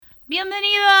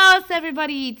Bienvenidos,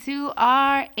 everybody, to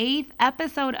our 8th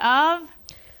episode of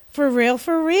For Real,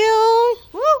 For Real.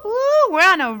 Woo Woo. We're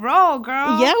on a roll,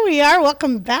 girl. Yeah, we are.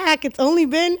 Welcome back. It's only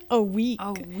been a week.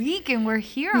 A week, and we're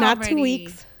here Not already. 2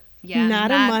 weeks. Yeah,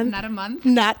 not a month. Not a month.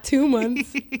 Not 2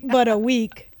 months, but a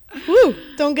week. Woo!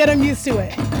 Don't get them used to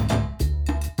it.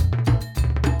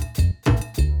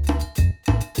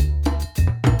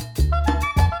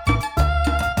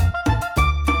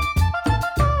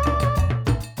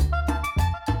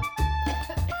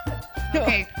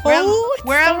 Okay,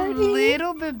 we're a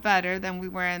little bit better than we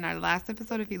were in our last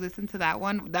episode. If you listen to that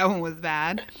one was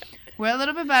bad. We're a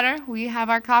little bit better. We have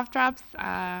our cough drops.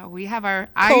 We have our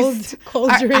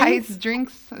cold drinks. Ice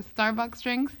drinks, Starbucks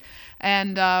drinks.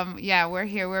 And yeah, we're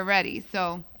here. We're ready.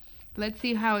 So let's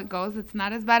see how it goes. It's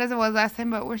not as bad as it was last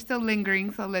time, but we're still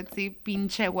lingering. So let's see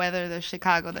pinche weather, the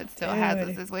Chicago that still has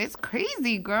us this way. It's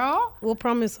crazy, girl. We'll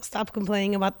promise we'll stop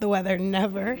complaining about the weather.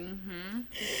 Never. Mm-hmm.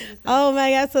 Oh,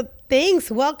 my God. So thanks.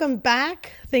 Welcome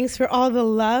back. Thanks for all the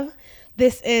love.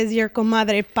 This is your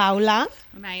comadre Paula.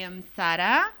 And I am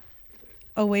Sara.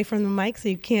 Away from the mic so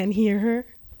you can't hear her.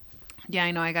 Yeah,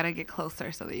 I know. I got to get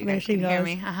closer so that you There guys she can hear goes.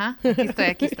 me. Ajá.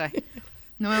 Aquí estoy.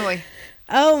 No me voy.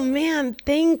 Oh, man.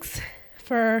 Thanks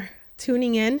for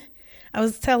tuning in. I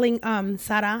was telling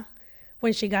Sara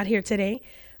when she got here today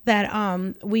that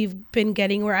I've been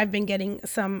getting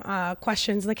some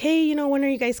questions like, hey, when are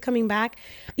you guys coming back?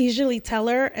 I usually tell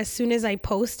her as soon as I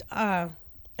post an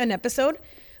episode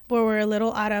where we're a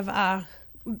little out of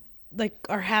like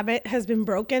our habit has been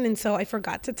broken, and so I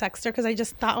forgot to text her because I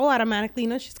just thought, automatically,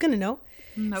 she's gonna know.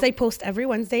 Nope. So I post every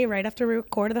Wednesday right after we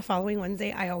record. The following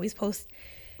Wednesday, I always post,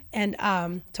 and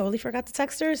totally forgot to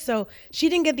text her. So she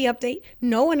didn't get the update.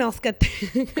 No one else got the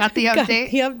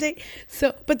update.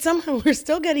 So, but somehow we're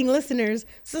still getting listeners.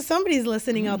 So somebody's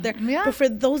listening out there. Yeah. But for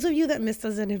those of you that missed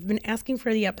us and have been asking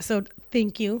for the episode,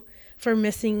 thank you for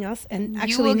missing us and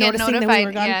actually noticing that we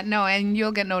were gone. Yeah, no, and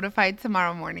you'll get notified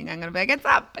tomorrow morning. I'm gonna be like, it's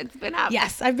up. It's been up.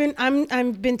 Yes, I've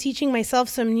been teaching myself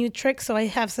some new tricks, so I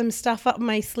have some stuff up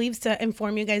my sleeves to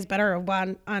inform you guys better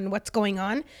on what's going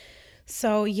on.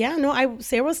 So yeah, no,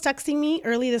 Sarah was texting me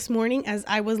early this morning as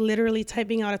I was literally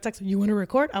typing out a text. You want to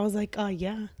record? I was like,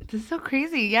 yeah. This is so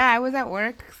crazy. Yeah, I was at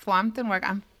work, swamped in work.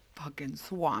 I'm fucking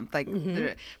swamped. Like,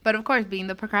 but of course, being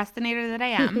the procrastinator that I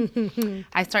am,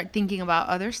 I start thinking about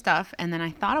other stuff, and then I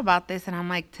thought about this, and I'm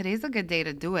like, today's a good day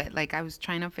to do it. Like, I was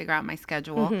trying to figure out my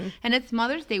schedule, and it's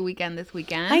Mother's Day weekend this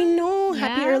weekend. I know. Yeah.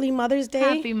 Happy early Mother's Day.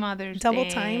 Happy Mother's Double Day.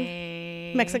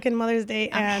 Time. Mexican Mother's Day.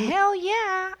 And hell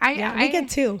yeah. We get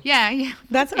two. Yeah.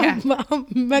 That's how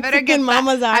Mexican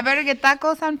mamas are. I better get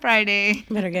tacos on Friday.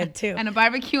 Better get two. And a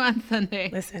barbecue on Sunday.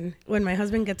 Listen, when my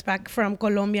husband gets back from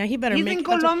Colombia, he better He's make... in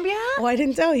Colombia? Oh, I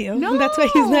didn't tell you. No. That's why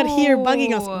he's not here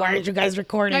bugging us. Why aren't you guys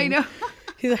recording? I know.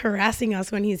 He's harassing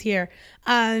us when he's here.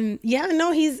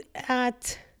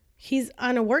 He's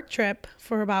on a work trip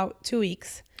for about 2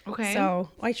 weeks. Okay. So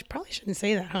I probably shouldn't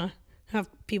say that, huh? Have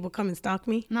people come and stalk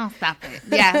me? No, stop it.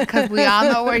 Yeah, because we all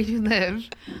know where you live.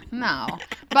 No.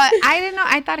 But I didn't know.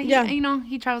 I thought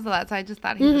he travels a lot, so I just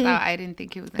thought he was out. I didn't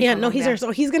think he was in Colombia. No, he's there.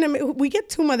 So he's going to, we get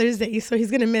 2 Mother's Days, so he's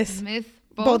going to miss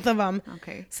both of them.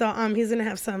 Okay. So he's going to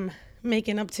have some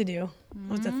making up to do.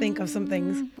 I'll have to think of some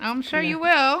things. I'm sure you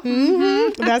will.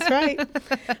 Mm-hmm. That's right.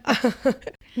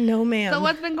 No, ma'am. So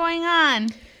what's been going on?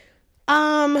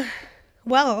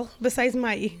 Well, besides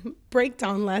my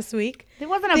breakdown last week. It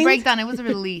wasn't a breakdown. It was a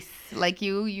release. Like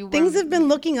you things have been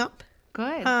looking up.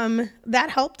 Good. That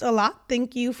helped a lot.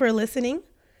 Thank you for listening.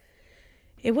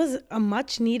 It was a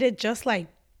much needed just like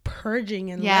purging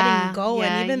and letting go.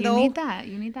 Yeah, and even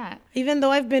you need that. Even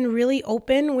though I've been really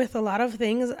open with a lot of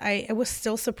things, I was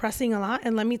still suppressing a lot.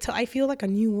 And let me tell, I feel like a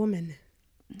new woman.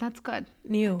 That's good.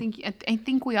 New. I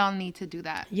think we all need to do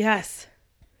that. Yes.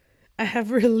 I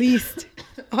have released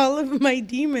all of my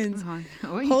demons.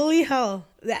 Holy hell.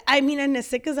 I mean, and as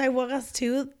sick as I was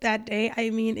too that day, I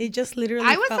mean, it just literally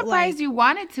I was surprised you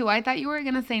wanted to. I thought you were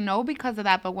going to say no because of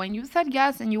that. But when you said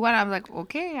yes and you went, I was like,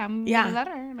 okay, I'm going to let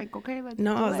her. Like, okay, let's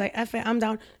No, I was like, F it, I'm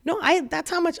down. No, that's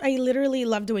how much I literally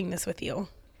love doing this with you.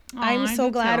 I'm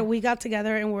so glad we got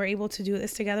together and we're able to do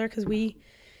this together because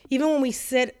even when we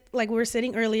sit, like we were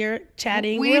sitting earlier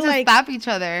chatting. We need to stop each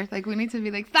other. Like, we need to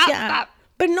be like, stop.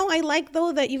 But no, I like,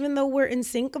 though, that even though we're in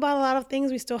sync about a lot of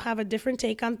things, we still have a different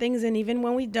take on things. And even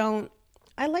when we don't,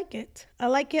 I like it. I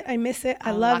like it. I miss it.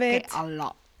 I love it. A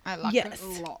lot. I like it a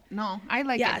lot. No, I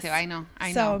like it too. I know.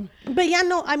 But yeah,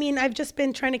 no, I mean, I've just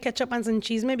been trying to catch up on some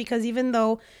chisme because even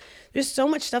though there's so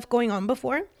much stuff going on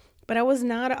before, but I was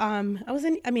not,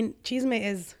 chisme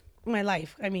is my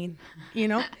life. I mean,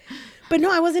 But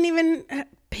no, I wasn't even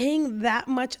paying that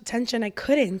much attention. I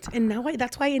couldn't. And now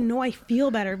that's why I know I feel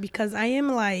better, because I am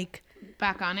like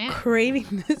Back on it.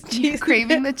 craving this cheese.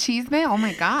 Craving the cheese man. Oh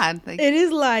my God. Like, It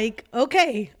is like,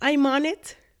 okay, I'm on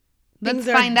it. let's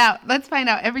find out. Let's find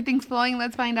out. Everything's flowing.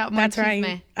 Let's find out more. That's right.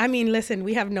 Chisme. I mean, listen,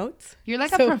 we have notes. You're like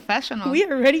So a professional. We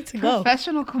are ready to go.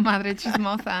 Professional comadre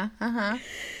chismosa. Uh-huh.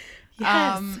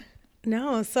 Yes.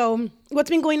 No. So what's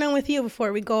been going on with you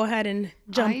before we go ahead and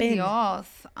jump Ay, in? Dios.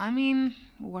 I mean,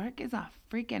 work is a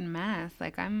freaking mess.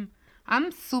 Like I'm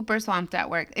super swamped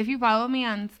at work. If you follow me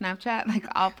on Snapchat, like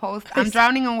I'll post. I'm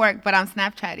drowning in work, but I'm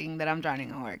Snapchatting that I'm drowning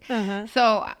in work. Uh-huh.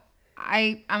 So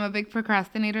I'm a big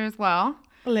procrastinator as well.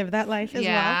 Live that life as well.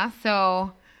 Yeah.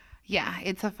 So yeah,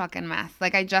 it's a fucking mess.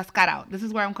 Like I just got out. This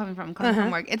is where I'm coming from. I'm coming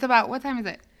from work. It's about, what time is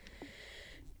it?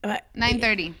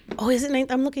 9:30. Oh, is it 9?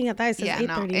 I'm looking at that. It says Yeah, 8:30.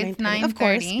 no, it's 9:30. Of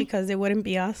course, 9:30. because it wouldn't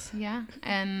be us. Yeah.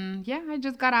 And yeah, I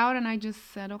just got out and I just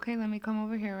said, okay, let me come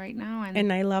over here right now.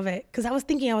 And I love it. Because I was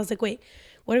thinking, I was like, wait,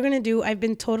 what are we going to do? I've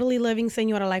been totally living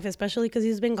Senora life, especially because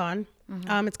he's been gone.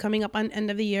 It's coming up on end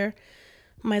of the year.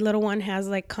 My little one has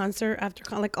like concert after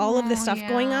like all of this stuff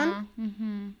going on.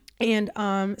 Mm-hmm.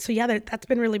 And so yeah, that's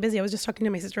been really busy. I was just talking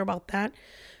to my sister about that.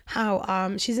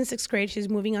 How she's in 6th grade. She's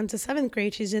moving on to 7th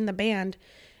grade. She's in the band.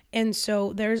 And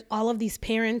so there's all of these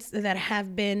parents that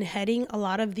have been heading a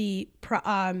lot of the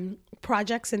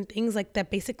projects and things like that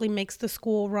basically makes the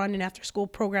school run, and after school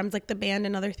programs like the band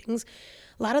and other things.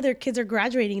 A lot of their kids are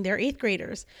graduating. They're 8th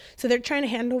graders. So they're trying to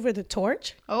hand over the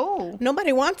torch. Oh.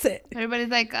 Nobody wants it. Everybody's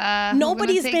like,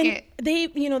 Nobody's been,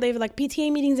 they've like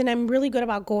PTA meetings, and I'm really good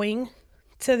about going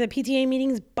to the PTA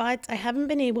meetings, but I haven't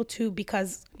been able to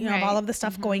because, of all of the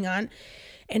stuff going on.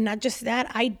 And not just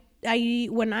that,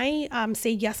 when I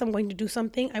say yes, I'm going to do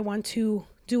something, I want to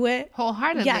do it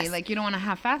wholeheartedly. Yes. Like you don't want to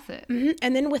half-ass it.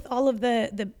 And then with all of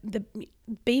the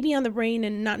baby on the brain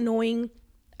and not knowing,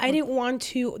 I didn't want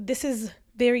to. This is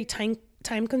very time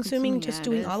consuming. Just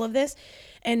doing all of this,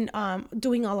 and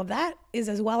doing all of that is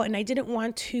as well. And I didn't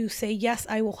want to say yes,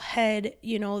 I will head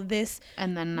this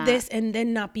and then not. this and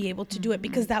then not be able to do it,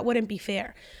 because that wouldn't be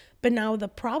fair. But now the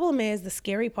problem is, the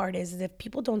scary part is if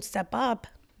people don't step up,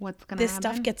 what's gonna this happen?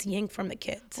 stuff gets yanked from the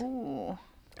kids. Ooh.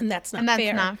 And that's not fair.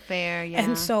 That's not fair, yeah.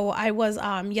 And so I was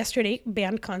yesterday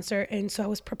band concert, and so I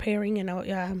was preparing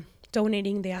and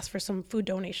donating. They asked for some food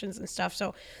donations and stuff.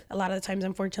 So a lot of the times,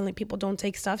 unfortunately, people don't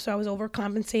take stuff. So I was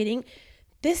overcompensating.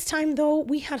 This time, though,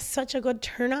 we had such a good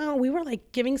turnout. We were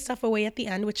like giving stuff away at the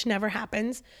end, which never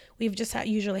happens. We've just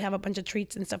usually have a bunch of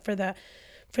treats and stuff for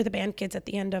the band kids at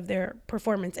the end of their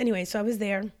performance. Anyway, so I was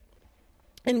there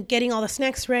and getting all the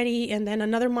snacks ready, and then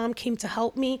another mom came to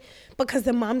help me, because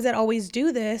the moms that always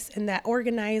do this and that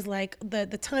organize like the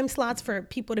time slots for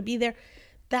people to be there,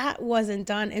 that wasn't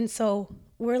done. And so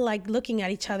we're like looking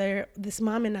at each other, this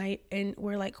mom and I, and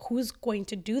we're like, who's going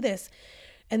to do this?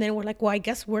 And then we're like, well, I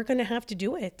guess we're gonna have to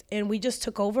do it. And we just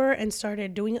took over and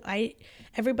started doing.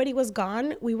 Everybody was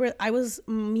gone. I was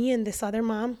me and this other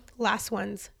mom, last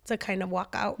ones to kind of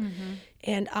walk out.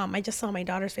 And I just saw my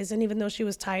daughter's face, and even though she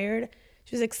was tired,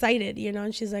 she was excited,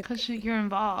 and she's like, because you're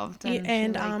involved and she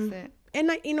likes it. And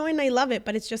I love it,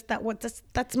 but it's just that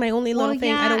that's my only little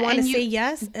thing. I don't want to say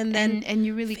yes and then and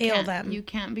you really fail can't. them. You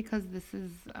can't, because this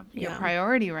is your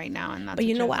priority right now, and that's. But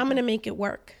you know what? I'm gonna make it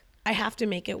work. I have to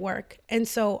make it work. And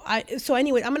so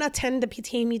anyway, I'm gonna attend the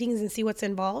PTA meetings and see what's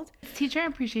involved. Teacher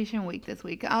Appreciation Week this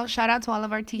week. I'll shout out to all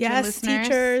of our teacher listeners.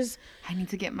 Teachers. I need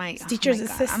to get my teachers,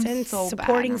 assistants,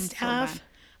 supporting staff.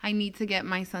 I need to get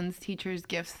my son's teacher's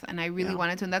gifts, and I really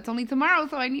wanted to, and that's only tomorrow,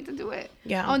 so I need to do it.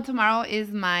 Yeah. Oh, and tomorrow is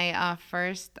my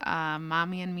first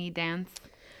Mommy and Me dance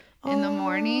in the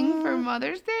morning for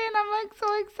Mother's Day, and I'm like so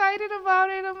excited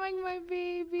about it. I'm like, my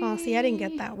baby. Oh, see, I didn't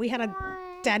get that. We had a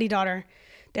daddy-daughter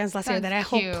dance last year that I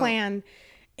helped plan,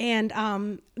 and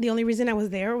the only reason I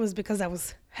was there was because I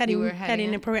was heading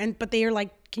in a program. But they are like,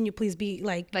 can you please be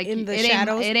like in the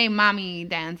shadows? It ain't mommy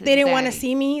dance. They didn't want to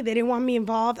see me. They didn't want me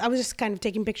involved. I was just kind of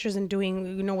taking pictures and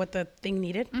doing, what the thing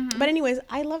needed. But anyways,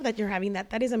 I love that you're having that.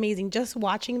 That is amazing. Just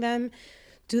watching them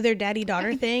do their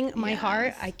daddy-daughter thing, my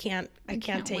heart, I can't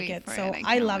take it. So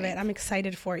I love it. I'm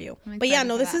excited for you. But yeah,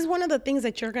 no, this is one of the things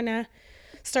that you're gonna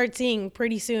start seeing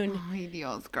pretty soon. Ay,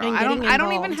 Dios, girl. I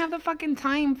don't even have the fucking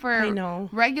time for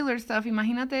regular stuff.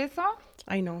 Imagínate eso.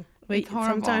 I know. But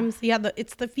sometimes,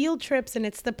 it's the field trips, and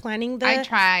it's the planning. I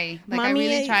try. Like, I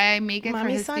really try. I make it for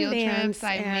his field Sundance, trips.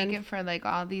 I make it for like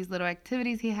all these little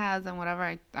activities he has and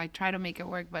whatever. I try to make it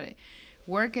work, but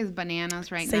work is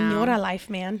bananas right now. Senora life,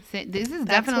 man. This is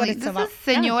definitely is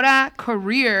Senora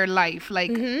career life.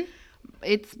 Like,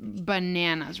 it's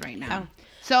bananas right now.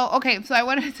 So, okay. So I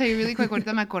wanted to tell you really quick.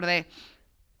 Ahorita me acordé.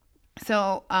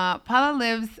 So, Paula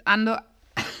lives,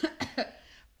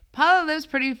 Paula lives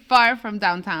pretty far from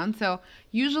downtown, so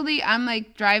usually I'm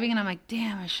like driving and I'm like,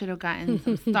 damn, I should have gotten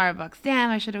some Starbucks. Damn,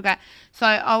 I should have got. So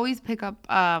I always pick up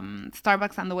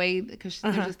Starbucks on the way because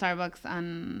there's a Starbucks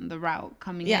on the route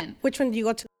coming in. Which one do you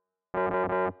go to?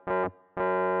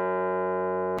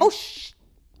 Oh, shh.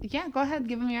 Yeah, go ahead.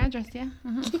 Give them your address. Yeah.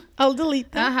 I'll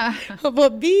delete that.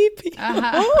 But beep.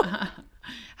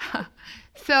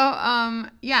 So, so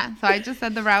I just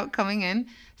said the route coming in.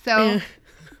 So,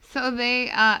 so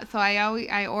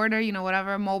I order,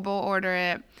 whatever, mobile order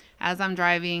it as I'm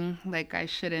driving, like I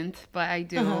shouldn't, but I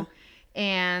do.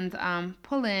 And,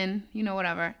 pull in,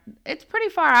 whatever. It's pretty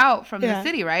far out from the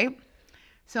city, right?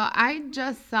 So I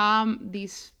just saw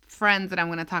these friends that I'm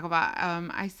going to talk about.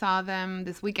 I saw them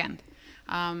this weekend.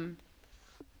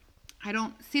 I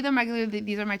don't see them regularly.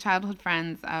 These are my childhood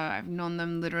friends. I've known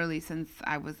them literally since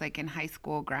I was like in high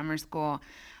school, grammar school,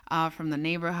 from the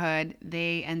neighborhood.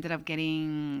 They ended up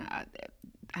getting,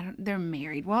 they're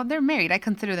married. Well, they're married. I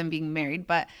consider them being married,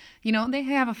 but they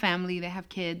have a family. They have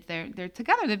kids. They're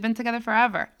together. They've been together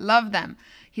forever. Love them.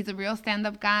 He's a real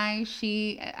stand-up guy.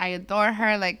 I adore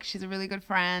her. Like, she's a really good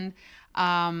friend.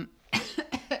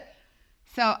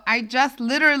 So I just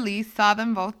literally saw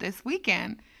them both this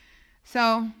weekend.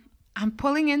 So I'm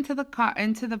pulling into the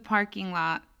parking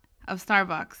lot of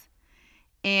Starbucks,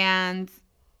 and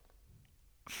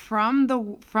from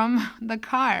the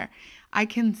car, I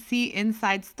can see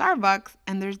inside Starbucks,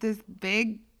 and there's this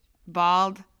big,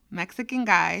 bald Mexican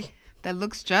guy that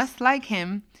looks just like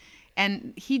him,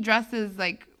 and he dresses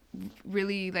like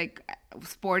really like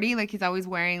sporty, like he's always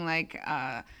wearing like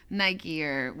Nike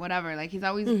or whatever, like he's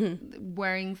always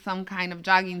wearing some kind of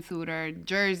jogging suit or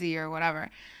jersey or whatever.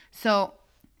 So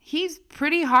he's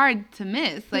pretty hard to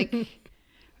miss. Like,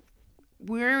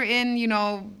 we're in,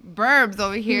 burbs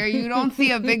over here. You don't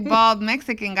see a big bald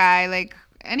Mexican guy like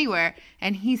anywhere.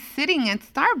 And he's sitting at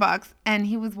Starbucks, and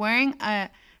he was wearing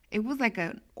it was like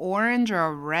an orange or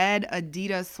a red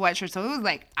Adidas sweatshirt. So it was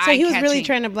like eye-catching. So he was really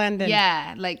trying to blend in.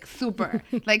 Yeah, like super.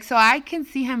 Like, so I can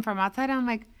see him from outside. And I'm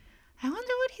like, I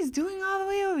wonder what he's doing all the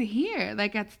way over here,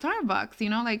 like at Starbucks,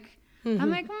 like.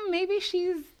 I'm like, maybe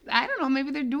I don't know,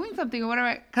 maybe they're doing something or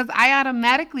whatever. Because I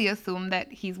automatically assume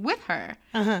that he's with her.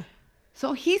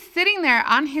 So he's sitting there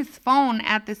on his phone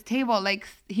at this table, like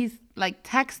he's like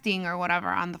texting or whatever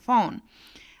on the phone.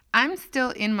 I'm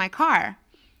still in my car.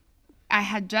 I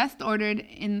had just ordered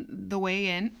in the way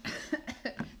in.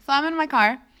 So I'm in my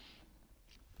car.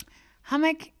 I'm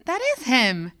like, that is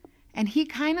him. And he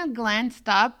kind of glanced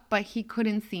up, but he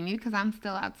couldn't see me because I'm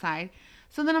still outside.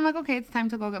 So then I'm like, okay, it's time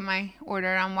to go get my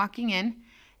order. I'm walking in,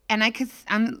 and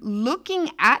I'm looking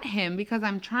at him because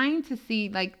I'm trying to see,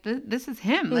 like, this is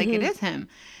him. Like, it is him.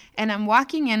 And I'm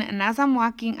walking in, and as I'm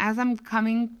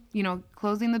coming,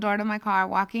 closing the door to my car,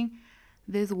 walking,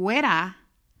 this güera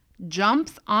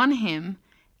jumps on him,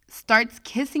 starts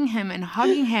kissing him and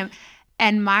hugging him,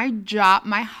 and my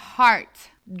heart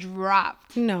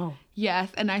dropped. No. Yes,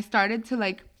 and I started to,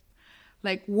 like,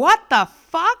 what the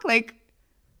fuck? Like,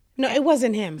 no, it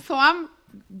wasn't him. So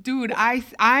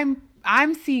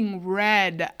I'm seeing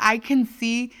red. I can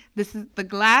see the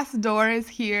glass door is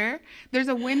here. There's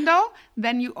a window,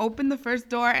 then you open the first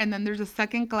door, and then there's a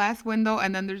second glass window,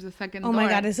 and then there's a second door. Oh my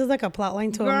God, this is like a plot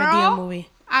line to a Madea movie.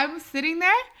 I'm sitting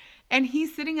there, and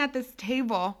he's sitting at this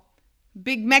table,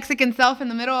 big Mexican self in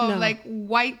the middle of like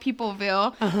white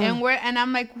peopleville, and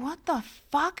I'm like, what the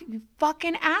fuck, you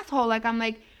fucking asshole? Like, I'm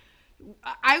like,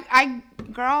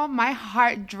 girl, my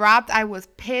heart dropped. I was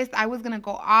pissed. I was gonna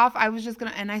go off.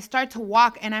 And I start to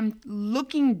walk, and I'm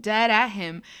looking dead at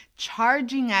him,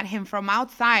 charging at him from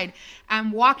outside.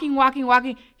 I'm walking.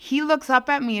 He looks up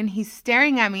at me, and he's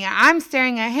staring at me. I'm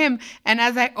staring at him, and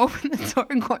as I open the door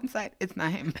and go inside, it's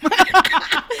not him.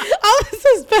 All the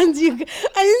suspense, I didn't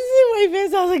see my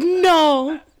face. I was like,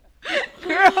 no.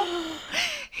 Girl,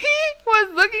 he was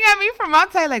looking at me from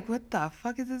outside like, what the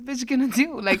fuck is this bitch gonna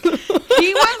do? Like,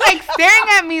 he was like staring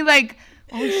at me like,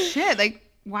 oh shit, like,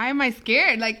 why am I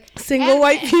scared? Like, single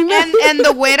white female. And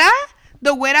the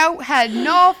güera had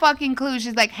no fucking clue.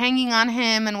 She's like hanging on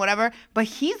him and whatever, but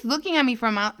he's looking at me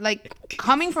from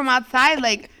coming from outside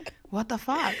like, what the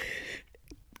fuck?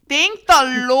 Thank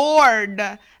the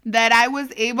Lord that I was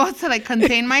able to like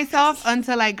contain myself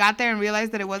until I got there and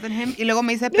realized that it wasn't him. Y luego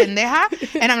me hice pendeja.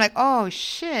 And I'm like, oh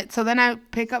shit. So then I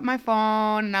pick up my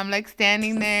phone, and I'm like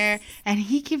standing there, and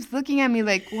he keeps looking at me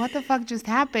like, what the fuck just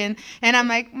happened? And I'm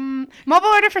like, mobile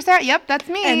order for Sarah. Yep, that's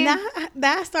me. And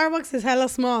that Starbucks is hella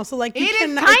small. So like,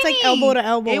 it's like elbow to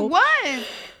elbow. It was.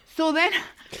 So then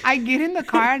I get in the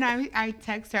car, and I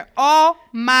text her, oh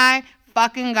my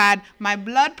fucking God. My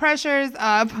blood pressure is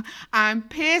up. I'm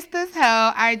pissed as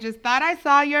hell. I just thought I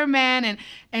saw your man.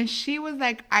 And she was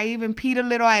like, I even peed a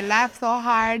little. I laughed so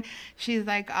hard. She's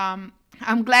like,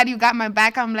 I'm glad you got my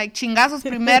back. I'm like, chingazos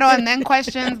primero and then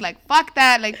questions. Like, fuck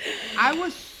that. Like, I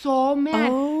was so mad.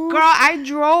 Oh. Girl, I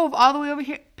drove all the way over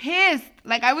here pissed.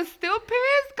 Like, I was still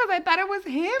pissed because I thought it was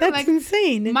him. That's like,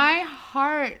 insane. My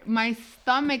heart, my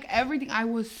stomach, everything. I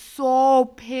was so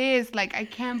pissed. Like, I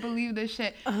can't believe this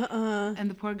shit. And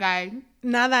the poor guy.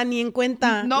 Nada, ni en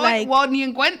cuenta. No, like, well, ni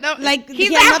en cuenta. Like, he's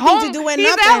he had at nothing home. to do with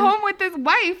he's nothing. at home with his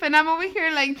wife, and I'm over here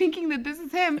like thinking that this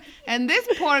is him. And this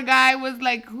poor guy was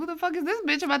like, "Who the fuck is this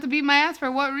bitch about to beat my ass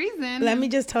for what reason?" Let me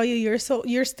just tell you,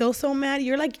 you're still so mad.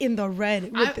 You're like in the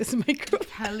red with this microphone.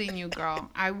 I'm telling you,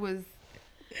 girl, I was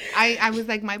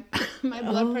like my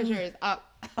blood pressure is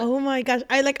up. Oh my gosh,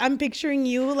 I'm picturing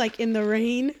you like in the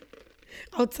rain,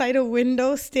 outside a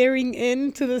window, staring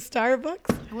into the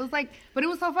Starbucks. It was like, but it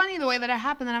was so funny the way that it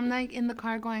happened. And I'm like in the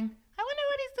car going, I wonder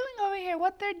what he's doing over here.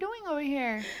 What they're doing over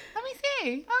here. Let me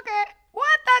see. Okay.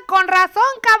 What the? Con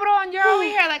razón, cabrón. You're over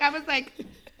here. Like, I was like,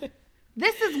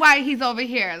 this is why he's over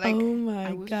here. Like, oh my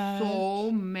I was god,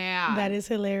 so mad. that is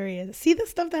hilarious. See the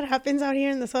stuff that happens out here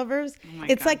in the suburbs?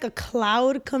 It's God. like a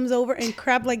cloud comes over and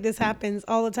crap like this happens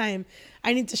all the time.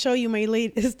 I need to show you my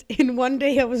latest. In one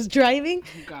day I was driving.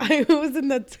 I was in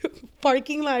the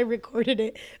parking lot. I recorded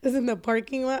it. I was in the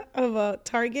parking lot of a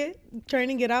Target trying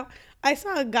to get out. I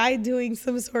saw a guy doing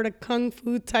some sort of kung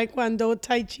fu, taekwondo,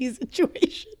 tai chi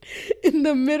situation in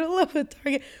the middle of a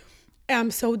Target.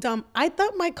 I'm so dumb. I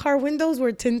thought my car windows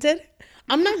were tinted.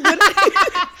 I'm not good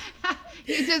at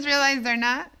You just realized they're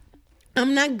not?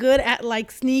 I'm not good at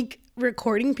like sneak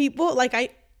recording people. Like I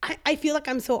feel like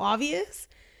I'm so obvious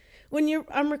when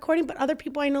I'm recording, but other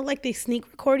people I know, like, they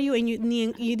sneak record you and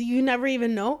you never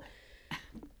even know.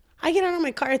 I get out of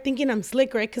my car thinking I'm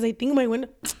slick, right? Because I think my window,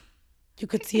 you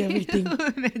could see everything.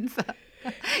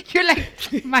 You're like,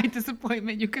 my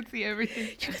disappointment. You could see everything.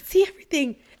 You could see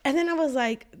everything. And then I was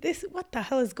like, what the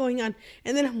hell is going on?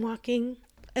 And then I'm walking,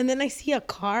 and then I see a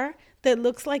car that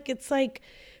looks like it's like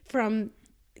from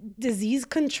disease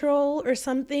control or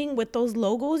something with those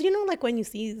logos, you know, like when you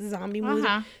see zombie movies,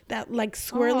 that like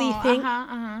swirly thing.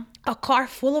 A car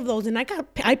full of those, and I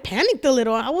panicked a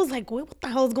little. I was like, what the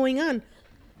hell is going on?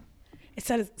 It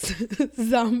said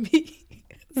zombie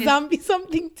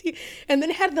something, and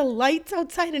then it had the lights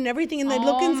outside and everything, and they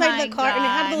look inside the car, and it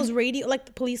had those radio, like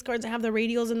the police cars that have the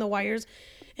radios and the wires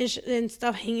and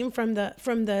stuff hanging from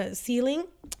the ceiling,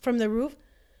 from the roof.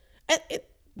 And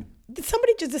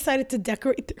somebody just decided to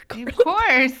decorate their car. Of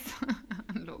course.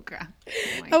 Loca.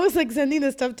 I was like sending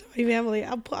this stuff to my family.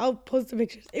 I'll post the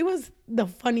pictures. It was the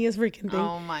funniest freaking thing.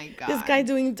 Oh my God. This guy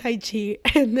doing Tai Chi,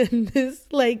 and then this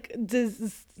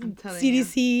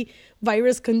CDC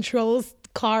virus controls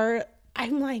car.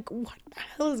 I'm like, what the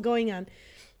hell is going on?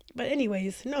 But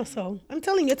anyways, no, so I'm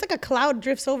telling you, it's like a cloud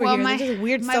drifts over here. And just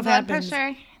weird stuff happens. My blood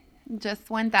pressure just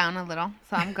went down a little,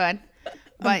 so I'm good.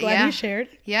 But I'm glad you shared.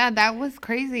 Yeah, that was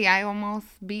crazy. I almost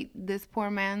beat this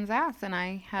poor man's ass, and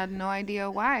I had no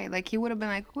idea why. Like, he would have been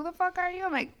like, who the fuck are you?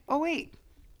 I'm like, oh, wait,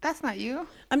 that's not you.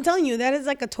 I'm telling you, that is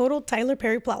like a total Tyler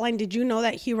Perry plotline. Did you know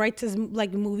that he writes his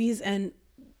like movies and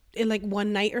in like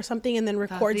one night or something, and then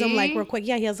records them like real quick?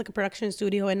 Yeah, he has like a production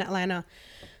studio in Atlanta.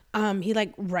 He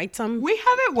like writes them. We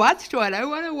haven't watched one. I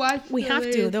want to watch. We have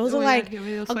to. Those are like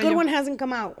a good one hasn't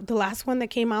come out. The last one that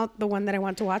came out, the one that I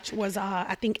want to watch was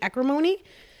I think Acrimony.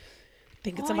 I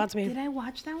think it's about to be. Did I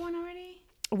watch that one already?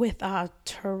 With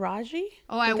Taraji.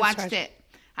 Oh, I watched it.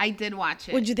 I did watch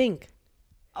it. What'd you think?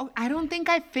 Oh, I don't think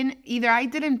either. I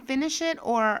didn't finish it,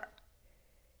 or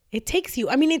it takes you.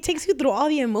 I mean, it takes you through all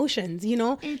the emotions. You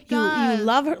know, it does. You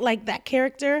love her, like that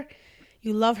character.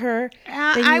 You love her.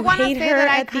 Then you I want to hate say her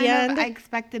that at the end. I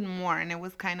expected more, and it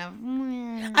was kind of.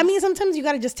 I mean, sometimes you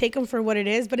got to just take them for what it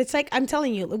is. But it's like, I'm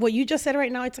telling you, what you just said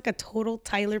right now, it's like a total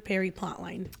Tyler Perry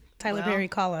plotline. Tyler Perry,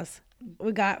 call us.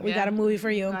 We got a movie for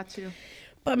you. Got you.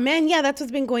 But man, yeah, that's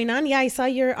what's been going on. Yeah, I saw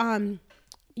your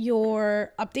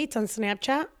updates on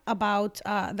Snapchat about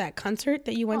that concert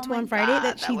that you went to on Friday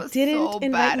that she didn't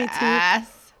invite me to.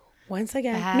 Once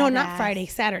again. No, not Friday.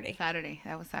 Saturday.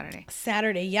 That was Saturday.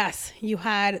 Saturday, yes. You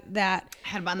had that.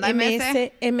 Had Banda MS.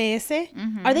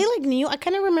 Mm-hmm. Are they like new? I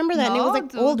kind of remember that. No, and it was like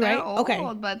dude, old, they're right? Old, okay.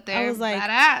 But they're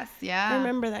badass. Yeah. I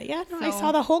remember that. Yeah, no, I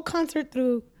saw the whole concert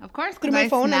through. Of course, through my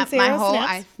phone and I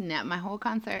snapped my whole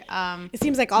concert. It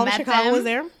seems like all of Chicago was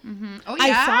there. Mm-hmm. Oh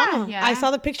yeah. I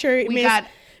saw the picture.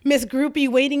 Miss Groupie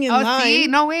waiting in line. See?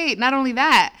 No, wait. Not only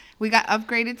that. We got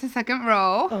upgraded to second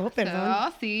row. Oh,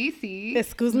 perdón. So, see.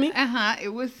 Excuse me?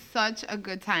 It was such a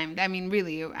good time. I mean,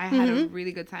 really, I had a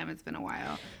really good time. It's been a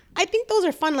while. I think those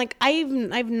are fun. Like I've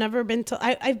never been to.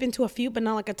 I've been to a few, but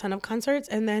not like a ton of concerts.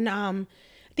 And then I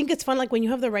think it's fun like when you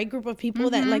have the right group of people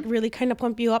that like really kind of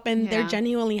pump you up and they're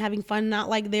genuinely having fun, not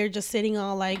like they're just sitting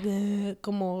all like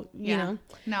como you know.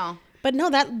 No. But no,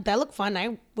 that looked fun.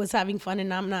 I was having fun,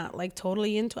 and I'm not like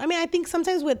totally into. I mean, I think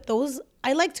sometimes with those,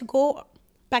 I like to go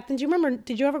back then. Do you remember?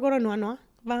 Did you ever go to Noa Noa?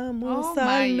 Vamos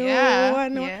a Noa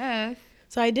Noa. Yes.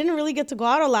 So I didn't really get to go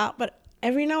out a lot, but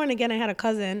every now and again, I had a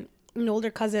cousin, an older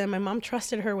cousin. My mom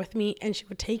trusted her with me, and she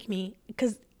would take me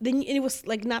because then it was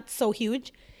like not so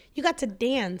huge. You got to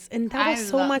dance, and that was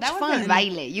so much fun. That was el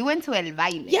baile. You went to el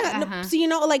baile. Yeah. No, so, you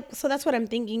know, like, so that's what I'm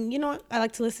thinking. You know, I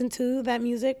like to listen to that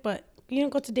music, but you don't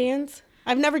go to dance.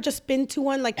 I've never just been to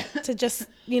one, like, to just,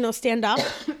 you know, stand up.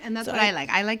 And that's what I like.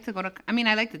 I like to go to, I mean,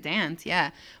 I like to dance,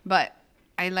 yeah. But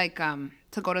I like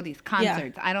to go to these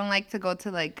concerts. I don't like to go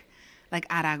to, like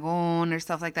Aragon or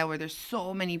stuff like that where there's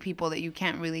so many people that you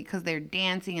can't really, because they're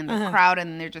dancing in the crowd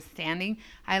and they're just standing.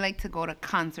 I like to go to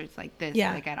concerts like this,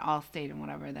 like at Allstate and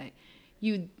whatever, that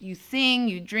you sing,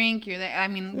 you drink, you're there. I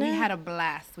mean, we had a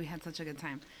blast. We had such a good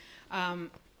time.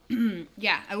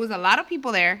 Yeah, it was a lot of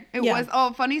people there. It was,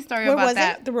 funny story Where about was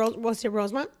that. it? Was it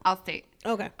Rosemont? Allstate.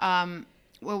 Okay.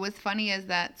 What was funny is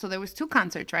that, so there was 2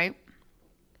 concerts, right?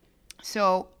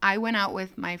 So I went out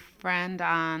with my friend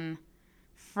on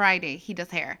Friday. He does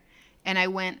hair. And I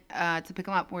went to pick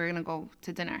him up. We're going to go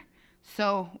to dinner.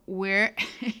 So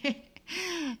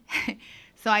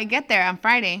so I get there on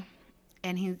Friday,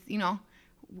 and he's, you know,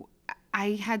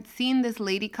 I had seen this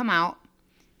lady come out.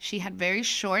 She had very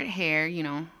short hair, you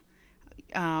know,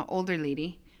 older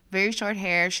lady, very short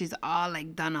hair. She's all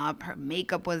like done up. Her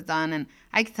makeup was done, and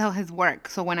I could tell his work.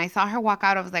 So when I saw her walk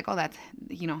out, I was like, oh, that's,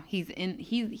 you know, he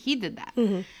did that.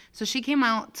 Mm-hmm. So she came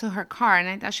out to her car, and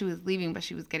I thought she was leaving, but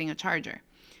she was getting a charger.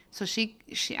 So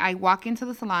I walk into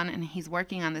the salon, and he's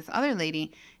working on this other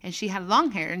lady, and she had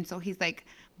long hair, and so he's like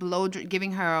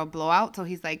giving her a blowout. So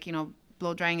he's like, you know,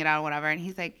 blow drying it out or whatever. And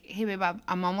he's like, hey, babe,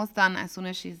 I'm almost done. As soon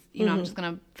as she's, you know, I'm just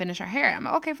going to finish her hair. I'm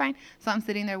like, okay, fine. So I'm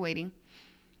sitting there waiting.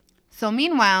 So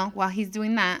meanwhile, while he's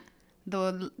doing that,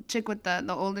 the chick with the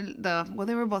older, well,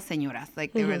 they were both señoras.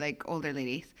 Like, they were like older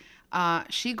ladies.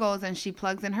 She goes and she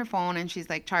plugs in her phone and she's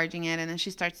like charging it. And then she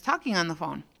starts talking on the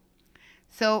phone.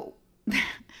 So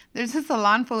there's a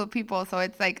salon full of people. So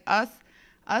it's like us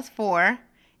 4.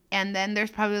 And then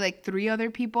there's probably like 3 other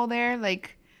people there.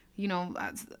 Like, you know,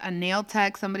 a nail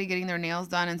tech, somebody getting their nails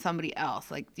done, and somebody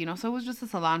else. Like, you know, so it was just a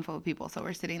salon full of people. So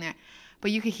we're sitting there.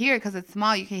 But you could hear it because it's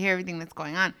small. You can hear everything that's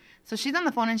going on. So she's on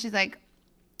the phone and she's like,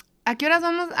 ¿A qué horas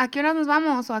nos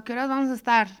vamos? O ¿a qué horas vamos a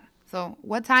estar? So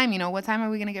what time, you know, what time are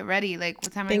we going to get ready? Like,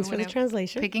 what time Thanks are for we the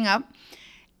translation. Picking up?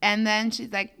 And then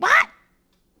she's like, what?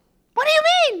 What do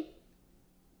you mean?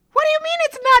 What do you mean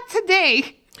it's not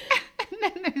today? And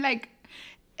then they're like,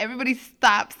 everybody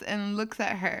stops and looks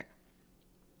at her.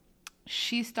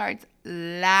 She starts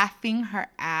laughing her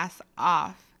ass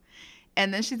off.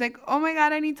 And then she's like, oh my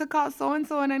God, I need to call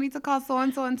so-and-so and I need to call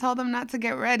so-and-so and tell them not to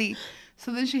get ready.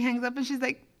 So then she hangs up and she's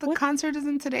like, the concert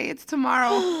isn't today, it's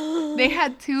tomorrow. They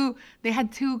had two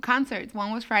concerts.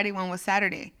 One was Friday, one was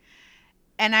Saturday.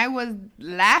 And I was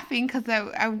laughing because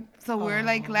we're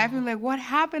like laughing, like, what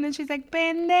happened? And she's like,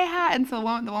 pendeja. And so the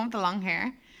one with the long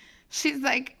hair, she's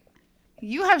like,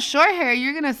 you have short hair.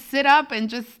 You're going to sit up and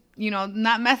just, you know,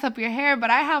 not mess up your hair. But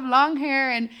I have long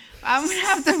hair and I'm going to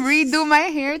have to redo my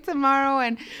hair tomorrow.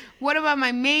 And what about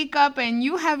my makeup? And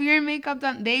you have your makeup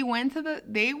done. They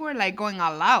were like going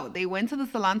all out. They went to the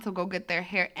salon to go get their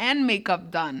hair and makeup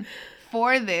done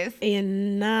for this.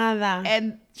 And nada.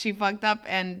 And she fucked up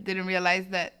and didn't realize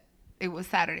that it was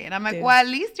Saturday. And I'm like, well, at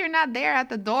least you're not there at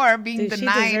the door being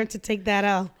denied. She deserved to take that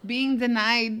out. Being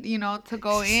denied, you know, to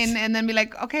go in and then be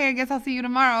like, okay, I guess I'll see you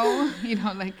tomorrow. You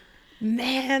know, like.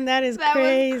 Man, that was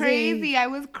crazy. I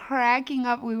was cracking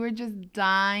up. We were just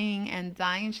dying and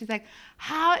dying. She's like,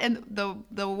 how? And the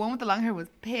one with the long hair was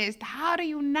pissed. How do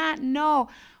you not know?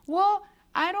 Well,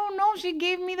 I don't know. She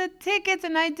gave me the tickets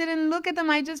and I didn't look at them.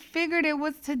 I just figured it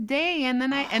was today. And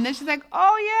then she's like,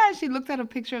 oh yeah. She looked at a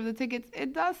picture of the tickets.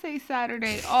 It does say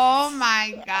Saturday. Oh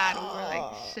my God. We were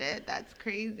like, shit, that's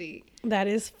crazy. That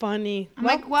is funny. I'm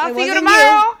like, well, I'll see you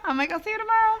tomorrow. I'm like, I'll see you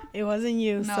tomorrow. It wasn't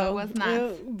you. No, so it was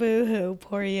not. Boo-hoo.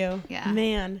 Poor you. Yeah.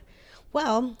 Man.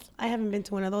 Well, I haven't been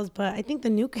to one of those, but I think the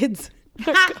new kids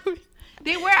are coming.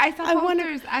 They were. I saw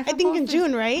posters. I think in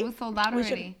June, right? It was sold out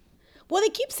already. Well, they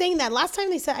keep saying that. Last time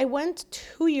they said, I went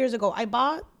 2 years ago. I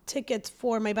bought tickets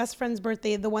for my best friend's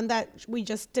birthday, the one that we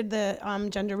just did the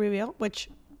gender reveal, which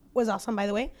was awesome, by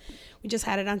the way. We just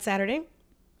had it on Saturday.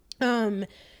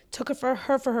 Took it for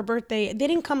her birthday. They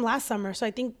didn't come last summer, so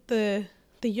I think the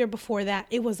the year before that.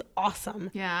 It was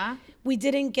awesome. Yeah. We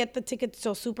didn't get the tickets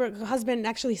so super. Husband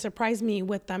actually surprised me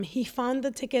with them. He found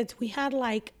the tickets. We had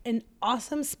like an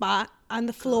awesome spot on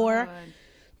the floor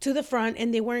to the front,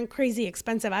 and they weren't crazy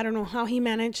expensive. I don't know how he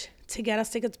managed to get us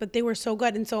tickets, but they were so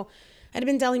good. And so I'd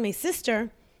been telling my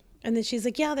sister, and then she's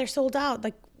like, yeah, they're sold out.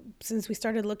 Like since we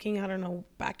started looking, I don't know,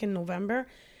 back in November.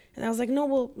 And I was like, no,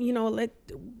 well, you know, no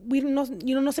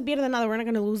se pierde nada. We're not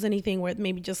going to lose anything. Where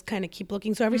maybe just kind of keep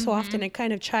looking. So every so often I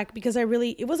kind of check because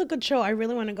it was a good show. I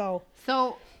really want to go.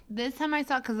 So this time I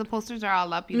saw, because the posters are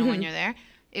all up, you know, when you're there.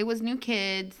 It was New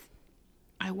Kids.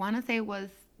 I want to say it was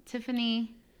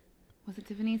Tiffany. Was it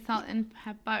Tiffany Salt and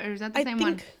Pepper? Or is that the same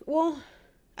one? Well,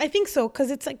 I think so.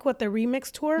 Because it's like, the remix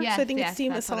tour? Yes, so I think it's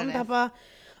Team Salt and Pepper.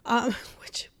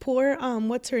 Which poor,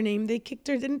 what's her name? They kicked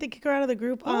her. Didn't they kick her out of the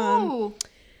group?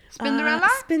 Spinderella?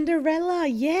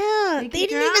 Spinderella, yeah. They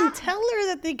didn't even out? tell her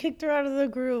that they kicked her out of the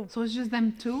group. So it's just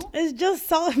them two? It's just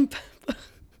Salt and Pepper.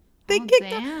 They kicked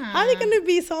her. How are they going to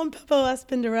be Salt and Pepper as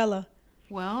Spinderella?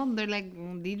 Well, they're like,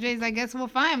 DJs, I guess we'll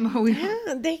find. But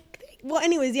Yeah, well,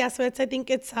 anyways, yeah, so I think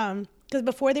it's, because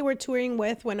before they were touring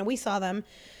with, when we saw them,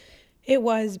 it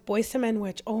was Boyz II Men,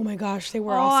 which, oh my gosh, they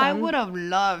were awesome. I would have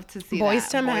loved to see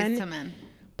Boyz II that. Men. Boyz II Men.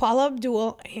 Paula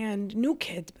Abdul and New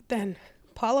Kids, but then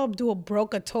Paula Abdul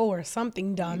broke a toe or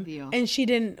something dumb,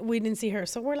 and we didn't see her,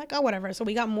 so we're like, oh, whatever. So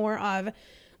we got more of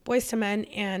Boyz II Men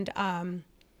and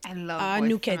I love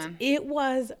New Boyz II Kids. Men. It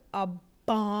was a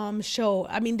bomb show.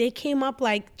 I mean, they came up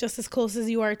like just as close as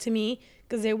you are to me,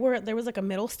 because there was like a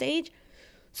middle stage.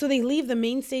 So they leave the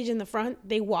main stage in the front,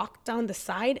 they walk down the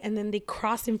side, and then they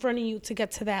cross in front of you to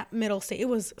get to that middle stage. It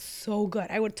was so good.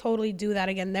 I would totally do that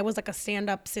again. That was like a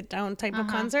stand-up, sit-down type of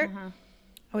concert.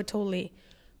 I would totally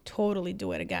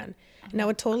do it again. And I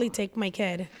would totally take my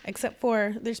kid, except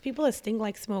for there's people that stink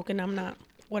like smoke, and I'm not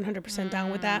 100%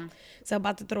 down with that. So I'm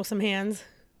about to throw some hands.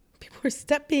 People were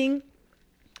stepping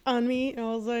on me, and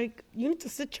I was like, you need to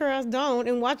sit your ass down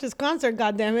and watch this concert,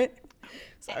 goddammit.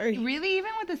 Sorry. Really? Even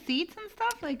with the seats and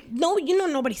stuff? Like, no,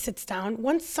 nobody sits down.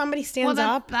 Once somebody stands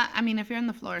up. I mean, if you're on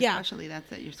the floor, especially,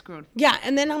 that's it. You're screwed. Yeah,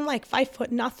 and then I'm like 5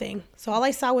 foot nothing. So all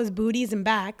I saw was booties and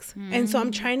backs. And so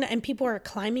I'm trying to, and people are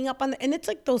climbing up on and it's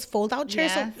like those fold out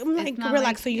chairs. Yes, so I'm like,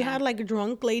 relax. So you had like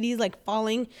drunk ladies like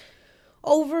falling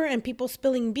over and people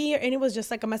spilling beer. And it was just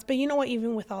like a mess. But you know what?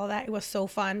 Even with all that, it was so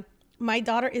fun. My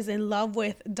daughter is in love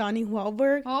with Donnie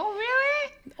Wahlberg. Oh,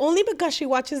 really? Only because she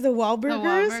watches the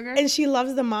Wahlburgers and she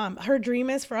loves the mom. Her dream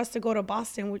is for us to go to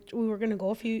Boston, which we were going to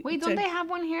go Wait, don't they have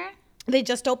one here? They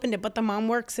just opened it, but the mom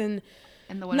works in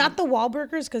not the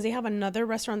Wahlburgers, because they have another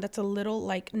restaurant that's a little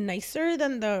like nicer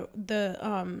than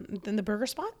the burger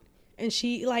spot. And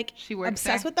she works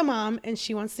obsessed with the mom, and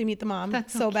she wants to meet the mom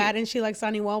so bad, and she likes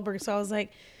Donnie Wahlberg. So I was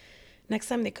like, next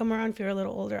time they come around, if you're a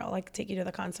little older, I'll like take you to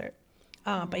the concert.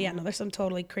 But yeah, no, there's some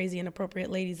totally crazy inappropriate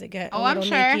ladies that get a little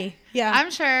naked. Yeah, I'm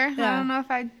sure. Yeah. I don't know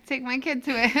if I'd take my kid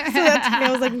to it. So that's me.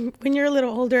 I was like, when you're a little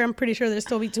older, I'm pretty sure they'll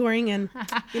still be touring, and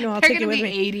I'll take you with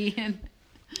me. 80 and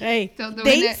hey,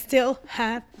 they still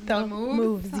have the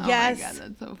moves. Oh yes, my God,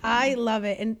 that's so funny. I love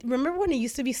it. And remember when it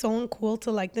used to be so uncool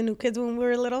to like the New Kids when we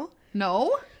were little?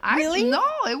 No, really? No,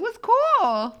 it was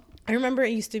cool. I remember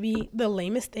it used to be the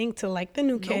lamest thing to like the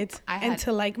New Kids and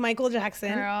to like Michael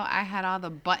Jackson. Girl, I had all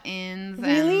the buttons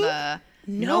really? and the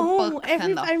notebooks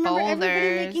and the I remember folders.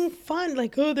 Everybody making fun,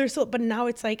 like, oh, they're so. But now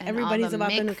it's like everybody's about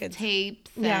the New Kids.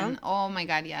 Tapes and oh my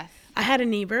God, yes. I had a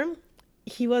neighbor.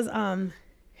 He was a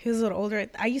little older.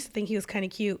 I used to think he was kind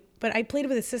of cute, but I played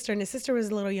with his sister, and his sister was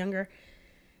a little younger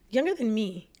than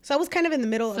me. So I was kind of in the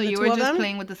middle of the two of them. So you were just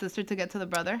playing with the sister to get to the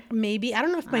brother? Maybe. I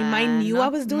don't know if my mind knew I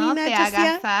was doing that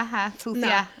just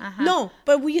yet. No,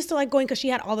 but we used to like going because she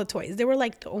had all the toys. They were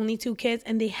like the only two kids,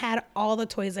 and they had all the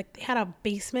toys. Like they had a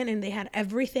basement, and they had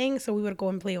everything. So we would go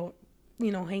and play,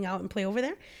 hang out and play over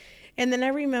there. And then I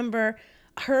remember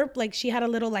her, like she had a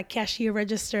little like cashier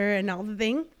register and all the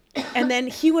thing. And then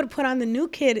he would put on the New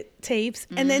Kid tapes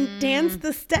and then dance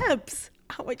the steps.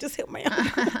 Oh, I just hit my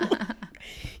elbow.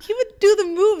 He would do the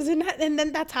moves, and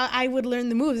then that's how I would learn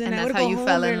the moves. And I would that's how you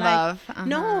fell in love.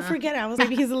 No, forget it. I was like,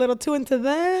 he's a little too into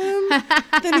them.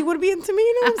 Then he would be into me,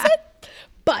 you know what I'm saying?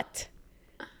 But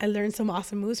I learned some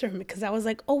awesome moves from him because I was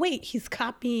like, oh, wait, he's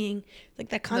copying like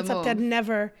that concept that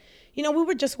never... we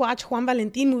would just watch Juan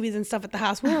Valentin movies and stuff at the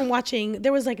house. We weren't watching...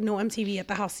 There was like no MTV at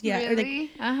the house yet.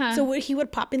 Really? So he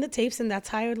would pop in the tapes, and that's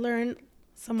how I would learn...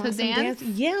 some awesome dance.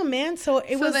 Yeah, man. So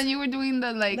then you were doing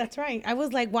the like. That's right. I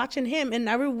was like watching him, and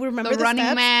I remember the Running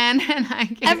steps. Man, and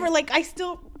I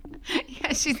still.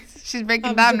 Yeah, she's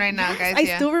breaking down right now, guys. I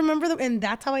still remember them, and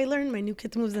that's how I learned my New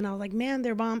Kids moves. And I was like, man,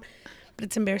 they're bomb. But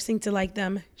it's embarrassing to like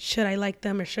them. Should I like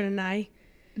them or shouldn't I?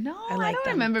 No, I I like don't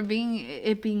them. remember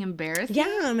it being embarrassing.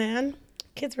 Yeah, man.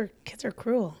 Kids are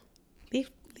cruel.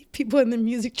 Leave people in their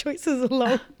music choices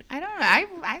alone. I don't know.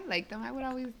 I like them. I would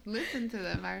always listen to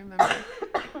them. I remember.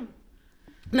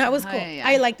 No, it was cool. yeah.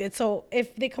 I liked it. So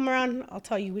if they come around, I'll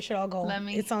tell you. We should all go.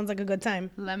 It sounds like a good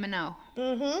time. Let me know.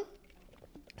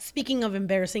 Speaking of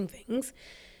embarrassing things,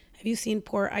 have you seen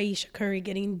poor Aisha Curry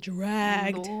getting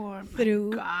dragged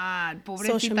through God,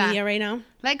 social media right now?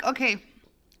 Like, okay,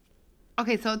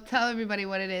 so tell everybody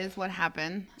what it is, what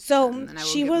happened. So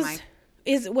she was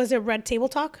was it Red Table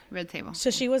Talk? Red Table. So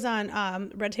she was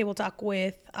on Red Table Talk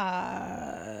with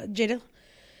Jada,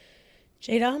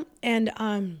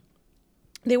 and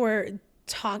they were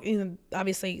talking,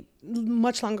 obviously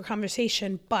much longer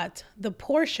conversation, but the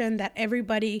portion that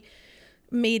everybody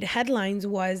made headlines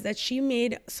was that she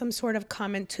made some sort of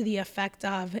comment to the effect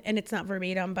of, and it's not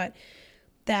verbatim, but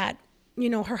that,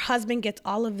 her husband gets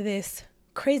all of this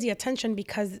crazy attention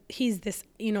because he's this,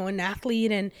 an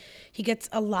athlete, and he gets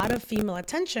a lot of female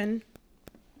attention.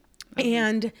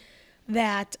 And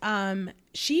that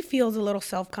she feels a little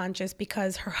self-conscious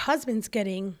because her husband's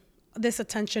getting this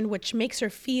attention, which makes her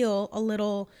feel a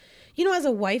little, as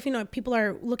a wife, people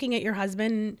are looking at your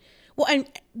husband. Well, and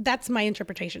that's my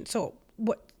interpretation. So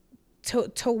what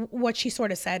she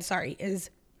sort of said, is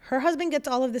her husband gets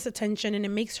all of this attention and it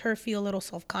makes her feel a little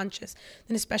self-conscious.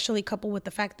 And especially coupled with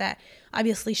the fact that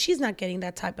obviously she's not getting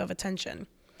that type of attention.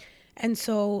 And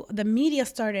so the media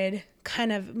started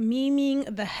kind of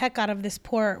memeing the heck out of this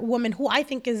poor woman who I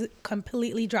think is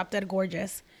completely drop dead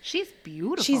gorgeous. She's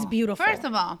beautiful. She's beautiful. First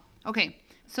of all, okay.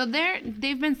 So they're high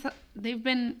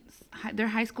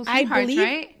school sweethearts,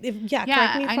 right? Yeah,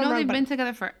 correct me if I I'm know wrong, they've been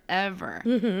together forever.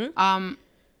 Mm-hmm.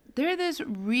 They're this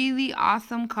really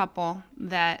awesome couple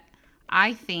that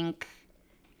I think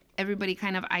everybody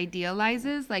kind of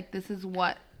idealizes. Like, this is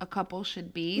what a couple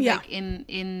should be. Yeah. Like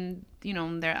in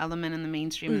their element in the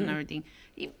mainstream and everything.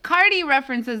 Cardi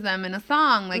references them in a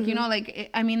song. Like,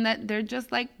 that they're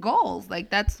just like goals. Like,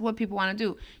 that's what people want to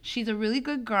do. She's a really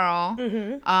good girl.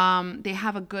 They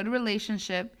have a good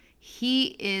relationship.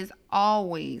 He is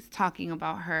always talking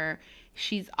about her.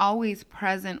 She's always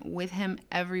present with him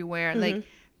everywhere. Like,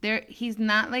 he's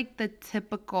not like the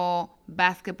typical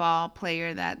basketball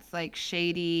player that's like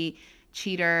shady,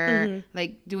 cheater,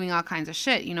 like doing all kinds of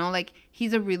shit, like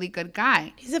he's a really good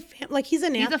guy. He's he's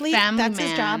an athlete. That's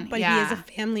his job, but he is a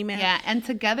family man. Yeah, and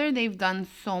together they've done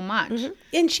so much.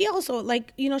 And she also,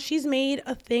 she's made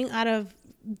a thing out of,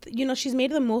 she's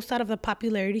made the most out of the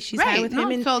popularity she's had with him.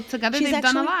 And so together they've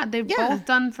done a lot. They've both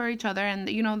done for each other, and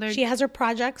she has her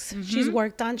projects she's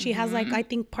worked on. She has I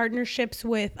think partnerships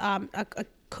with a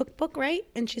cookbook, right?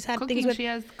 And she's had things with, she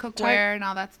has cookware and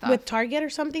all that stuff with Target or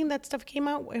something. That stuff came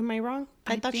out. Am I wrong?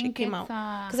 I thought she came out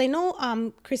because I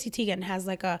know Chrissy Teigen has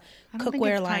like a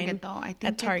cookware line Target, though. I think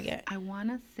at Target. I want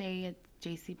to say it's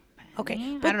JC. Okay,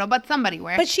 I don't know, but somebody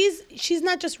where. But she's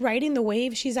not just riding the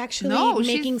wave. She's actually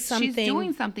making something. She's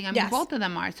doing something. I mean, both of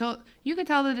them are. So you could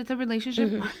tell that it's a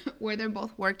relationship where they're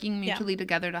both working mutually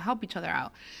together to help each other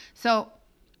out. So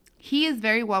he is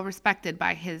very well respected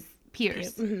by his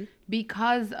peers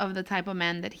because of the type of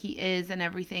man that he is and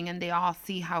everything, and they all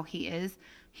see how he is.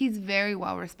 He's very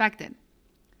well respected.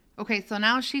 Okay, so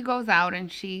now she goes out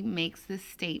and she makes this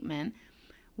statement,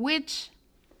 which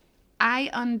I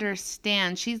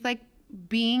understand. She's like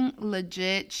being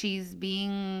legit. She's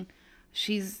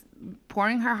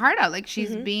pouring her heart out. Like,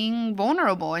 she's being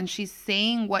vulnerable and she's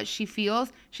saying what she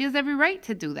feels. She has every right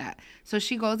to do that. So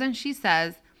she goes and she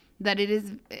says that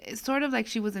it's sort of like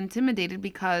she was intimidated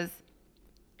because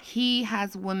he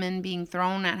has women being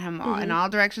thrown at him in all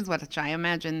directions, which I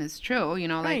imagine is true,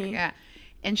 Right.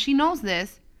 And she knows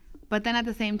this, but then at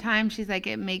the same time, she's like,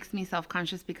 it makes me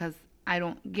self-conscious because I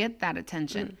don't get that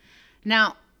attention.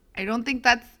 Now, I don't think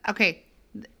that's, okay,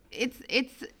 it's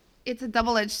a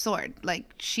double-edged sword.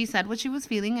 Like, she said what she was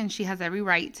feeling, and she has every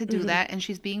right to do that, and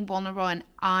she's being vulnerable and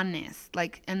honest.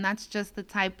 Like, and that's just the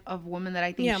type of woman that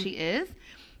I think she is.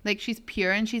 Like, she's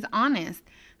pure and she's honest.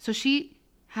 So she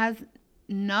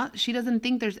doesn't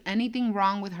think there's anything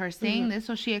wrong with her saying this,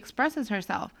 so she expresses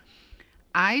herself.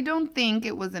 I don't think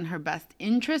it was in her best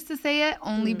interest to say it,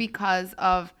 only because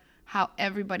of how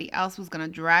everybody else was going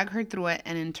to drag her through it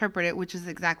and interpret it, which is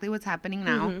exactly what's happening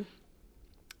now.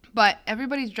 But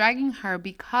everybody's dragging her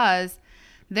because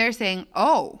they're saying,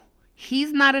 oh,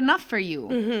 he's not enough for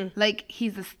you. Like,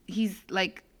 he's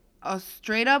like a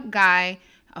straight up guy,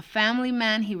 a family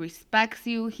man. He respects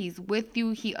you. He's with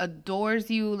you. He adores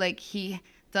you. Like, he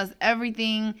does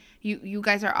everything. You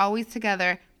guys are always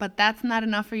together, but that's not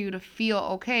enough for you to feel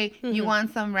okay. You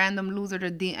want some random loser to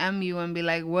DM you and be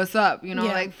like, what's up? You know,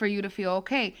 like for you to feel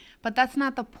okay. But that's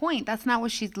not the point. That's not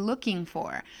what she's looking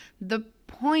for. The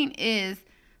point is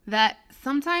that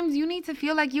sometimes you need to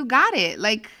feel like you got it.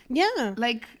 Like,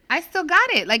 like I still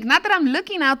got it. Like, not that I'm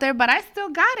looking out there, but I still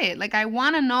got it. Like, I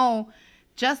want to know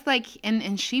just like,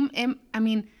 and she, I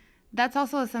mean, that's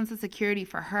also a sense of security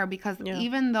for her because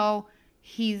even though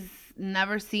he's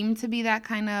never seemed to be that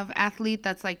kind of athlete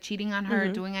that's like cheating on her or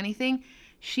doing anything,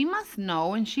 she must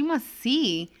know and she must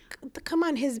see. Come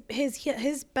on, his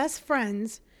best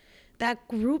friends, that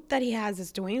group that he has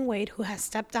is Dwayne Wade, who has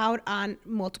stepped out on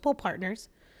multiple partners.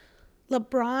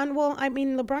 LeBron, well, I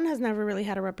mean, LeBron has never really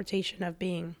had a reputation of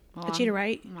being a cheater,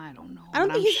 right? I don't know. I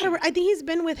don't think I think he's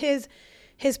been with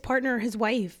his partner, his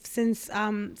wife, since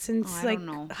like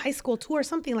high school too or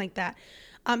something like that.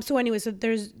 So anyway, so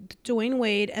there's Dwayne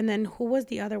Wade, and then who was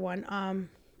the other one?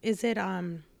 Is it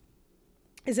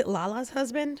Lala's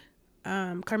husband?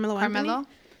 Carmelo Anthony?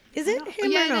 Is it him or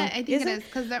no? Yeah, I think it is.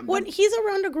 Because when he's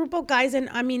around a group of guys, and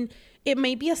I mean, it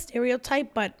may be a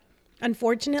stereotype, but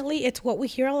unfortunately, it's what we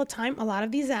hear all the time. A lot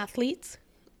of these athletes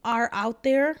are out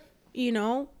there, you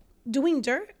know, doing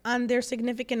dirt on their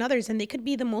significant others, and they could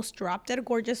be the most drop-dead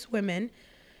gorgeous women.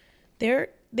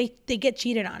 They get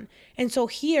cheated on. And so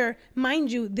here,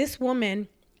 mind you, this woman,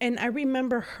 and I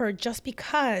remember her just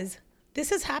because this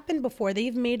has happened before.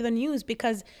 They've made the news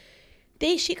because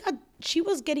she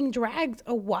was getting dragged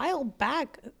a while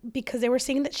back because they were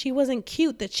saying that she wasn't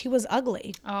cute, that she was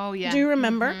ugly. Oh, yeah. Do you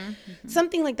remember?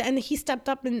 Something like that. And he stepped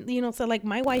up and, you know, said, like,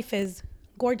 my wife is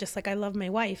gorgeous. Like, I love my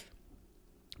wife.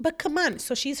 But come on.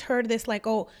 So she's heard this, like,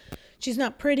 oh, she's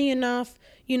not pretty enough,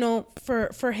 you know,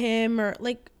 for him. Or,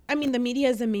 like, I mean, the media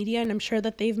is the media, and I'm sure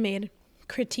that they've made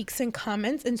critiques and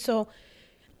comments. And so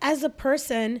as a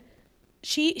person,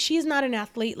 she's not an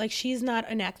athlete. Like, she's not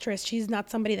an actress. She's not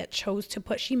somebody that chose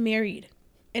to she married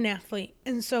an athlete.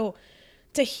 And so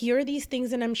to hear these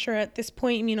things, and I'm sure at this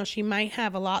point, you know, she might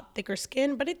have a lot thicker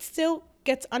skin, but it still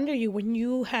gets under you when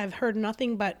you have heard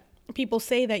nothing but people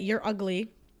say that you're ugly.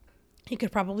 You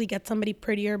could probably get somebody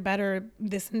prettier, better,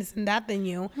 this and that than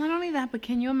you. Not only that, but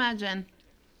can you imagine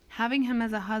having him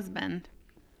as a husband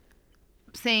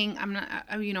saying, I'm not,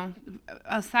 you know,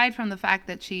 aside from the fact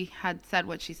that she had said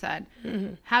what she said,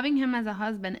 having him as a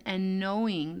husband and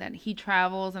knowing that he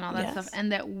travels and all that stuff,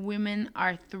 and that women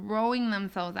are throwing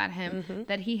themselves at him,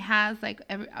 that he has, like,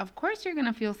 of course you're going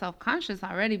to feel self-conscious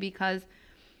already because,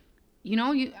 you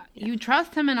know, you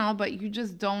trust him and all, but you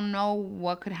just don't know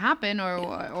what could happen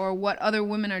or what other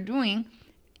women are doing.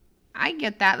 I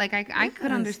get that. Like, I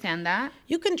could understand that.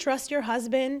 You can trust your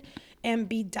husband and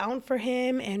be down for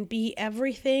him and be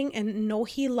everything and know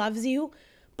he loves you.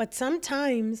 But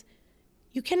sometimes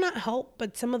you cannot help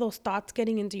but some of those thoughts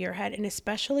getting into your head. And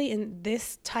especially in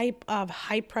this type of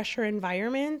high pressure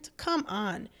environment, come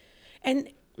on. And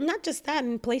not just that,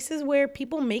 in places where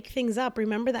people make things up.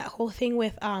 Remember that whole thing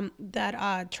with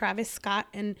Travis Scott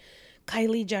and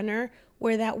Kylie Jenner,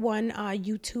 where that one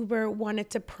YouTuber wanted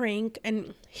to prank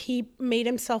and he made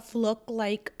himself look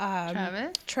like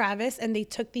Travis, and they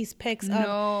took these pics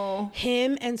of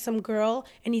him and some girl,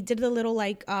 and he did the little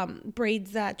like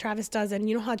braids that Travis does, and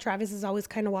you know how Travis is always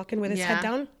kind of walking with his head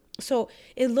down? So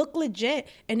it looked legit,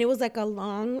 and it was like a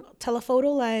long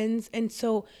telephoto lens, and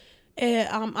so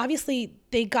obviously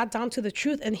they got down to the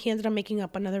truth, and he ended up making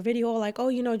up another video like, oh,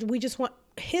 you know, we just want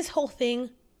his whole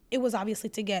thing. It was obviously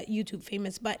to get YouTube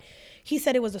famous, but he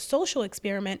said it was a social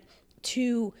experiment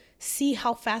to see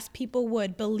how fast people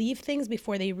would believe things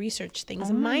before they research things.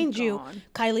 Oh, mind you,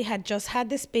 Kylie had just had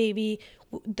this baby.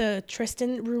 The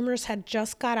Tristan rumors had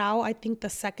just got out. I think the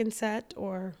second set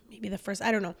or maybe the first,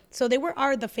 I don't know. So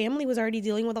the family was already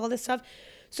dealing with all this stuff.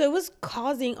 So it was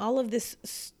causing all of this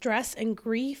stress and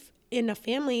grief in a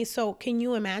family. So can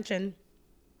you imagine?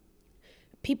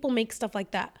 People make stuff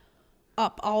like that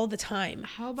up all the time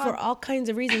for all kinds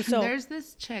of reasons. So there's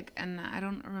this chick, and I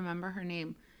don't remember her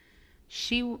name.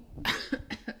 She's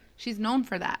known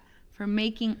for that, for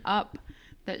making up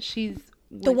that she's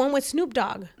the one with Snoop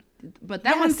Dogg. But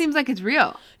that one seems like it's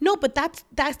real. No, but that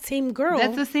same girl.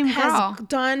 That's the same girl. Has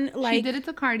done like she did it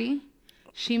to Cardi.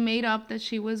 She made up that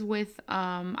she was with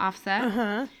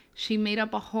Offset. She made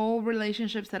up a whole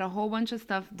relationship, said a whole bunch of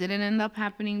stuff, didn't end up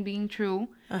being true.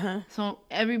 So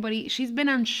she's been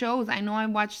on shows. I know I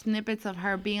watched snippets of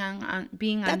her being on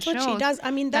shows. That's what she does.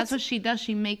 I mean, that's what she does.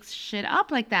 She makes shit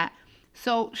up like that.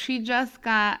 So she just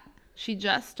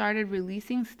started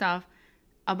releasing stuff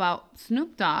about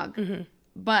Snoop Dogg.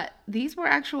 But these were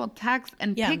actual texts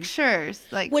and pictures,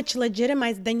 like, which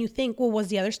legitimized. Then you think, well, was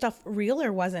the other stuff real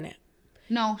or wasn't it?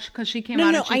 No, because she came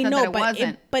out and she said that it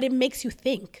wasn't. But it makes you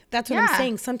think. That's what I'm Yeah.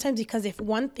 saying. Sometimes, because if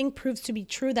one thing proves to be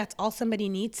true, that's all somebody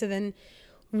needs to then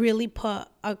really put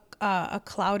a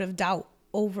cloud of doubt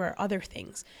over other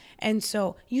things. And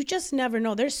so you just never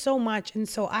know. There's so much. And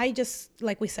so I just,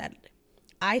 like we said,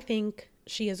 I think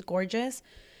she is gorgeous.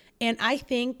 And I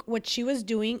think what she was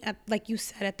doing at, like you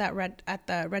said, at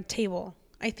the red table,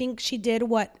 I think she did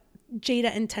what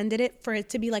Jada intended it for, it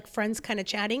to be like friends kind of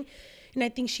chatting. And I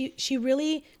think she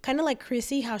really kind of like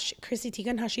Chrissy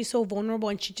Teigen, how she's so vulnerable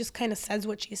and she just kind of says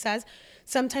what she says.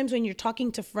 Sometimes when you're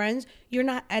talking to friends, you're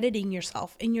not editing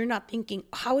yourself and you're not thinking,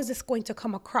 how is this going to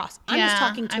come across? I'm just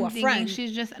talking to a friend.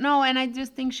 She's just, no, and I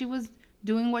just think she was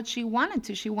doing what she wanted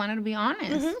to. She wanted to be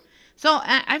honest. So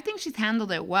I think she's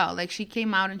handled it well. Like, she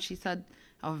came out and she said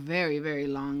a very, very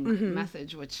long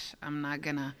message, which I'm not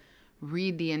going to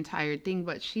read the entire thing,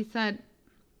 but she said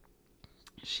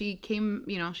she came,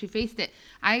 she faced it.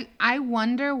 I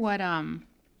wonder what her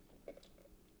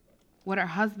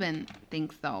husband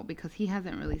thinks, though, because he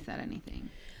hasn't really said anything.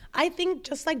 I think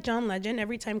just like John Legend,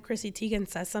 every time Chrissy Teigen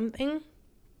says something,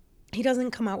 he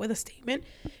doesn't come out with a statement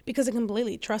because he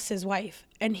completely trusts his wife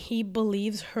and he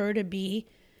believes her to be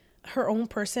her own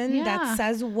person that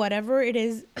says whatever it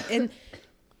is. And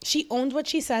she owns what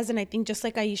she says. And I think just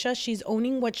like Aisha, she's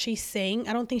owning what she's saying.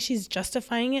 I don't think she's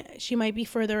justifying it. She might be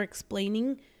further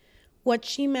explaining what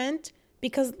she meant,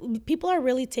 because people are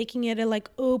really taking it like,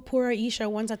 oh, poor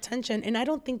Aisha wants attention. And I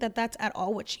don't think that that's at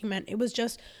all what she meant. It was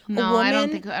just a woman I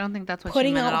don't think that's what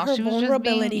she meant at all. Her she was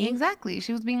vulnerability. Exactly.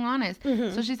 She was being honest.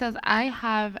 So she says, I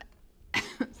have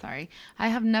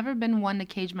never been one to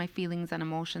cage my feelings and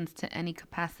emotions to any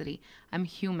capacity. I'm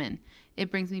human.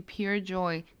 It brings me pure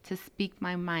joy to speak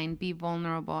my mind, be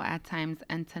vulnerable at times,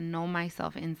 and to know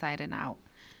myself inside and out.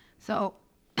 So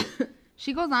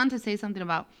she goes on to say something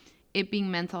about it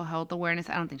being mental health awareness.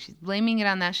 I don't think she's blaming it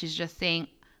on that. She's just saying,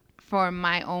 for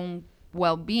my own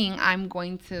well-being, I'm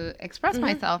going to express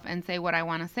myself and say what I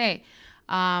want to say.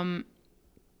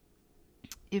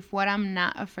 If what I'm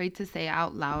not afraid to say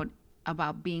out loud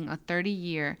about being a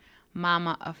 30-year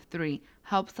mama of 3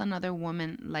 helps another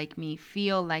woman like me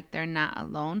feel like they're not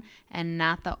alone and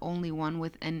not the only one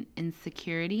with an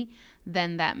insecurity,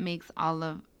 then that makes all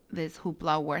of this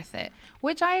hoopla worth it.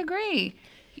 Which I agree.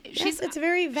 It's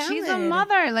very valid. She's a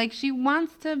mother. Like, she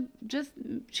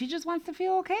just wants to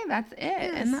feel okay. That's it.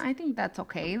 Yes. And I think that's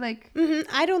okay. Like,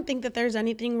 I don't think that there's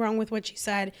anything wrong with what she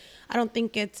said. I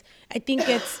think it's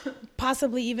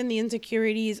possibly even the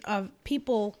insecurities of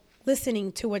people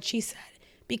listening to what she said,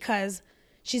 because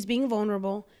she's being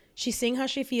vulnerable. She's saying how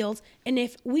she feels. And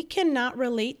if we cannot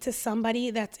relate to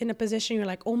somebody that's in a position, you're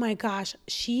like, oh my gosh,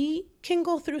 she can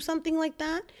go through something like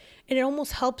that. And it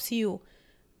almost helps you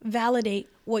validate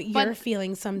what you're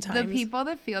feeling sometimes. The people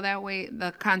that feel that way,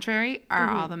 the contrary, are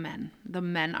all the men. The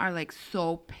men are like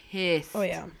so pissed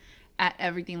at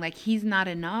everything. Like, he's not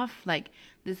enough. Like,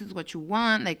 this is what you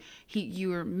want. Like,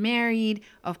 you're married.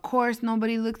 Of course,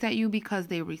 nobody looks at you because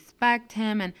they respect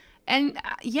him. And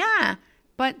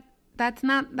but that's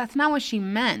not what she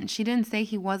meant. She didn't say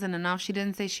he wasn't enough. She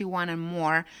didn't say she wanted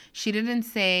more. She didn't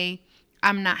say,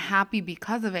 I'm not happy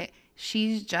because of it.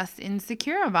 She's just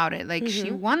insecure about it. Like,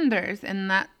 she wonders, and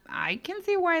that I can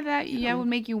see why that would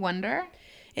make you wonder.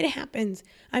 It happens.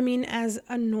 I mean, as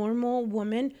a normal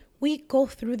woman, we go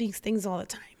through these things all the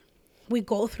time. We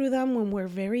go through them when we're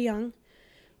very young.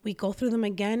 We go through them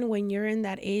again when you're in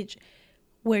that age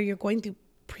where you're going through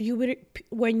puberty,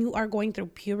 when you are going through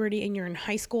puberty and you're in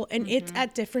high school, and it's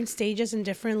at different stages and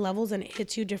different levels, and it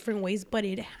hits you different ways, but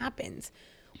it happens.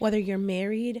 Whether you're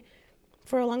married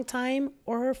for a long time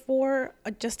or for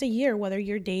just a year, whether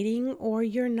you're dating or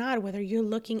you're not, whether you're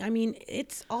looking. I mean,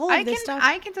 it's all of this stuff.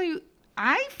 I can tell you,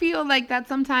 I feel like that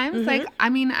sometimes. Like, I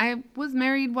mean, I was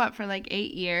married, for like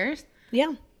 8 years?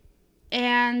 Yeah.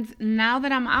 And now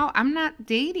that I'm out, I'm not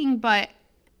dating, but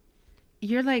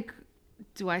you're like,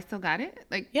 do I still got it?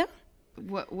 Like, yeah.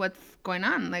 What's going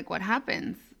on? Like, what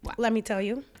happens? Let me tell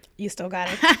you. You still got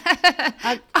it.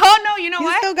 Oh, no, you know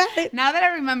what? You still got it. Now that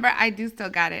I remember, I do still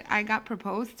got it. I got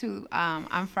proposed to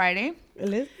on Friday.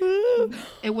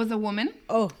 It was a woman.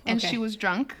 Oh, okay. And she was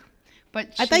drunk. But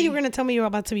I thought you were going to tell me you were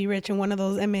about to be rich and one of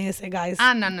those MASA guys.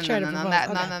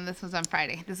 No, this was on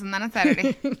Friday. This was not on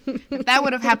Saturday. If that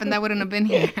would have happened, I wouldn't have been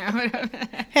here.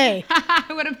 Hey. I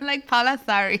would have been like, Paula,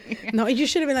 sorry. No, you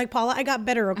should have been like, Paula, I got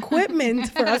better equipment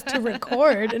for us to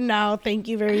record. No, thank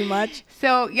you very much.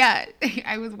 So, yeah,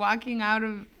 I was walking out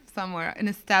of somewhere, an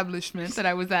establishment that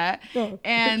I was at. Oh.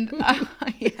 And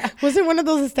was it one of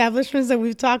those establishments that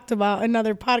we've talked about in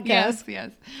other podcasts?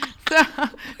 Yes. So...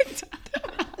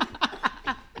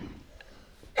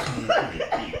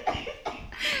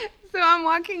 I'm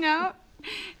walking out,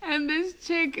 and this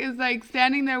chick is like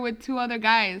standing there with two other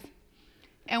guys,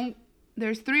 and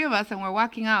there's three of us, and we're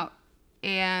walking out,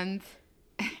 and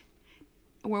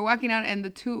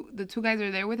the two guys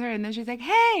are there with her, and then she's like,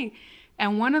 "Hey,"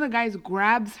 and one of the guys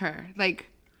grabs her, like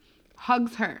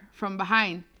hugs her from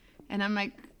behind, and I'm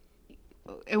like,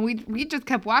 and we just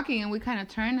kept walking, and we kind of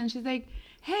turned, and she's like,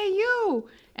 "Hey, you,"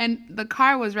 and the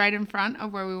car was right in front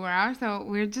of where we were at, so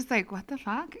we were just like, what the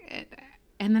fuck?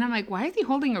 And then I'm like, why is he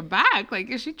holding her back?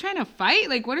 Like, is she trying to fight?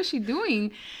 Like, what is she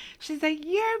doing? She's like,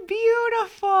 "You're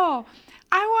beautiful.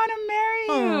 I want to marry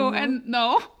you." Oh. And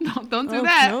no, don't do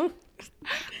that. No?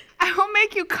 I will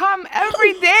make you come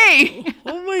every day.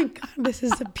 Oh my God, this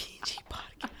is a PG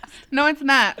podcast. No, it's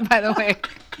not, by the way.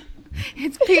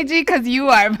 It's PG because you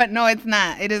are, but no, it's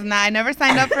not. It is not. I never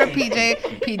signed up for a PG.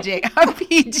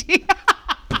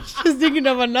 Just thinking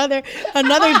of another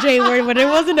J word, but it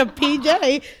wasn't a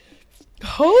PJ.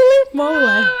 Holy moly.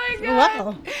 Oh my God.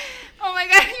 Wow. Oh my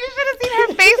God. You should have seen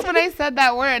her face when I said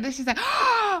that word. And she's like,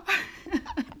 oh.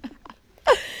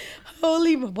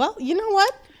 Well, you know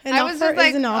what? I was just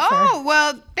like, oh,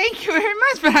 well, thank you very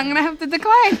much, but I'm going to have to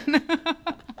decline.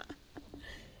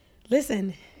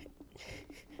 Listen.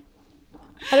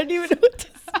 I don't even know what to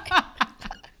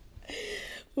say.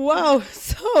 Wow.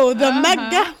 So the Met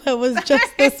Gala was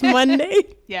just this Monday.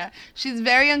 Yeah. She's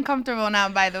very uncomfortable now,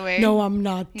 by the way. No, I'm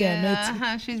not, damn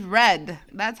it. She's red.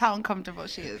 That's how uncomfortable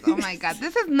she is. Oh, my God.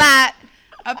 This is not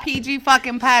a PG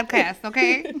fucking podcast,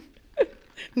 okay?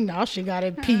 Now she got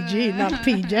it PG, not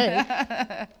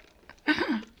PJ.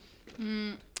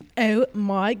 Oh,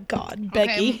 my God,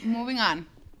 Becky. Okay, moving on.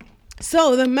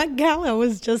 So the Met Gala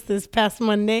was just this past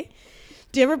Monday.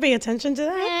 Do you ever pay attention to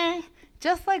that?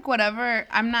 Just like whatever,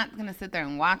 I'm not going to sit there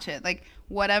and watch it. Like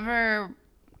whatever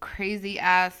crazy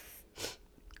ass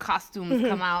costumes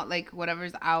come out, like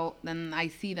whatever's out, then I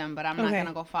see them, but I'm not going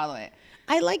to go follow it.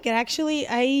 I like it. Actually,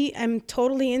 I am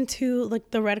totally into like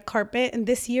the red carpet. And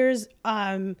this year's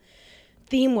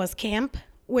theme was camp,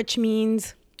 which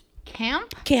means...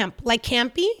 Camp? Camp. Like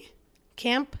campy?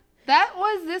 Camp. That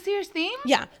was this year's theme?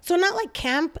 Yeah. So not like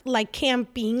camp, like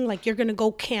camping, like you're going to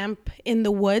go camp in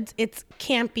the woods. It's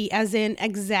campy as in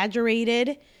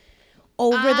exaggerated,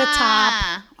 over the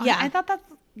top. Yeah. I thought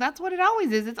that's what it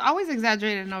always is. It's always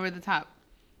exaggerated and over the top.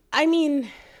 I mean,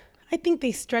 I think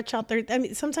they stretch out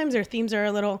sometimes their themes are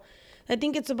a little, I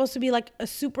think it's supposed to be like a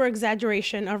super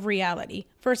exaggeration of reality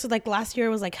versus like last year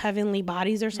it was like heavenly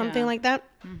bodies or something like that.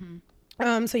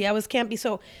 Mm-hmm. So yeah, it was campy.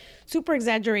 So super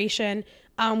exaggeration.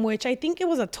 Which I think it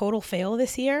was a total fail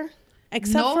this year,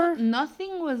 except for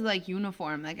nothing was like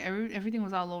uniform. Like everything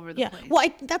was all over the place. Well,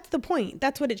 that's the point.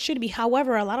 That's what it should be.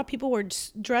 However, a lot of people were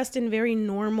dressed in very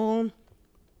normal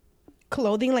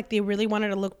clothing, like they really wanted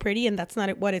to look pretty, and that's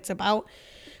not what it's about.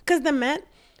 Because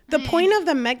the point of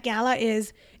the Met Gala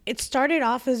is it started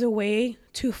off as a way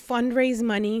to fundraise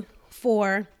money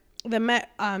for the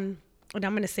Met. And I'm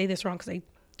going to say this wrong because I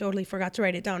totally forgot to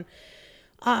write it down.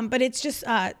 But it's just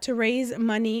to raise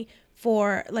money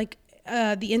for like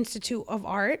the Institute of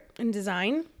Art and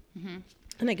Design. Mm-hmm.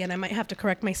 And again, I might have to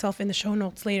correct myself in the show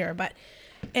notes later.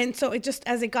 And so it just,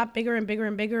 as it got bigger and bigger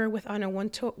and bigger with on a one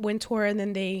tour, and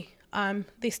then they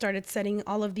started setting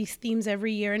all of these themes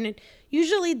every year, and it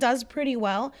usually does pretty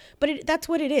well. But that's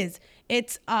what it is.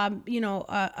 It's a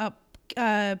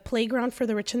playground for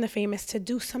the rich and the famous to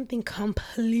do something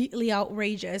completely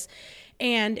outrageous.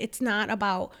 And it's not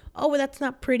about, oh, well, that's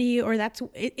not pretty, or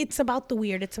it's about the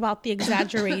weird. It's about the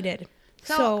exaggerated.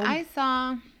 So I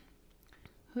saw,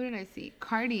 who did I see?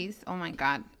 Cardi's. Oh my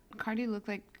God. Cardi looked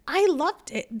like. I loved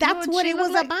it. That's what it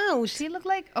was about. She looked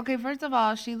like, okay, first of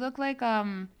all, she looked like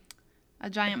a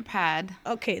giant pad.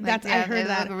 Okay, like, I heard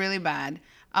that. It looked really bad.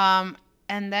 And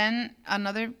then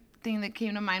another thing that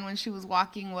came to mind when she was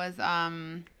walking was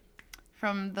from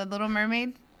The Little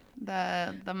Mermaid.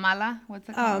 The mala, what's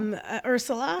it called?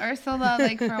 Ursula,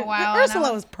 like for a while.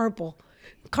 Ursula was purple.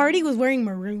 Cardi was wearing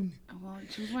maroon. Well,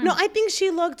 she was wearing... No, I think she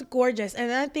looked gorgeous,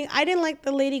 and I didn't like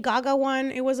the Lady Gaga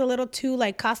one. It was a little too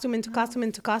like costume into costume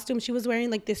into costume. She was wearing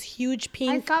like this huge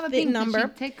pink. I saw the pink number.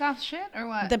 Did she take off shit or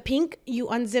what? The pink, you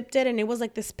unzipped it, and it was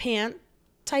like this pant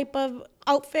type of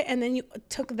outfit, and then you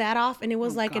took that off, and it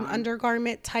was an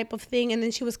undergarment type of thing, and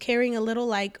then she was carrying a little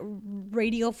like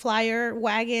radio flyer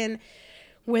wagon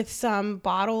with some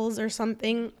bottles or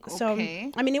something. Okay. So,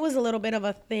 I mean, it was a little bit of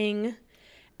a thing.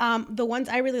 The ones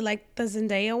I really liked, the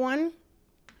Zendaya one.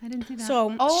 I didn't see that.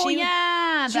 So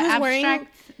Yeah, she was wearing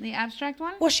the abstract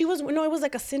one. Well, she was no, it was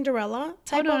like a Cinderella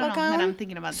type of a gown. But I'm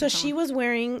thinking about so she was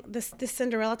wearing this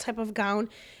Cinderella type of gown,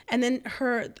 and then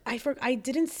I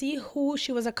didn't see who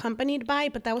she was accompanied by,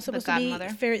 but that was supposed to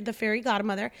be the fairy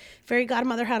godmother. Fairy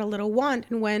godmother had a little wand,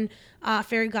 and when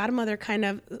fairy godmother kind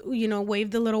of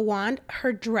waved the little wand,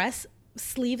 her dress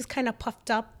sleeves kind of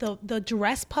puffed up, the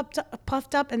dress puffed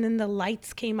up, and then the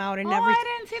lights came out and everything.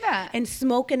 I didn't see that. And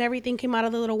smoke and everything came out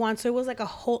of the little wand. So it was like a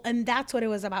whole, and that's what it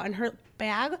was about. And her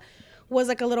bag was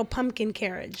like a little pumpkin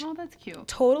carriage. Oh, that's cute.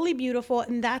 Totally beautiful.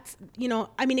 And that's,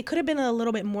 I mean, it could have been a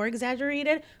little bit more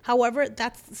exaggerated. However,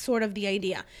 that's sort of the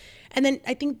idea. And then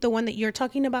I think the one that you're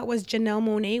talking about was Janelle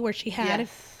Monáe, where she had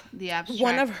the abstract.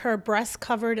 One of her breasts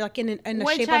covered like in the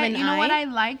shape of an eye. You know what I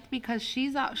liked, because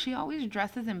she always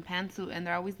dresses in pantsuit and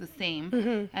they're always the same.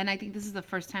 Mm-hmm. And I think this is the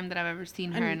first time that I've ever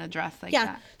seen her in a dress like that.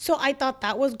 Yeah, so I thought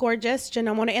that was gorgeous,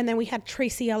 Janelle Monáe. And then we had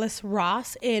Tracee Ellis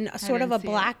Ross in sort of a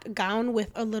black gown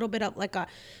with a little bit of like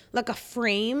a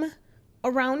frame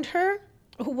around her.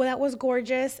 That was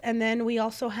gorgeous. And then we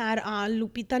also had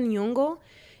Lupita Nyong'o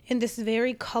in this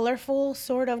very colorful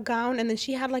sort of gown, and then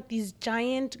she had like these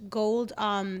giant gold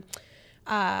I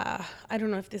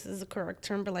don't know if this is the correct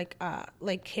term, but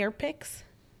like hair picks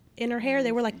in her hair.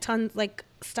 They were like tons, like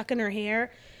stuck in her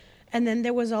hair. And then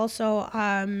there was also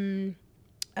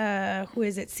who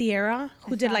is it, Sierra,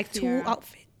 who did like two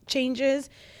outfit changes.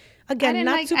 Again,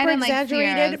 not super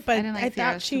exaggerated, but I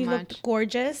thought she looked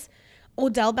gorgeous.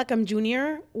 Odell Beckham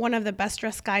Jr., one of the best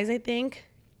dressed guys, I think.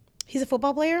 He's a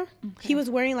football player. Okay. He was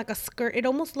wearing like a skirt. It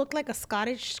almost looked like a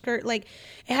Scottish skirt. Like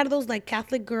it had those like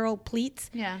Catholic girl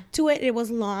pleats to it. It was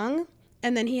long.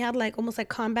 And then he had like almost like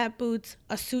combat boots,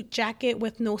 a suit jacket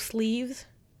with no sleeves.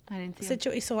 I didn't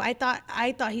see him. So I thought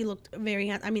he looked very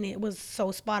handsome. I mean, it was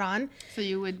so spot on. So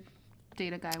you would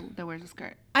date a guy that wears a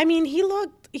skirt? I mean,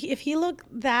 if he looked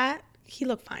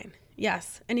fine.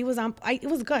 Yes. And he was it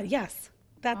was good. Yes.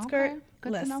 That skirt.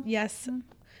 Good to know. Yes. Mm-hmm.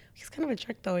 He's kind of a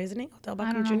jerk though, isn't he? Odell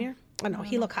Beckham Jr. Oh no,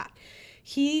 he looked hot.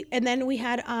 And then we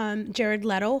had Jared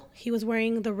Leto. He was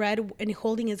wearing the red and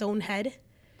holding his own head.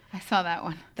 I saw that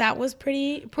one. That was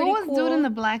pretty cool. Who was dude in the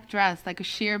black dress, like a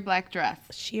sheer black dress?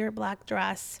 Sheer black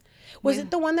dress. Was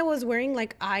it the one that was wearing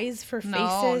like eyes for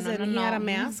faces and he had a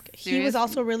mask? He was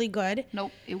also really good.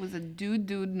 Nope, it was a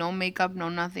dude, no makeup, no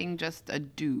nothing, just a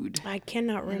dude. I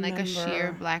cannot remember. In like a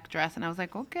sheer black dress, and I was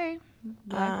like, okay,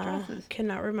 black dresses.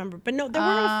 Cannot remember, but no, there were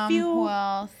a few. Who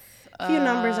else? Few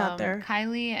numbers out there.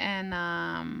 Kylie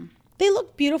and they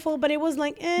looked beautiful, but it was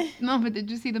like No, but did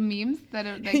you see the memes that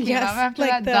came up after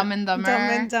like that? Dumb and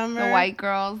Dumber. The white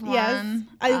girls one. Yes.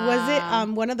 Was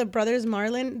it one of the brothers,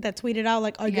 Marlon, that tweeted out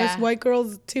like, I guess White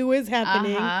Girls 2 is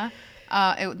happening.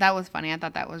 That was funny. I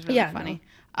thought that was really funny.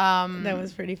 No. That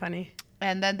was pretty funny.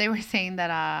 And then they were saying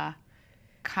that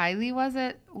Kylie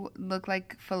looked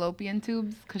like fallopian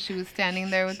tubes because she was standing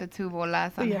there with the two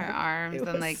bolas on her arms,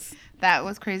 and like that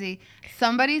was crazy.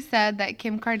 Somebody said that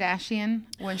Kim Kardashian,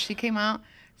 when she came out,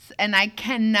 and I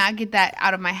cannot get that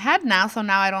out of my head now, so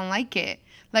now I don't like it.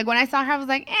 Like when I saw her, I was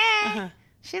like,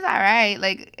 she's all right.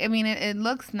 Like, I mean, it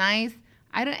looks nice.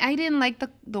 I didn't like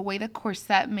the way the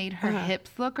corset made her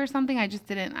hips look or something. I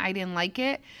didn't like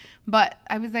it. But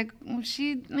I was like,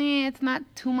 it's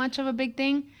not too much of a big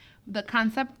thing. The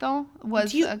concept though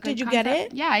was a good Did you concept. get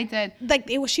it? Yeah, I did. Like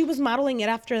she was modeling it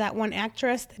after that one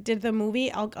actress that did the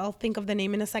movie. I'll think of the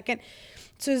name in a second.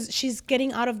 So she's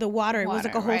getting out of the water. It was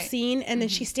like a whole scene, and then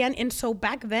she and so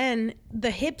back then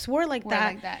the hips were like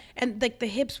that, and like the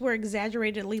hips were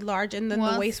exaggeratedly large, and then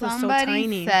the waist was so tiny.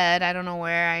 Somebody said, I don't know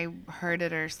where I heard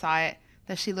it or saw it,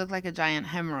 that she looked like a giant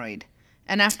hemorrhoid,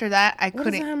 and after that I couldn't.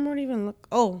 What does a hemorrhoid even look?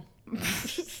 Oh.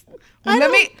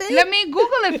 Let me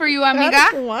Google it for you, amiga.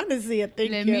 I don't want to see it.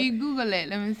 Let me Google it.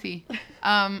 Let me see.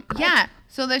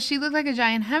 So that she looked like a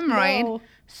giant hemorrhoid. No.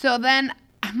 So then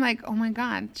I'm like, oh my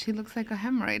God, she looks like a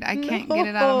hemorrhoid. I can't get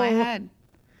it out of my head.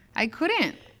 I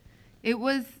couldn't. It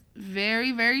was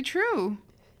very, very true.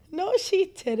 No, she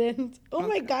didn't. Oh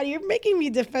my God, you're making me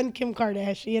defend Kim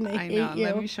Kardashian. I hate you.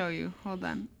 Let me show you. Hold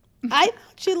on. I thought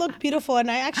she looked beautiful,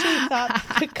 and I actually thought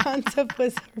the concept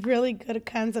was a really good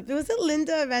concept. Was it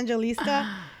Linda Evangelista?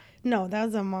 No, that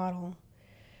was a model.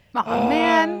 Oh,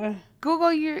 man. Google,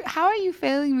 how are you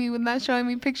failing me with not showing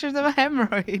me pictures of a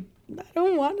hemorrhoid? I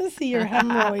don't want to see your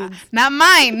hemorrhoids. Not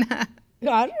mine.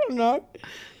 I don't know.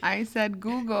 I said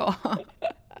Google.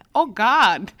 Oh,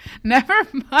 God. Never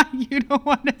mind. You don't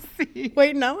want to see.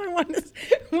 Wait, now I want to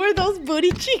see. Were those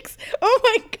booty cheeks? Oh,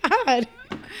 my God.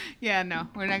 Yeah, no.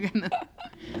 We're not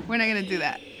gonna do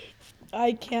that.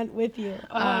 I can't with you.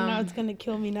 Oh, now it's going to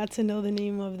kill me not to know the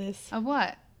name of this. Of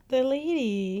what? The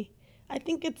lady. I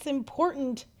think it's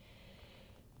important.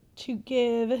 to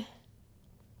give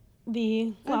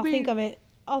the. I'll think of it.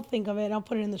 I'll think of it. I'll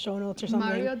put it in the show notes or something.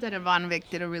 Mario Derevanovic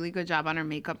did a really good job on her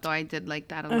makeup, though. I did like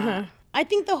that a lot. I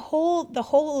think the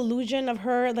whole illusion of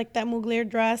her, like that Mugler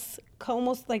dress,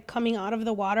 almost like coming out of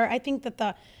the water. I think that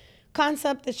the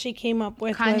concept that she came up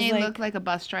with Kanye was like, looked like a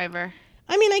bus driver.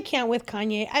 I mean, I can't with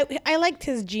Kanye. I liked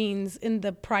his jeans in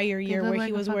the prior year where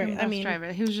he was wearing. I mean,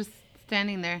 driver. He was just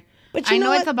standing there. But I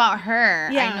know it's about her.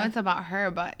 Yeah. I know it's about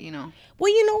her, but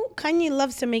Well, Kanye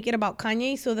loves to make it about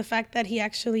Kanye. So the fact that he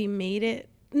actually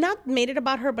not made it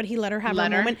about her, but he let her have her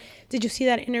moment. Did you see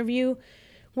that interview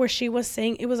where she was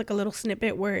saying, it was like a little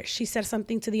snippet where she said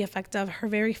something to the effect of her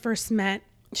very first met,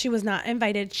 she was not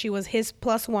invited. She was his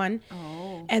 +1.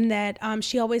 Oh. And that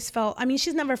she always felt, I mean,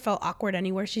 she's never felt awkward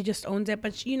anywhere. She just owns it.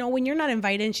 But, when you're not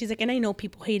invited, and she's like, and I know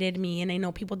people hated me and I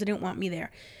know people didn't want me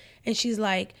there. And she's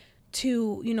like,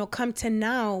 to, come to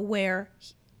now where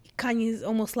Kanye's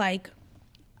almost like,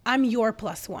 I'm your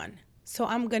 +1. So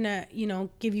I'm going to,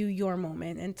 give you your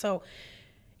moment. And so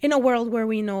in a world where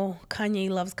we know Kanye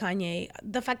loves Kanye,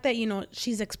 the fact that,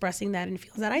 she's expressing that and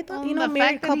feels that, I thought,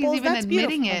 married couples, even that's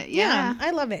admitting beautiful. It, yeah.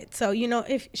 I love it. So,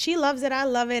 if she loves it, I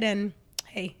love it. And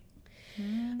hey,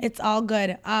 it's all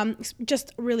good.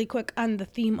 Just really quick on the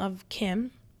theme of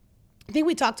Kim. I think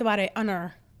we talked about it on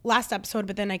our last episode,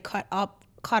 but then I cut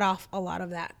off a lot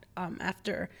of that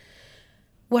after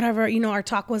whatever, our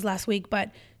talk was last week.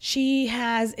 But she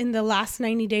has, in the last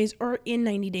 90 days or in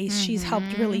 90 days, she's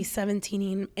helped release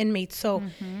 17 inmates. So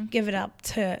give it up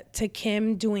to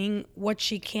Kim doing what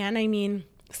she can. I mean,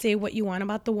 say what you want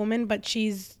about the woman, but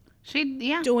she's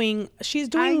doing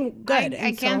good.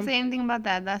 I can't say anything about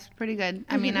that. That's pretty good.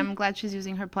 I mean, I'm glad she's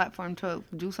using her platform to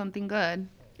do something good.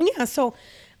 Yeah. So,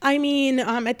 I mean,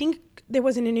 I think there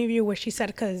was an interview where she said,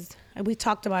 because we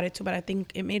talked about it too, but I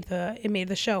think it made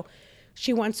the show.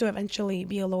 She wants to eventually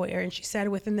be a lawyer. And she said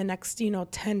within the next,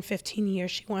 10, 15 years,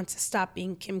 she wants to stop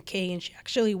being Kim K. And she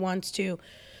actually wants to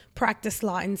practice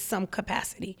law in some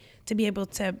capacity to be able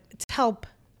to help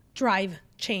drive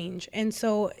change. And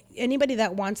so anybody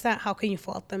that wants that, how can you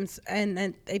fault them?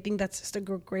 And I think that's just a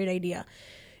great idea.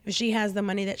 If she has the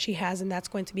money that she has, and that's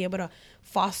going to be able to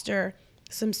foster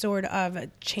some sort of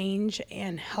change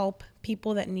and help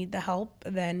people that need the help,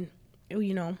 then,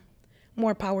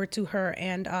 more power to her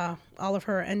and all of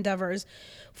her endeavors.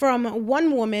 From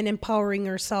one woman empowering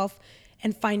herself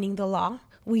and finding the law,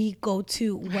 we go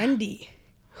to Wendy,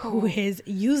 who is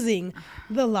using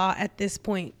the law at this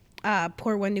point.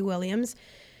 Poor Wendy Williams.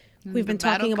 We've been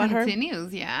talking about her.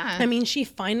 Continues, yeah. I mean, she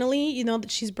finally,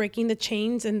 she's breaking the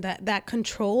chains, and that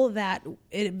control, that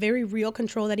very real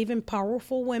control that even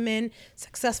powerful women,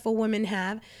 successful women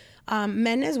have.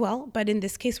 Men as well, but in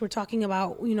this case, we're talking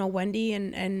about, Wendy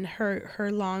and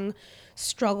her long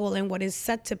struggle and what is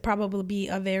set to probably be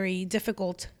a very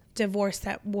difficult divorce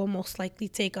that will most likely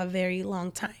take a very long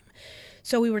time.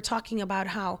 So we were talking about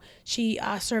how she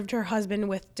served her husband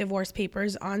with divorce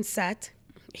papers on set.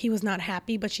 He was not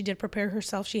happy, but she did prepare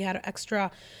herself. She had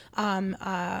extra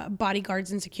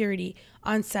bodyguards and security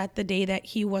on set the day that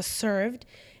he was served.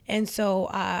 And so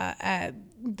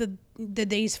the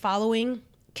days following,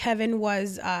 Kevin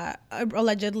was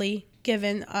allegedly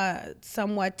given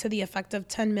somewhat to the effect of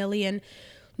 $10 million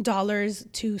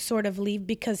to sort of leave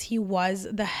because he was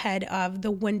the head of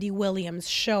the Wendy Williams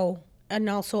show and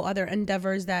also other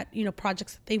endeavors that,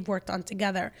 projects that they've worked on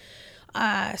together.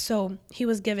 So he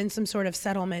was given some sort of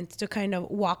settlement to kind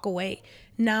of walk away.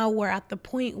 Now we're at the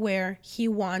point where he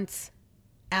wants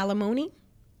alimony.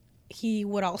 He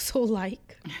would also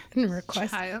like and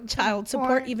request child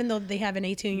support, even though they have an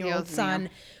 18-year-old son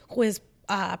who is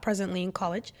presently in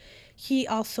college. He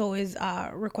also is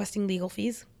requesting legal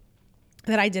fees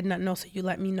that I did not know, so you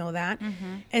let me know that.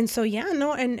 And so,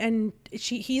 and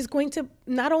he's going to,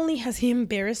 not only has he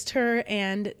embarrassed her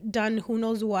and done who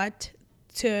knows what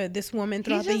to this woman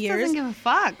throughout the years. He just doesn't give a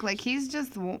fuck. Like, he's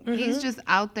just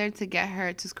out there to get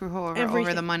her, to screw her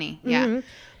over the money. Yeah.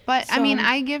 But so, I mean,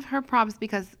 I give her props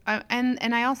because, and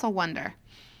I also wonder,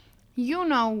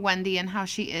 Wendy and how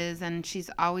she is, and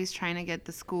she's always trying to get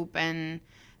the scoop and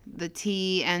the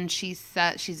tea, and she's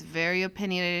very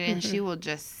opinionated, and she will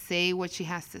just say what she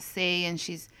has to say, and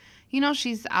she's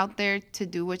out there to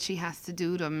do what she has to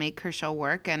do to make her show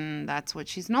work, and that's what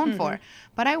she's known for.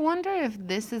 But I wonder if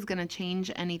this is going to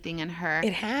change anything in her.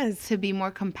 It has. To be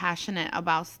more compassionate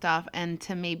about stuff and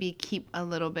to maybe keep a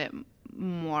little bit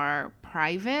more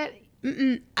private.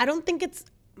 I don't think it's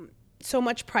so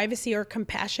much privacy or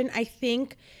compassion. I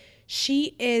think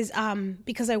she is,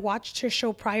 because I watched her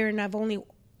show prior and I've only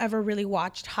ever really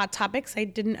watched Hot Topics. I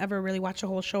didn't ever really watch a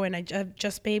whole show, and I've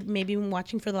just maybe been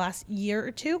watching for the last year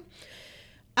or two.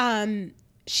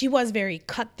 she was very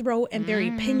cutthroat and very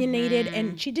opinionated,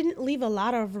 and she didn't leave a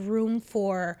lot of room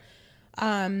for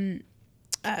anything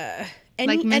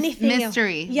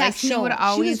mystery. Yes, like she would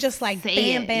always she was just like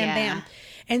bam, bam, bam.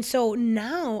 And so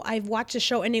now I've watched the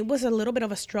show, and it was a little bit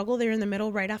of a struggle there in the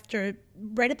middle, right at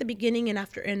the beginning, and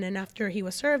then after he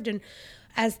was served, and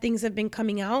as things have been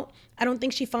coming out, I don't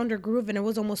think she found her groove, and it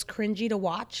was almost cringy to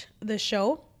watch the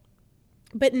show.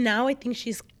 But now I think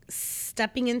she's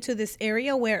stepping into this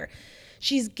area where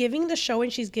she's giving the show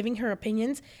and she's giving her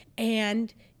opinions,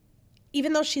 and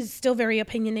even though she's still very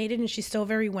opinionated and she's still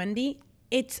very Wendy,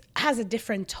 it has a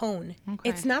different tone. Okay.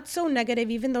 It's not so negative,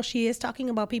 even though she is talking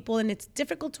about people, and it's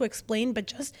difficult to explain, but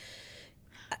just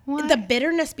the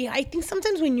bitterness behind. I think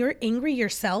sometimes when you're angry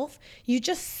yourself, you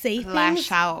just say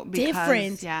things out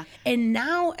different. Yeah. And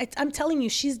now I'm telling you,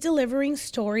 she's delivering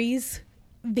stories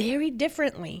very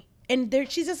differently. And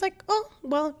she's just like, oh,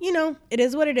 well, it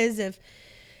is what it is. If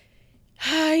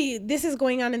this is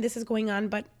going on and this is going on,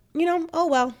 but, oh,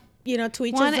 well, to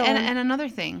each his own. And another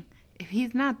thing, if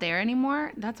he's not there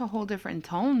anymore, that's a whole different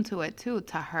tone to it, too.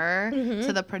 To her,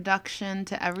 to the production,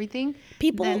 to everything.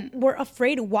 People were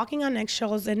afraid, walking on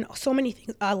eggshells, and so many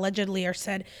things allegedly are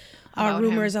said,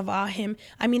 rumors about him.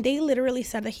 I mean, they literally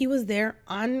said that he was there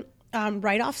on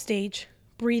right off stage,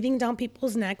 breathing down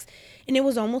people's necks, and it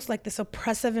was almost like this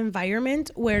oppressive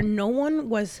environment where no one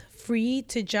was free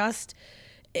to just...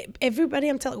 Everybody,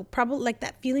 I'm telling you, probably like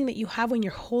that feeling that you have when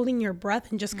you're holding your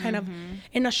breath and just kind of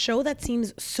in a show that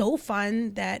seems so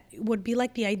fun, that would be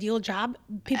like the ideal job.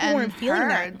 People weren't feeling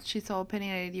that. She's so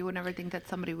opinionated. You would never think that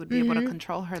somebody would be able to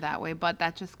control her that way, but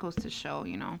that just goes to show,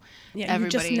 Yeah, you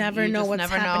just never know what's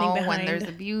happening behind. When there's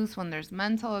abuse, when there's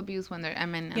mental abuse, and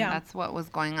that's what was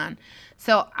going on.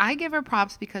 So I give her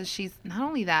props because she's not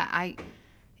only that,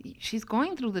 she's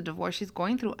going through the divorce. She's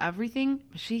going through everything.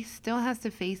 She still has to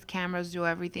face cameras, do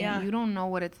everything. Yeah. You don't know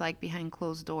what it's like behind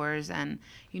closed doors, and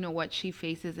what she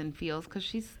faces and feels, because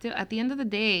she's still, at the end of the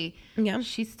day,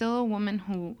 she's still a woman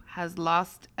who has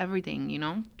lost everything,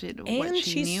 and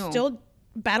she's still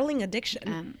battling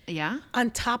addiction.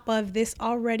 On top of this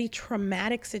already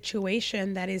traumatic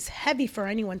situation that is heavy for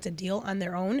anyone to deal on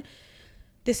their own.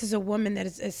 This is a woman that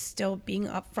is still being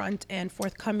upfront and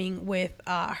forthcoming with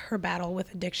her battle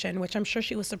with addiction, which I'm sure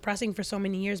she was suppressing for so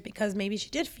many years, because maybe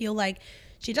she did feel like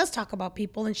she does talk about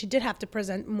people, and she did have to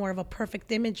present more of a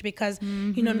perfect image, because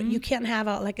you can't have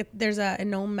there's a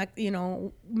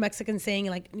Mexican saying,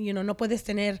 like, no puedes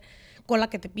tener cola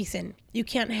que te pisen. You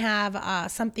can't have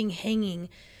something hanging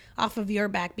off of your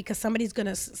back, because somebody's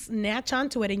gonna snatch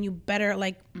onto it, and you better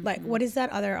like what is that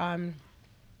other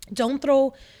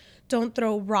don't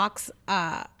throw rocks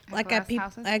at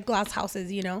glass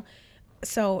houses,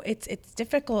 So it's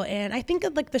difficult, and I think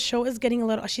that the show is getting a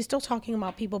little. She's still talking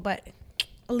about people, but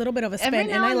a little bit of a spin,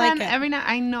 and I like it. Every now,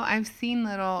 I know I've seen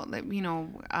little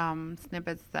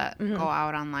snippets that go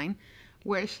out online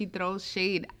where she throws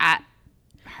shade at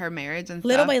her marriage and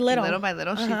little stuff. by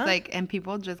little she's like, and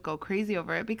people just go crazy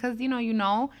over it, because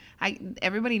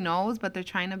everybody knows, but they're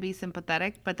trying to be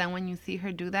sympathetic, but then when you see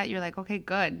her do that, you're like, okay,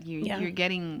 good, you're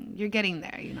getting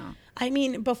there. I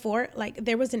mean, before,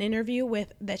 there was an interview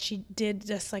that she did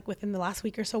just within the last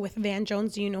week or so with Van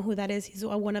Jones. Do you know who that is? He's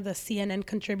one of the CNN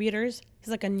contributors. He's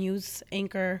like a news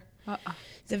anchor.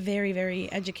 He's a very, very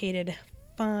educated,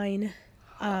 fine.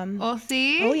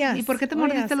 ¿Sí? Oh, yes. ¿Y por qué te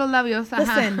mordiste los labios?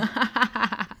 Listen,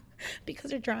 because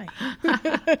they're dry.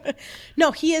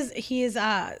 No, he is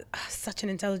such an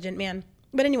intelligent man.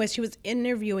 But anyways, she was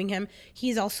interviewing him.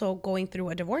 He's also going through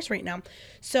a divorce right now.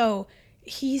 So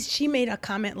she made a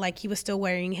comment like he was still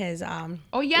wearing his wedding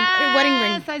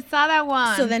ring. I saw that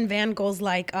one. So then Van goes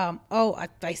like,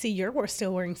 I see you're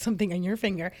still wearing something on your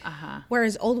finger.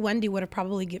 Whereas old Wendy would have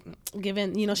probably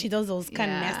given, she does those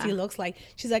kind of nasty looks, like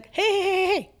she's like,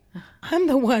 hey, I'm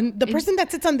the person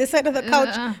that sits on this side of the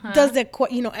couch does the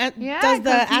does the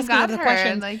asking of the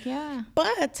questions.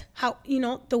 But how,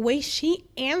 the way she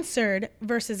answered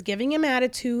versus giving him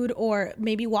attitude, or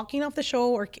maybe walking off the show,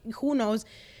 or who knows.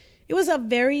 It was a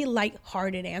very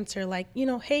light-hearted answer, like,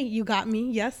 hey, you got me.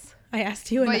 Yes, I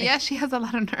asked you. But she has a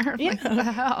lot of nerve. Yeah. Like, what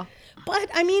the hell? But,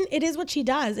 I mean, it is what she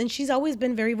does. And she's always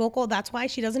been very vocal. That's why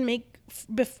she does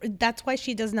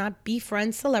not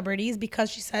befriend celebrities, because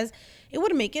she says it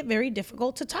would make it very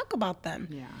difficult to talk about them.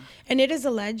 Yeah. And it is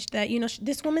alleged that,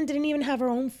 this woman didn't even have her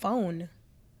own phone.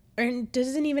 And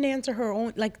didn't even answer her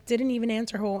own.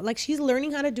 Like, she's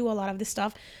learning how to do a lot of this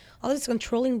stuff. All this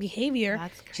controlling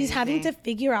behavior. She's having to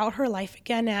figure out her life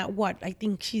again at what? I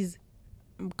think she's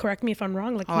correct me if I'm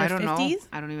wrong, like Oh, in I their don't know. 50s.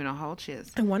 I don't even know how old she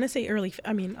is. I want to say early.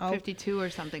 I mean, 52 or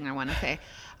something, I want to say.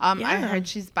 I Yeah. heard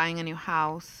she's buying a new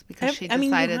house because she I mean,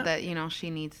 you decided that, you know, she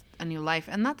needs a new life.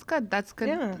 And that's good. That's good.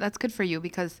 Yeah. That's good for you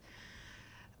because,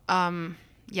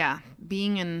 yeah,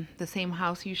 being in the same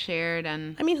house you shared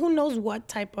and I mean, who knows what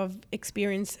type of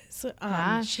experiences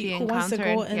she who wants to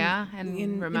go encountered,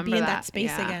 and remember be in that that, space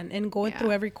yeah. again and go Yeah.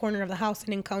 through every corner of the house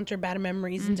and encounter bad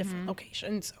memories in different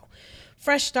locations. So,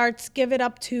 fresh starts. Give it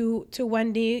up to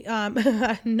Wendy.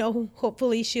 No,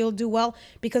 hopefully she'll do well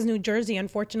because New Jersey,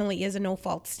 unfortunately, is a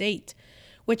no-fault state,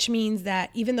 which means that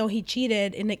even though he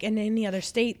cheated in any other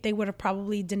state, they would have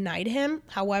probably denied him.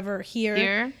 However,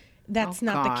 here that's Oh,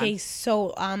 not God. the case.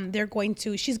 So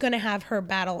she's going to have her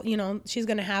battle, you know, she's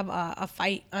going to have a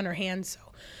fight on her hands.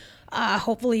 So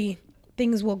hopefully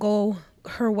things will go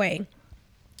her way.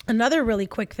 Another really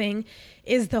quick thing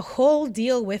is the whole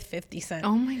deal with 50 Cent.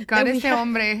 Oh my God, That we ese had-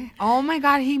 hombre. Oh my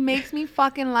God, he makes me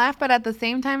fucking laugh, but at the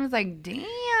same time, it's like,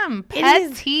 damn, It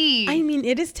is- petty. I mean,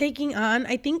 it is taking on,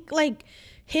 I think like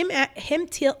him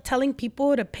telling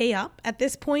people to pay up at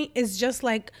this point is just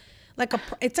like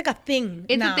it's like a thing.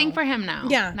 It's now. a thing for him now.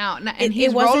 Yeah. Now, and he's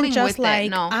it wasn't rolling just with like, it.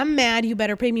 No. I'm mad, you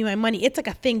better pay me my money. It's like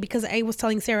a thing because I was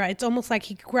telling Sarah, it's almost like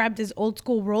he grabbed his old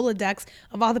school Rolodex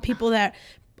of all the people that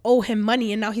owe him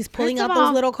money and now he's pulling First out of those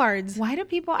all, little cards. Why do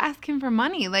people ask him for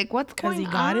money? Like, what's 'Cause going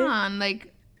he got it? on?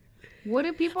 Like, what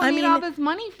do people I need mean, all this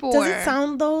money for? Does it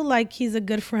sound though like he's a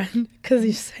good friend because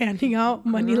he's handing out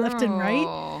money left and right?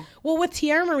 Girl. Well, with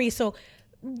Tierra Marie, so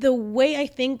the way I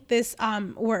think this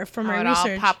or from How my it all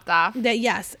research popped off? that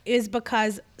yes is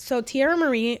because so Tierra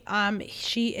Marie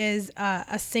she is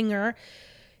a singer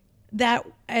that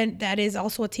is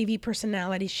also a TV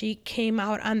personality. She came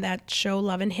out on that show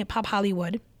Love and Hip Hop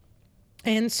Hollywood,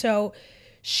 and so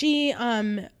she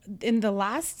in the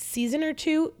last season or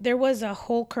two there was a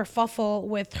whole kerfuffle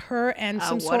with her and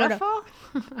some sort of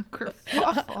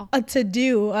Kerfuffle. a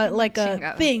to-do, like a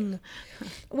Chingada. thing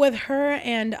with her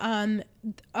and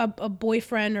a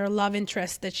boyfriend or love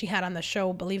interest that she had on the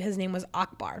show. I believe his name was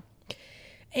Akbar.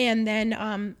 And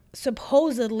then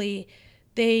supposedly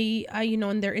they,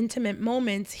 in their intimate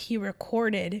moments, he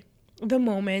recorded the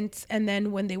moments. And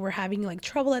then when they were having like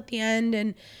trouble at the end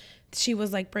and she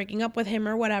was like breaking up with him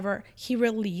or whatever, he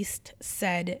released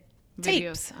said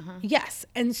tapes. Videos, Yes.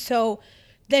 And so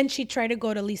then she tried to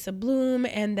go to Lisa Bloom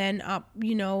and then,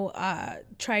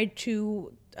 tried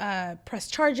to press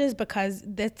charges because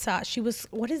that's, she was,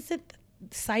 what is it?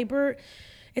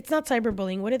 It's not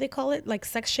cyberbullying. What do they call it? Like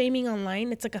sex shaming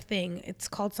online? It's like a thing. It's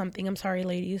called something. I'm sorry,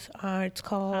 ladies. It's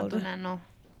called,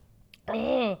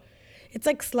 it's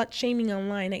like slut shaming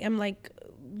online. I'm like,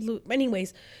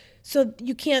 anyways, so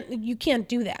you can't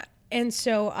do that. And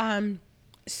so,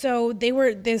 so they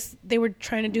were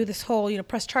trying to do this whole,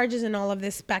 press charges and all of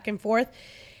this back and forth.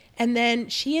 And then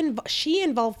she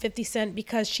involved 50 Cent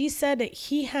because she said that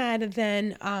he had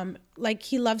then, like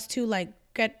he loves to like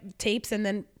get tapes and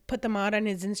then put them out on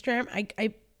his Instagram.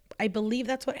 I believe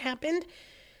that's what happened.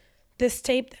 This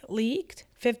tape that leaked,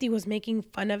 50 was making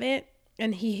fun of it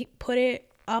and he put it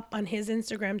up on his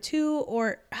Instagram too,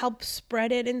 or help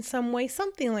spread it in some way,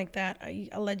 something like that.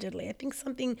 Allegedly, I think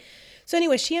something. So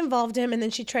anyway, she involved him and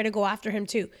then she tried to go after him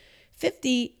too.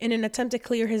 50, in an attempt to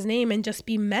clear his name and just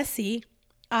be messy,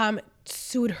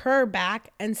 sued her back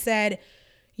and said,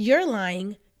 "You're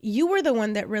lying. You were the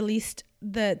one that released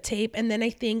the tape." And then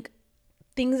I think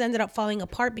things ended up falling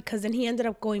apart because then he ended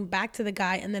up going back to the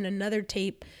guy and then another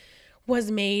tape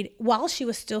was made while she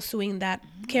was still suing that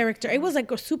character. It was like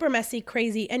a super messy,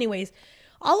 crazy. Anyways,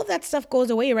 all of that stuff goes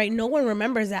away, right? No one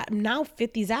remembers that. Now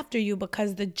 50's after you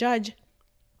because the judge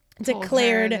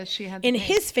declared that she had to in pay.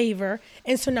 his favor.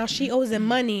 And so now she owes him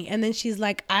money. And then she's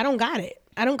like, I don't got it.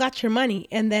 I don't got your money.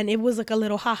 And then it was like a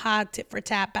little haha tit for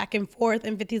tat back and forth.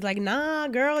 And 50's like, nah,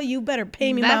 girl, you better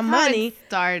pay me That's my how money. it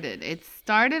started. It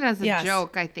started as a Yes.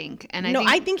 joke, I think. And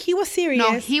I think he was serious.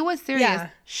 No, he was serious. Yeah.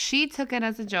 She took it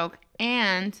as a joke,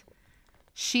 and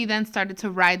she then started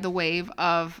to ride the wave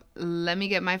of let me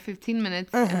get my 15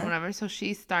 minutes and whatever. So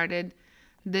she started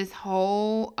this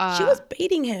whole. She was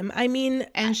baiting him. I mean,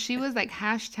 and she was like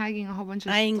hashtagging a whole bunch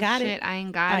of I ain't got shit. it. I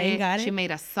ain't got I it. ain't got She it. made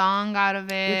a song out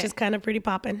of it. which is kind of pretty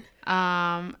popping.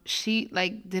 She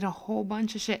like did a whole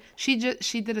bunch of shit. She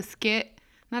did a skit.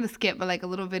 Not a skit, but like a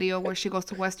little video where she goes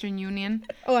to Western Union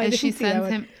Oh, I and didn't she see that sends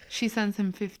one. him. She sends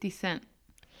him 50 cents.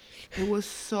 It was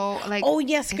so like. Oh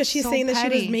yes, because it's she's so saying that she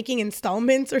was petty. making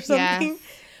installments or something. Yes.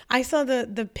 I saw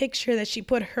the picture that she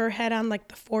put her head on like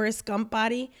the Forrest Gump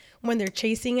body when they're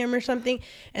chasing him or something,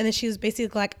 and then she was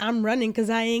basically like, "I'm running because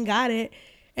I ain't got it."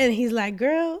 And he's like,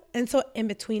 girl. And so in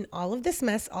between all of this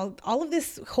mess, all of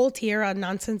this whole tiara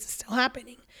nonsense is still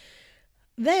happening.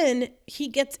 Then he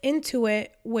gets into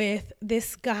it with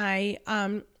this guy,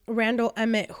 Randall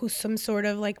Emmett, who's some sort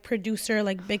of like producer,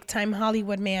 like big time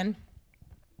Hollywood man.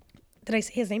 Did I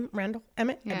say his name? Randall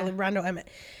Emmett? Yeah. I believe Randall Emmett.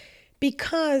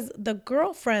 Because the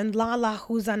girlfriend, Lala,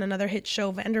 who's on another hit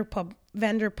show,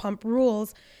 Vanderpump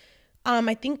Rules,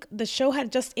 I think the show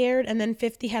had just aired, and then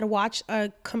 50 had watched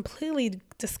a completely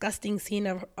disgusting scene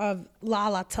of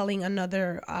Lala telling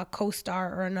another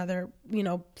co-star or another,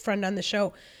 friend on the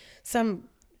show some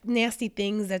nasty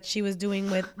things that she was doing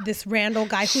with this Randall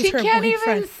guy who's her boyfriend. She can't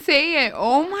even say it.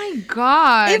 Oh my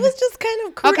God. It was just kind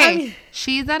of cool. Okay,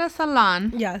 she's at a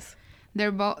salon. Yes.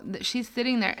 They're both. She's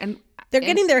sitting there, and they're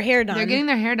getting their hair done. They're getting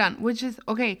their hair done, which is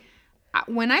okay.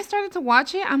 When I started to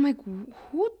watch it, I'm like,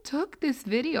 who took this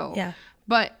video? Yeah.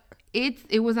 But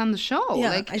it was on the show. Yeah,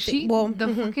 like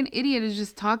the fucking idiot is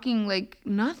just talking like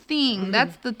nothing. Mm-hmm.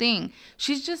 That's the thing.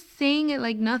 She's just saying it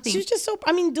like nothing. She's just so.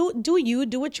 I mean, do what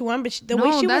you want, but the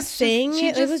way she was saying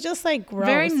it was just like gross.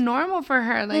 Very normal for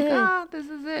her. Like, this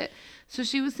is it. So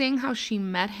she was saying how she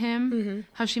met him,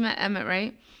 how she met Emmett,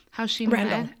 right? How she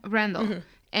met Randall,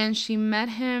 and she met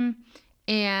him.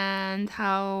 And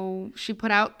how she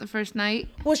put out the first night.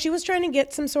 Well, she was trying to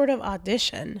get some sort of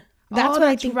audition. That's what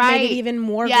I think made it even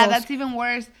more gross. Yeah, that's even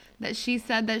worse. That she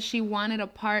said that she wanted a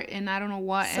part in I don't know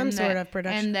what. Some sort of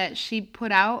production. And that she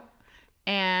put out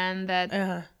and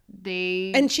that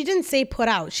they... And she didn't say put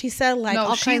out. She said like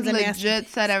all kinds of nasty things. She legit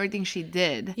said everything she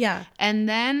did. Yeah. And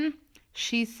then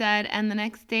she said, and the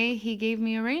next day he gave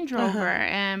me a Range Rover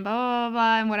and blah, blah,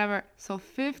 blah, and whatever. So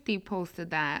 50 posted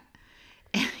that.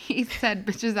 And he said,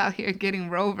 bitches out here getting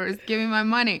Rovers, give me my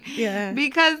money. Yeah.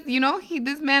 Because,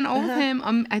 this man owes him,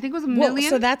 I think it was $1 million.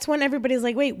 So that's when everybody's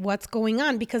like, wait, what's going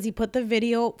on? Because he put the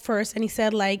video first and he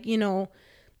said, like,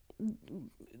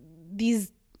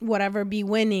 these whatever be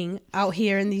winning out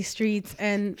here in these streets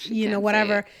and,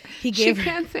 whatever. He gave She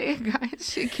can't say it,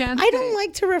 guys. She can't I don't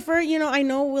like to refer, I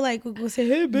know we'll say,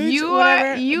 hey, bitch,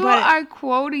 whatever. You are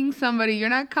quoting somebody. You're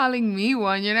not calling me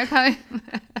one. You're not calling...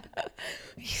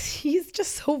 He's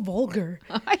just so vulgar.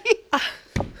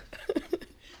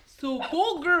 So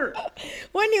vulgar.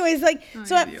 Well, anyways,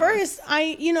 at first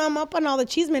I'm up on all the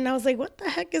cheesemen and I was like, what the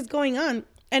heck is going on?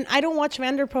 And I don't watch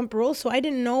Vanderpump Rules, so I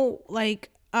didn't know what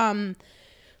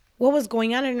was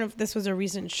going on. I don't know if this was a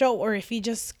recent show or if he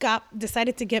just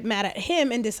decided to get mad at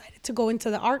him and decided to go into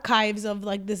the archives of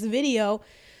like this video.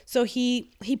 So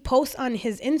he posts on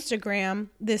his Instagram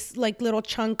this like little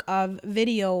chunk of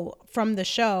video from the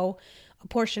show, a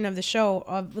portion of the show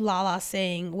of Lala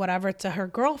saying whatever to her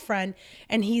girlfriend,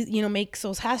 and he makes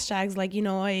those hashtags like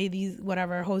hey, these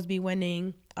whatever hoes be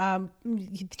winning,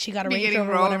 she got a Range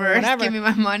Rover, whatever. Give me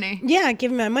my money. Yeah, give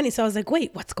me my money. So I was like,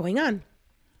 wait, what's going on?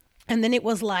 And then it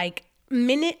was like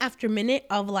minute after minute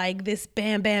of like this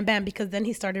bam, bam, bam, because then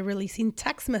he started releasing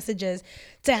text messages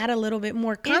to add a little bit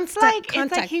more context.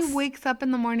 It's like he wakes up in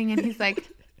the morning and he's like,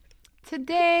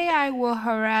 today I will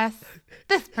harass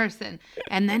this person.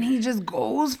 And then he just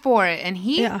goes for it. And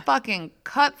he's fucking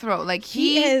cutthroat. Like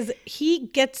he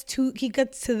gets to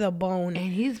the bone.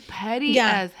 And he's petty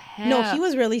as hell. No, he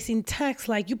was releasing texts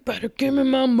like, you better give me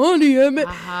my money, Emmett.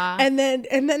 And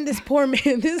then this poor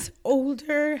man, this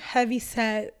older,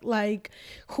 heavyset, like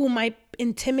who might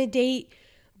intimidate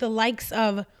the likes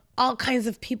of all kinds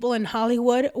of people in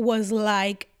Hollywood, was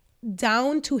like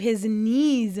down to his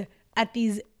knees at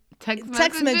these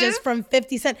text messages from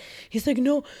 50 Cent. He's like,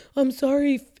 no, I'm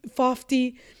sorry,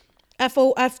 Fofty,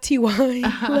 Fofty.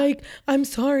 Like, I'm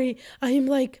sorry. I am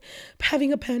like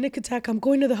having a panic attack. I'm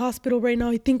going to the hospital right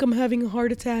now. I think I'm having a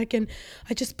heart attack. And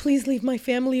I just, please leave my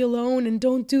family alone and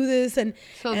don't do this. And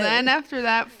then after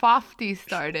that, Fofty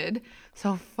started.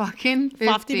 So fucking 50.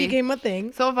 Fofty became a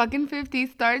thing. So fucking 50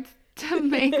 starts to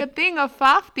make a thing of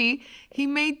Fofty. He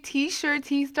made t-shirts.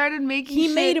 He started making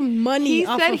He made money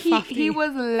off of Fofty. He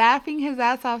was laughing his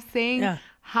ass off saying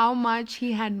how much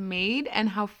he had made and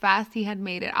how fast he had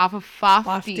made it off of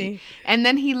Fofty. And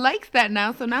then he likes that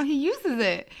now, so now he uses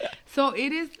it. So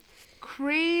it is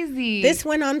crazy. This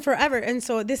went on forever. And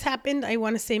so this happened, I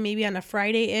want to say maybe on a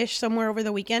Friday-ish, somewhere over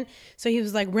the weekend. So he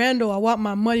was like, Randall, I want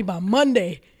my money by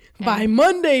Monday. By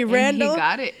Monday, Randall. And he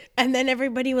got it. And then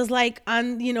everybody was like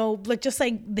on, like just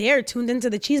like there tuned into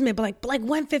the Cheeseman, but like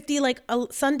 1:50, like a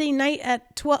Sunday night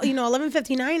at 12,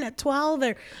 11:59 at 12,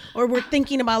 or we're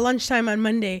thinking about lunchtime on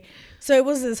Monday. So it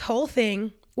was this whole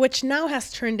thing, which now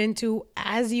has turned into,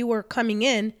 as you were coming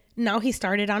in, Now he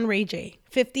started on Ray J.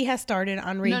 50 has started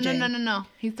on Ray J. No.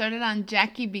 He started on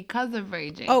Jackie because of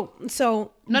Ray J. Oh,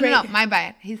 so No. My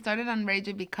bad. He started on Ray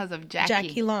J because of Jackie.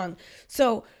 Jackie Long.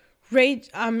 So Ray,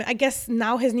 I guess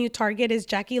now his new target is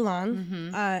Jackie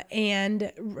Long.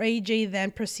 And Ray J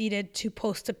then proceeded to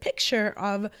post a picture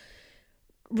of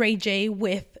Ray J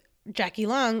with Jackie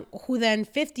Long, who then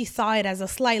 50 saw it as a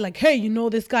slight, like, hey,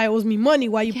 this guy owes me money.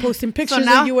 Why you posting pictures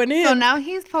of you and him? So now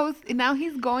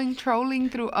he's going trolling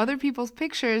through other people's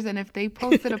pictures, and if they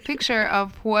posted a picture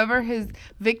of whoever his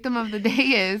victim of the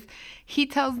day is, he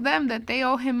tells them that they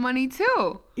owe him money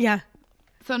too. Yeah.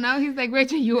 So now he's like,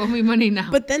 Rachel, you owe me money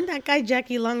now. But then that guy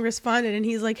Jackie Long responded, and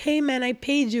he's like, hey man, I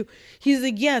paid you. He's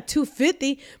like, yeah,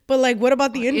 $250, but like, what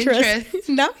about the interest?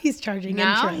 Now he's charging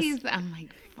interest. I'm like,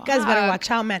 fuck. Guys better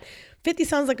watch out, man. 50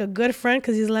 sounds like a good friend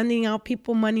because he's lending out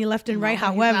people money left and right.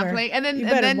 However, and then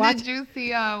did you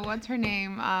see what's her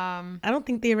name? I don't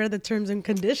think they read the terms and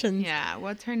conditions. Yeah,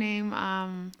 what's her name?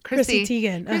 Chrissy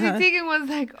Teigen. Chrissy Teigen was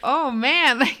like, oh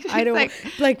man, like she's I don't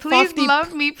like. Please Fofty,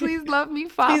 love me, Fofty.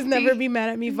 Please never be mad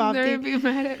at me, Fofty. Never be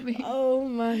mad at me. Oh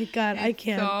my God, I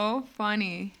can't. So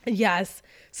funny. Yes.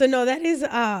 So no, that is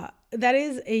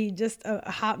just a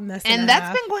hot mess. And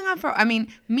that's been going on for. I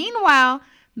mean, meanwhile.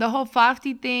 The whole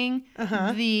Fofty thing,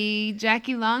 the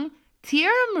Jackie Long,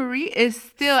 Tierra Marie is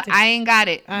still. I ain't got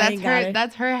it.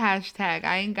 That's her hashtag.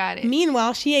 I ain't got it.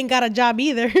 Meanwhile, she ain't got a job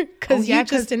either because you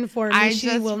just informed me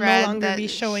she will no longer be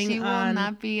showing. She will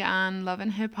not be on Love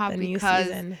and Hip Hop because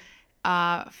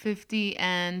 50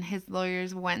 and his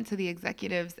lawyers went to the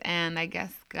executives and I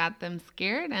guess got them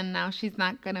scared, and now she's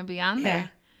not gonna be on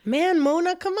there. Man,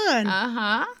 Mona, come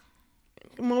on.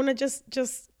 Mona,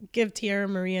 just give Tierra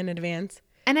Marie an advance.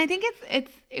 And I think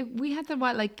we had to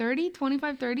like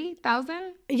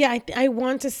 30,000. Yeah, I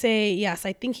want to say yes.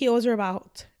 I think he owes her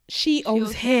she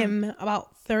owes him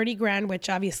about 30 grand,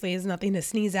 which obviously is nothing to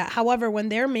sneeze at. However, when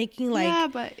they're making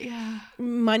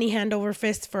money hand over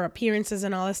fist for appearances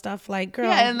and all this stuff, like girl.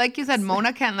 Yeah, and like you said,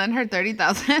 Mona can't lend her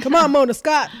 30,000. Come on, Mona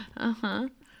Scott.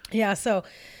 Yeah, so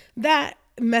that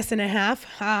mess and a half.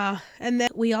 And then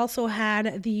we also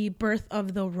had the birth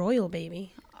of the royal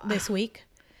baby this week.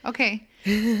 Okay.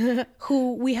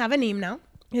 Who we have a name now.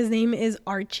 His name is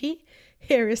Archie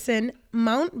Harrison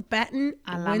Mountbatten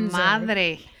Windsor.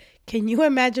 Madre. Can you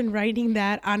imagine writing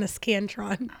that on a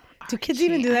Scantron? Do kids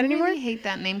even do that anymore? I really hate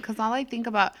that name because all I think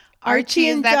about Archie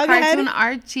is that cartoon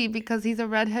Archie because he's a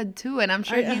redhead too, and I'm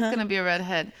sure he's gonna be a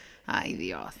redhead. Ay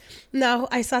Dios. No,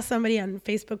 I saw somebody on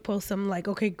Facebook post some like,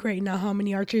 okay, great. Now how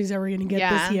many Archies are we gonna get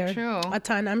this year? True. A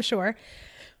ton, I'm sure.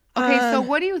 Okay, so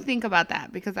what do you think about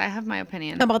that? Because I have my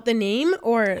opinion. About the name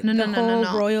or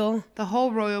royal? The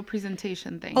whole royal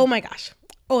presentation thing. Oh my gosh.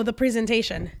 Oh, the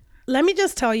presentation. Let me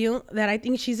just tell you that I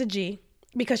think she's a G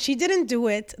because she didn't do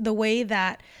it the way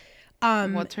that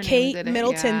Kate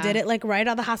Middleton did it, like right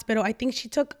out of the hospital. I think she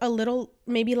took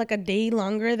maybe like a day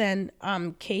longer than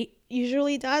Kate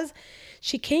usually does.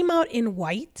 She came out in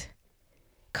white.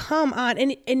 Come on.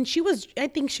 And I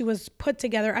think she was put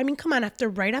together. I mean, come on,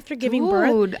 right after giving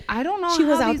birth. I don't know she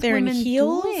was how out these there in women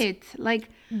heels. do it.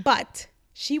 But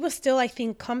she was still, I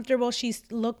think, comfortable. She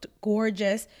looked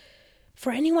gorgeous.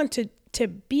 For anyone to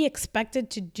be expected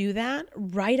to do that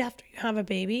right after you have a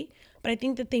baby. But I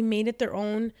think that they made it their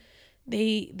own.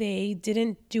 They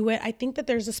didn't do it. I think that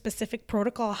there's a specific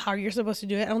protocol how you're supposed to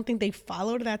do it. I don't think they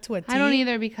followed that to a T. I don't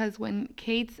either because when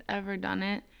Kate's ever done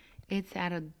it, it's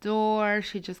at a door.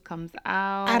 She just comes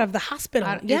out of the hospital.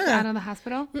 Out of the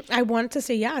hospital. I wanted to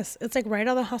say yes. It's like right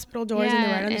out of the hospital doors and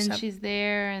they're right on the step. And she's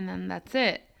there, and then that's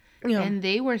it. Yeah. And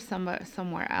they were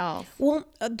somewhere else. Well,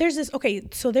 there's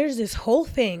this whole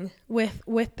thing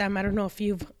with them. I don't know if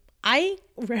I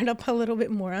read up a little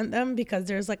bit more on them because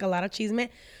there's like a lot of chisme.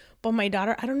 But my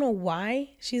daughter, I don't know why,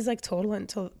 she's like totally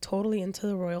into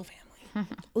the royal family.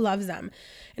 Loves them.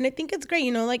 And I think it's great,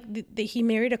 like he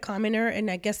married a commoner, and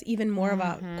I guess even more of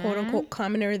a quote unquote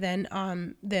commoner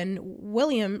than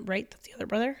William, right? That's the other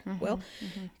brother, Will,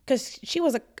 because she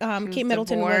was Kate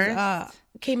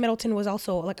Middleton was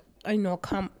also like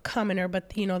commoner, but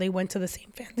they went to the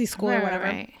same fancy school or whatever.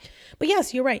 Right. But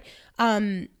yes, you're right.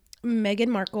 Meghan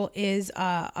Markle is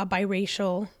a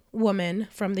biracial woman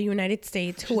from the United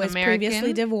States who was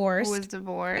previously divorced. Who was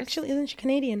divorced. Actually, isn't she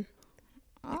Canadian?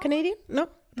 Canadian? No, I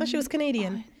thought she was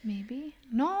Canadian. Maybe.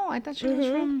 No, I thought she was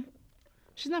from.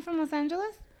 She's not from Los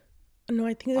Angeles. No,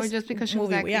 I think. Or just because she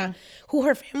was acting. Yeah. Who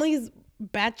her family's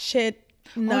batshit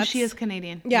nuts. Oh, she is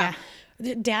Canadian. Yeah.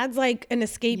 Dad's like an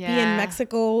escapee in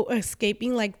Mexico,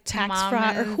 escaping like tax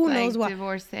fraud or who knows what.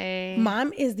 Divorcee.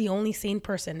 Mom is the only sane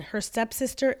person. Her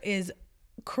stepsister is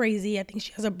crazy. I think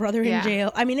she has a brother in Yeah.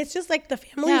 jail. I mean, it's just like the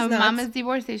family's Yeah, nuts. mom is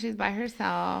divorced. She's by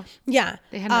herself. Yeah.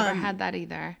 They had never had that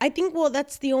either. I think, well,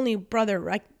 that's the only brother,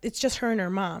 right? It's just her and her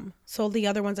mom. So the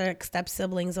other ones are like step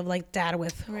siblings of like dad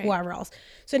with whoever else.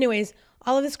 So anyways,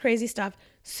 all of this crazy stuff.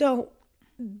 So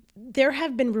there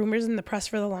have been rumors in the press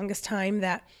for the longest time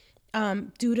that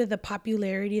due to the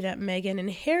popularity that Meghan and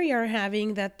Harry are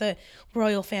having, that the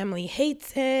royal family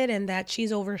hates it and that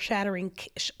she's overshadowing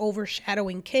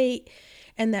Kate,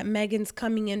 and that Meghan's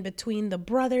coming in between the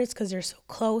brothers because they're so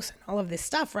close and all of this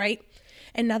stuff, right?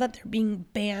 And now that they're being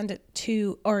banned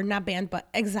to, or not banned, but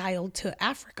exiled to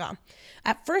Africa.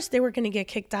 At first, they were going to get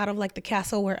kicked out of like the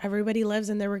castle where everybody lives,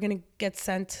 and they were going to get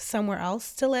sent somewhere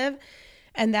else to live.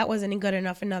 And that wasn't good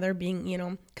enough. Another being, you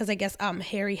know, because I guess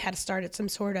Harry had started some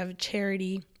sort of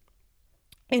charity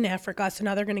in Africa. So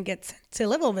now they're going to get sent to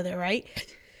live over there, right?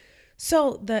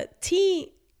 So the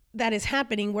tea that is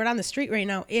happening, word on the street right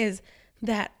now, is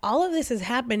that all of this is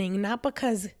happening not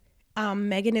because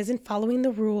Meghan isn't following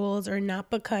the rules or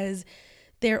not because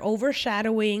they're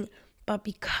overshadowing, but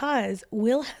because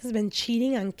Will has been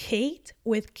cheating on Kate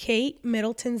with Kate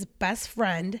Middleton's best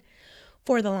friend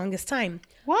for the longest time.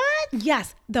 What?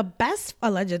 Yes,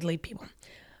 allegedly, people.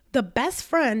 The best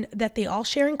friend that they all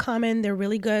share in common. They're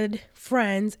really good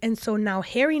friends. And so now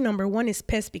Harry, number one, is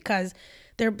pissed because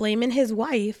they're blaming his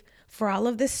wife for all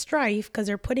of this strife because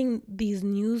they're putting these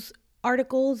news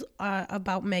articles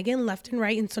about Meghan left and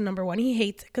right. And so number one, he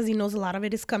hates it because he knows a lot of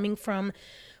it is coming from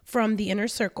the inner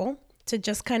circle to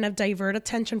just kind of divert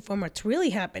attention from what's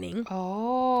really happening.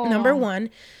 Oh. Number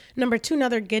one. Number two, now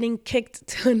they're getting kicked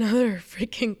to another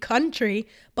freaking country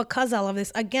because all of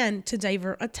this, again, to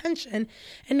divert attention.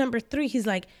 And number three, he's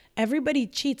like, everybody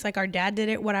cheats, like our dad did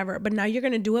it, whatever. But now you're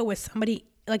going to do it with somebody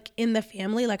like in the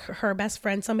family, like her best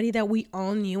friend, somebody that we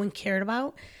all knew and cared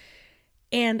about.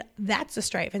 And that's a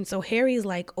strife. And so Harry's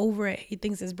like over it. He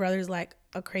thinks his brother's like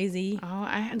a crazy. Oh,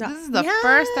 this is the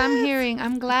first I'm hearing.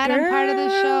 I'm glad I'm part of the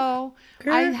show.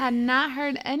 I had not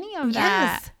heard any of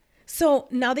that. Yes. So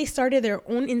now they started their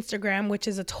own Instagram, which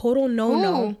is a total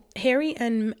no-no. Ooh. Harry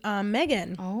and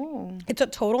Meghan. Oh. It's a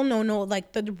total no-no.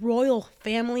 Like the royal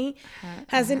family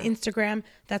has an Instagram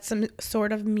that's some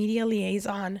sort of media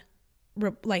liaison,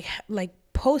 like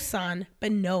posts on.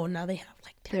 But no, now they have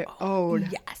like their own.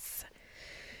 Yes.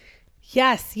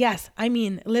 I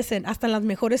mean, listen, hasta las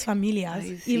mejores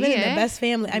familias, even in the best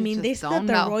family. I mean, they said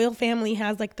that the royal family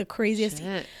has like the craziest.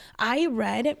 Shit.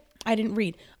 I didn't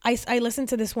read. I listened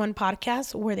to this one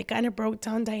podcast where they kind of broke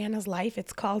down Diana's life.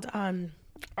 It's called,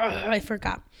 I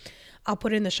forgot. I'll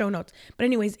put it in the show notes. But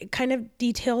anyways, it kind of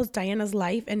details Diana's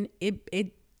life, and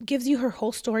it gives you her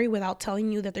whole story without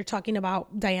telling you that they're talking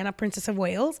about Diana, Princess of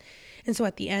Wales. And so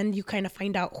at the end, you kind of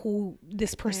find out who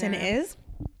this person is.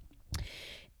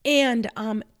 And,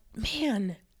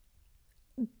 man,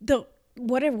 the,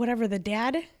 whatever the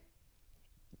dad,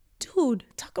 dude,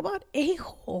 talk about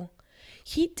a-hole.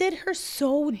 He did her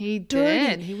so dirty. He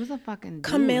did. He was a fucking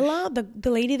douche. Camilla,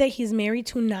 the lady that he's married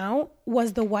to now,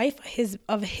 was the wife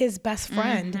of his best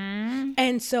friend. Mm-hmm.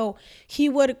 And so he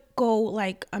would go,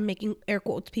 like, I'm making air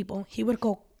quotes, people. He would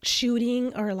go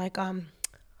shooting or like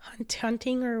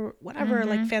hunting or whatever,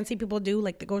 like fancy people do,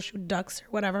 like they go shoot ducks or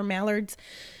whatever, mallards.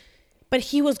 But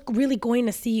he was really going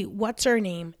to see what's her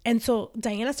name. And so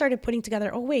Diana started putting together,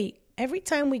 oh, wait, every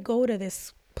time we go to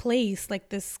this place, like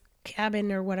this cabin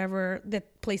or whatever,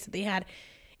 that place that they had,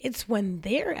 it's when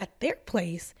they're at their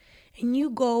place and you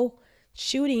go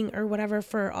shooting or whatever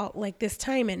for all, like this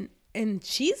time and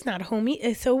she's not home.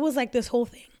 So it was like this whole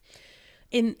thing.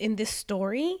 In this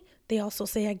story, they also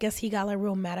say, I guess he got like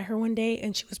real mad at her one day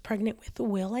and she was pregnant with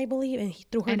Will, I believe, and he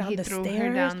threw her down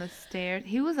the stairs.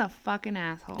 He was a fucking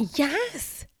asshole.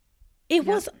 Yes. It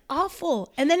was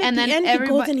awful. And then at the end, he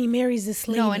goes and he marries this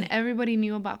lady. No, and everybody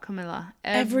knew about Camilla.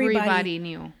 Everybody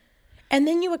knew. And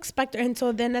then you expect her. And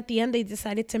so then at the end, they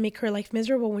decided to make her life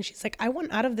miserable when she's like, I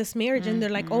want out of this marriage. And they're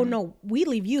like, oh, no, we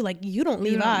leave you. Like, you don't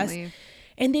leave us.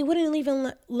 And they wouldn't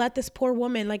even let this poor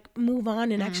woman like move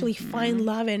on and actually find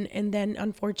love. And then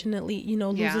unfortunately, you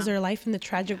know, loses her life in the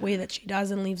tragic way that she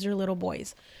does and leaves her little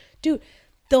boys. Dude,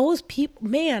 those people,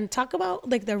 man, talk about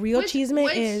like the real cheeseman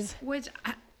is. Which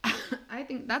I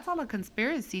think that's all a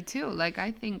conspiracy too. Like,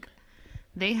 I think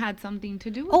they had something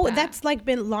to do with that. That's like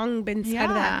long been said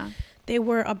that they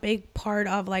were a big part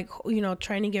of like, you know,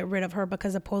 trying to get rid of her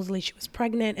because supposedly she was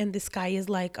pregnant. And this guy is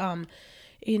like,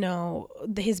 you know,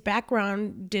 his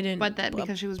background didn't. But that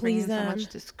because she was bringing so much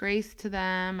disgrace to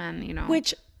them, and you know,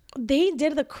 which they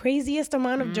did the craziest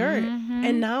amount of dirt,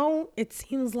 and now it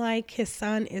seems like his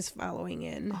son is following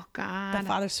in. Oh God, the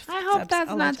father's. I hope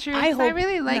that's not true. I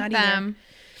really like them.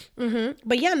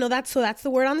 But yeah, no, that's the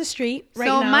word on the street right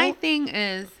so now. my thing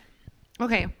is,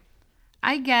 okay,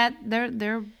 I get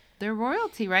they're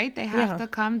royalty, right? They have to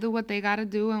come do what they got to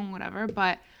do and whatever.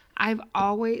 But I've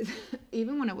always,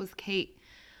 even when it was Kate,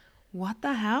 what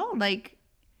the hell? Like,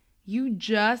 you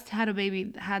just had a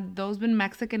baby. Had those been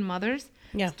Mexican mothers,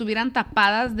 estuvieran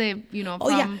tapadas de,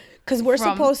 because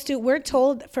we're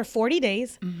told for 40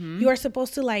 days, you are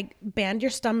supposed to like band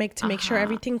your stomach to make sure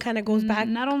everything kind of goes back.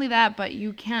 Not only that, but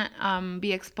you can't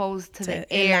be exposed to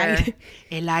the air.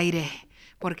 El aire.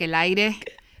 Porque el aire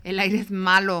es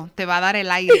malo. Te va a dar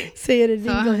el aire. Say it in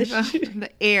English. The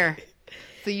air.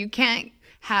 So you can't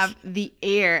have the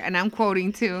air, and I'm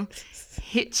quoting too,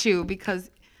 hit you, because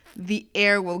the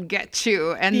air will get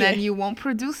you, and then you won't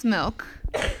produce milk,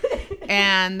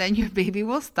 and then your baby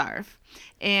will starve,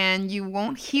 and you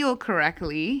won't heal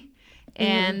correctly,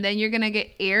 and then you're gonna get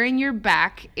air in your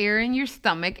back, air in your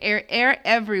stomach, air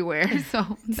everywhere.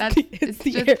 So that's it's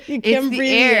the just air. You can't breathe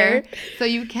the air. So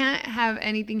you can't have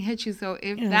anything hit you. So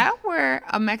if that were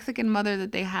a Mexican mother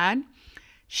that they had,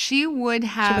 she would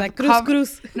have like,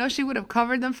 cruz. No, she would have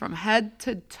covered them from head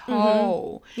to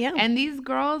toe. Yeah. And these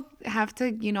girls have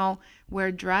to,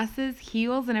 wear dresses,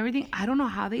 heels, and everything. I don't know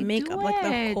how they make do up it. Like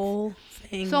the whole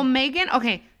thing. So Megan,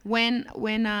 okay, when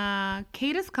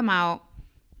Kate has come out,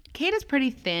 Kate is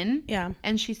pretty thin. Yeah.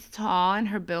 And she's tall, and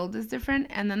her build is different.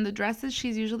 And then the dresses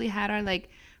she's usually had are like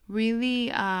really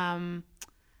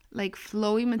like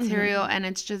flowy material, and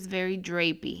it's just very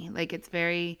drapey. Like it's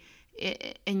very.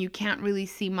 And you can't really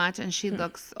see much, and she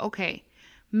looks okay.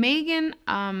 Megan,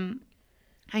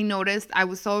 I noticed, I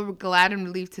was so glad and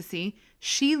relieved to see,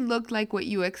 she looked like what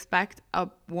you expect a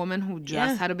woman who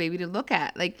just had a baby to look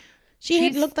at. Like she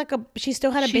looked like she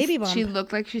still had a baby bump. She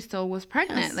looked like she still was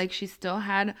pregnant. Yes. Like she still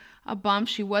had a bump.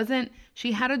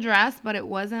 She had a dress, but it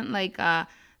wasn't like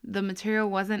the material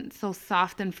wasn't so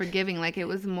soft and forgiving. Like it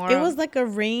was more. It was like a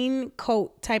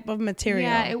raincoat type of material.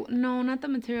 Yeah. No, not the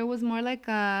material. It was more like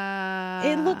a.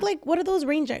 It looked like, what are those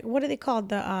rain jackets? What are they called?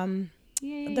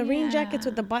 The rain jackets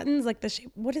with the buttons, like the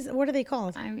shape. What are they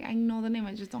called? I know the name.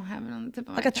 I just don't have it on the tip of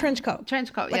my tongue. Like a trench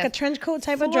coat. Like a trench coat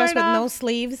type of dress with no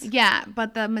sleeves. Yeah,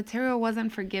 but the material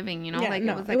wasn't forgiving, Yeah, like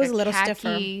no, it was like it was a little khaki,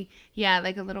 stiffer. Yeah,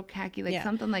 like a little khaki, like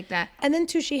something like that. And then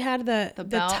too, she had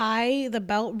the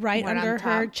belt right under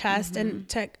her chest, and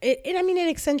it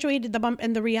accentuated the bump.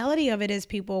 And the reality of it is,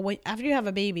 people, after you have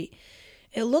a baby,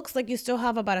 it looks like you still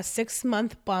have about a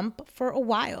 6-month bump for a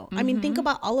while. I mean, think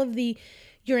about all of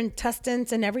your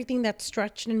intestines and everything that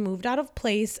stretched and moved out of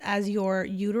place as your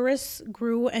uterus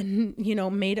grew and,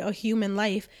 made a human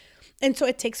life. And so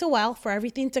it takes a while for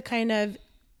everything to kind of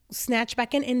snatch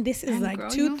back in. And this is like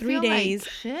 2-3 days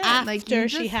after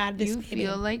she had this baby. You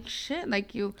feel like shit.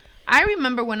 I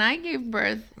remember when I gave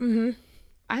birth,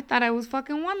 I thought I was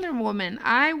fucking Wonder Woman.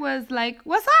 I was like,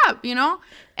 what's up,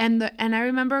 And I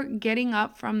remember getting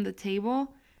up from the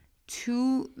table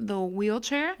to the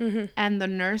wheelchair, and the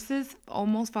nurses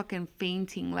almost fucking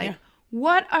fainting, like,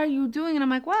 what are you doing? And I'm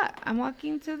like, what? I'm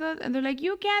walking and they're like,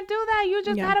 you can't do that, you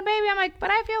just had a baby. I'm like, but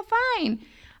I feel fine.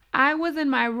 I was in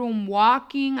my room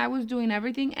walking, I was doing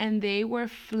everything, and they were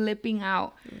flipping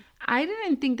out. I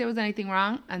didn't think there was anything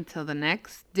wrong until the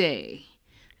next day.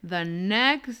 The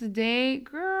next day,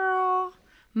 girl,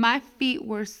 my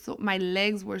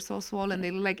legs were so swollen.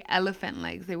 They looked like elephant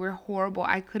legs. They were horrible.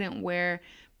 I couldn't wear.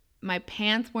 My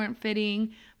pants weren't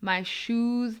fitting, my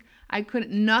shoes,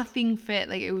 nothing fit.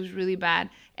 Like, it was really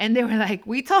bad. And they were like,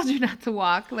 we told you not to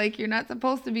walk. Like, you're not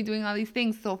supposed to be doing all these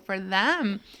things. So for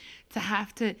them to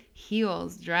have to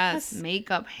heels, dress,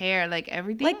 makeup, hair, like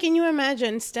everything. Like, can you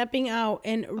imagine stepping out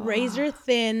in razor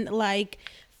thin, like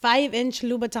 5-inch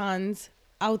Louboutins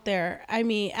out there? I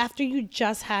mean, after you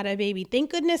just had a baby.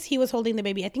 Thank goodness he was holding the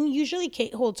baby. I think usually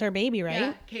Kate holds her baby, right?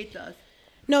 Yeah, Kate does.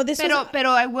 No, Pero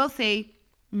I will say,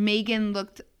 Megan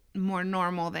looked more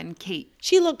normal than Kate.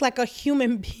 She looked like a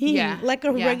human being, like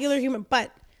a regular human, but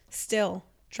still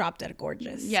drop dead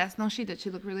gorgeous. Yes, no, she did. She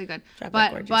looked really good.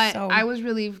 But I was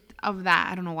relieved of that.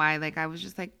 I don't know why. Like, I was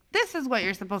just like, this is what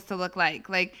you're supposed to look like.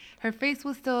 Like, her face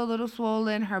was still a little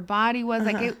swollen. Her body was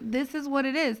this is what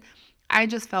it is. I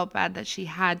just felt bad that she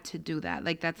had to do that.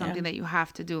 Like, that's something that you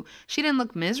have to do. She didn't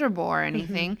look miserable or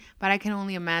anything, but I can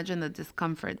only imagine the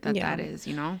discomfort that is,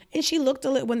 And she looked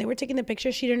when they were taking the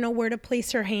picture, she didn't know where to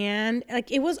place her hand. Like,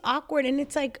 it was awkward. And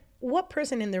it's like, what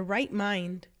person in their right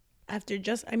mind? after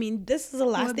just, I mean, this is the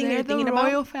last thing they're they're thinking the about.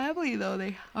 royal family, though.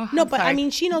 No, but I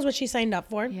mean, she knows what she signed up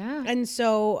for. Yeah. And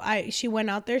so she went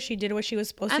out there, she did what she was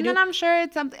supposed to and do. then I'm sure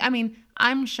it's something. I mean,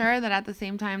 I'm sure that at the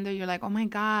same time that you're like, oh my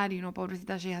God,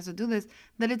 pobrecita, she has to do this.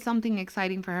 That it's something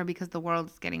exciting for her because the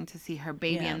world's getting to see her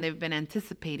baby, and they've been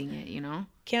anticipating it.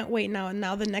 Can't wait now. And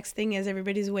now the next thing is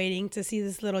everybody's waiting to see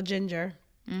this little ginger.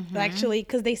 Actually,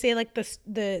 because they say like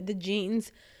the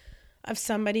genes of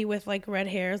somebody with like red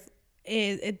hairs,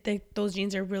 those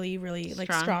genes are really, really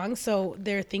like strong. So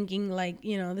they're thinking like,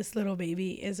 this little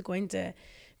baby is going to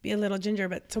be a little ginger.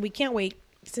 But so we can't wait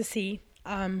to see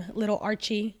little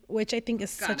Archie, which I think is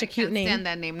such a cute name. I can't stand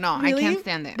that name. No, Really? I can't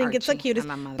stand it. I think Archie, it's the cutest.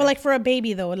 But like for a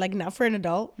baby though, like not for an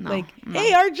adult. No, like, no.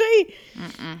 hey Archie.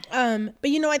 But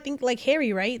I think like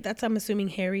Harry, right? That's, I'm assuming,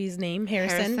 Harry's name,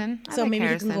 Harrison. I So like maybe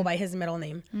Harrison. he can go by his middle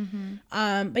name.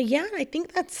 But yeah, I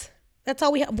think that's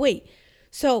all we have. Wait,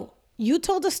 so you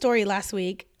told a story last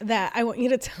week that I want you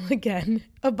to tell again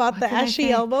about the ashy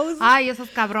elbows. Ay, esos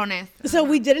cabrones. So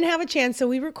we didn't have a chance. So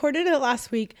we recorded it last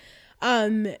week.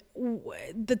 The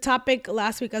topic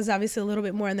last week was obviously a little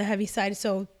bit more on the heavy side.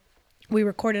 So we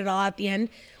recorded it all at the end.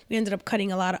 We ended up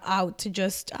cutting a lot out to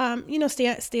just,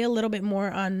 stay a little bit more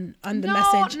on the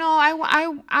message. No,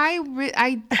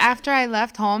 I after I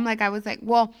left home, like I was like,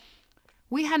 well,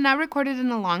 we had not recorded in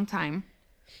a long time.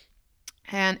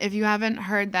 And if you haven't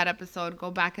heard that episode,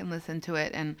 go back and listen to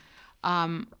it. And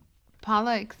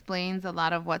Paula explains a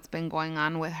lot of what's been going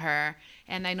on with her.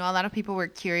 And I know a lot of people were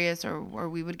curious, or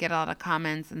we would get a lot of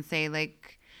comments and say,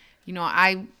 like,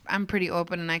 I'm pretty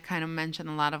open, and I kind of mention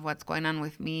a lot of what's going on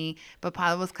with me. But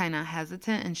Paula was kind of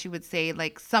hesitant, and she would say,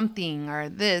 like, something or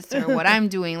this or what I'm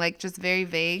doing, like, just very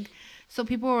vague. So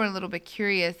people were a little bit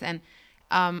curious. And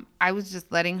I was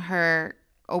just letting her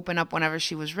open up whenever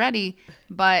she was ready.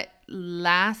 But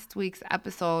last week's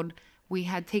episode, we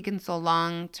had taken so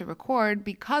long to record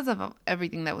because of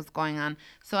everything that was going on.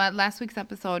 So at last week's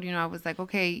episode, I was like,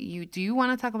 okay, do you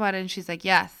want to talk about it? And she's like,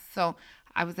 yes. So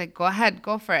I was like, go ahead,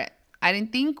 go for it. I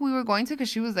didn't think we were going to because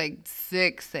she was like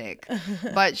sick.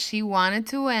 But she wanted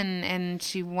to, and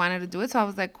she wanted to do it. So I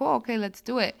was like, cool, okay, let's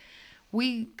do it.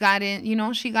 We got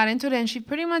in, she got into it, and she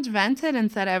pretty much vented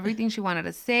and said everything she wanted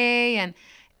to say. And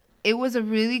it was a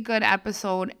really good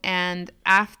episode, and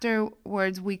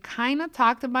afterwards we kind of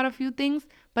talked about a few things,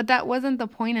 but that wasn't the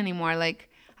point anymore.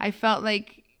 Like, I felt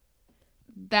like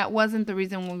that wasn't the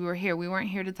reason we were here. We weren't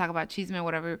here to talk about Chisme or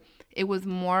whatever. It was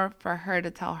more for her to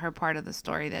tell her part of the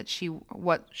story,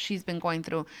 what she's been going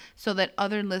through, so that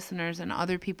other listeners and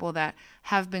other people that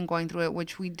have been going through it,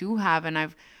 which we do have,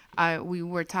 and we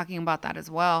were talking about that as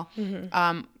well,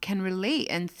 can relate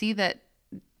and see that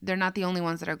they're not the only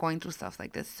ones that are going through stuff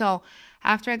like this. So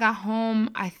after I got home,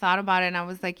 I thought about it, and I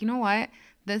was like, you know what?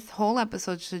 This whole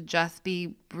episode should just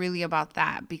be really about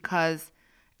that, because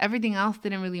everything else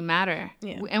didn't really matter.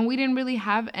 Yeah. And we didn't really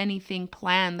have anything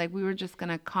planned. Like, we were just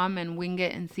going to come and wing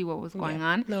it and see what was going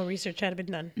on. No research had been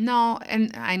done. No,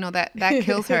 and I know that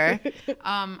kills her.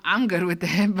 I'm good with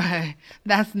it, but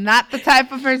that's not the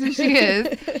type of person she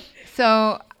is.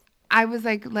 So I was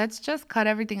like, let's just cut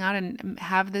everything out and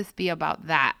have this be about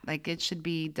that. Like, it should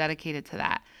be dedicated to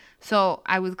that. So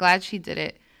I was glad she did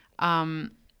it. I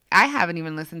haven't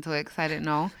even listened to it because I didn't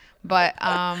know. But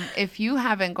if you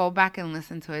haven't, go back and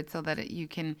listen to it so that you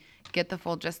can get the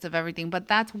full gist of everything. But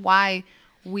that's why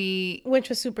which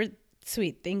was super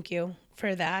sweet. Thank you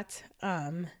for that.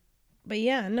 But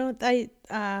yeah, no, there's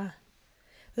a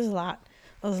lot.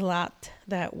 There's a lot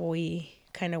that we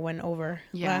kind of went over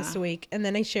last week, and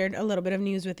then I shared a little bit of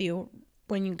news with you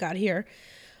when you got here.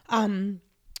 You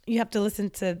have to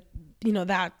listen to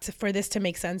that for this to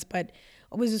make sense, but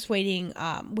I was just waiting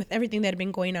with everything that had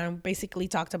been going on. Basically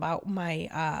talked about my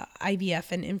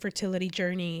IVF and infertility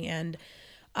journey, and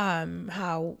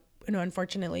how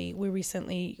unfortunately we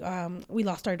recently we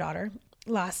lost our daughter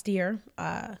last year,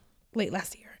 late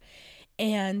last year,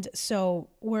 and so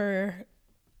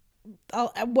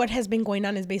what has been going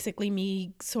on is basically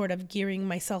me sort of gearing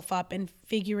myself up and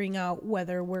figuring out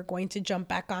whether we're going to jump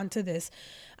back onto this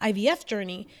IVF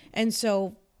journey. And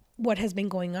so what has been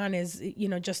going on is,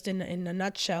 just in a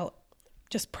nutshell,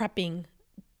 just prepping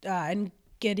and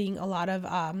getting a lot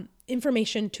of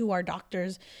information to our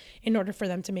doctors in order for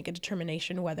them to make a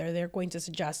determination whether they're going to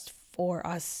suggest for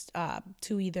us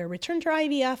to either return to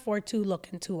IVF or to look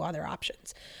into other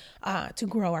options to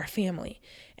grow our family.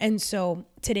 And so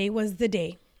today was the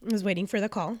day. I was waiting for the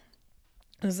call.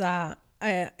 I was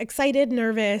excited,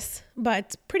 nervous,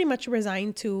 but pretty much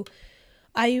resigned to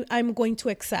I'm going to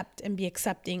accept and be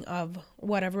accepting of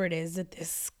whatever it is that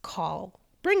this call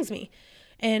brings me.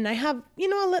 And I have,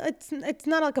 it's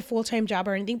not like a full-time job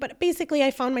or anything, but basically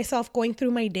I found myself going through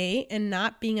my day and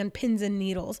not being on pins and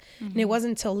needles. And it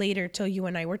wasn't until later, till you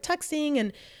and I were texting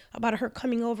and about her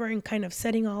coming over and kind of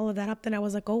setting all of that up, that I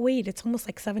was like, oh wait, it's almost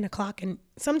like 7:00. And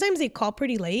sometimes they call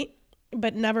pretty late,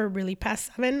 but never really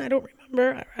past 7. I don't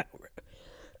remember.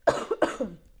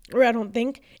 Or I don't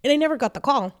think. And I never got the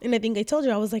call. And I think I told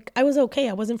you, I was like, I was okay.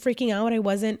 I wasn't freaking out. I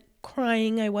wasn't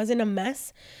crying. I wasn't a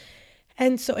mess.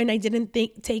 And I didn't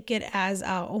take it as,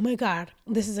 oh my God,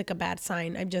 this is like a bad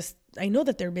sign. I know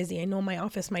that they're busy. I know my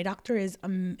office, my doctor is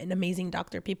an amazing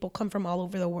doctor. People come from all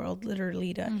over the world,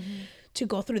 literally, to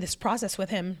go through this process with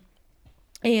him.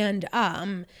 And,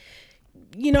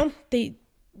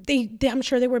 they I'm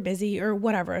sure they were busy or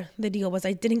whatever the deal was.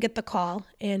 I didn't get the call.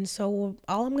 And so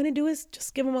all I'm going to do is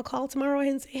just give them a call tomorrow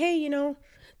and say, hey,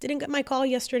 didn't get my call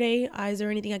yesterday. Is there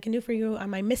anything I can do for you?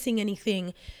 Am I missing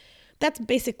anything? That's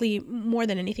basically more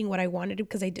than anything what I wanted,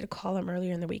 because I did call him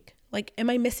earlier in the week. Like,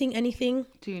 am I missing anything?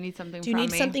 Do you need something? Do you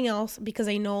need something else? Because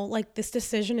I know like this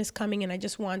decision is coming, and I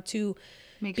just want to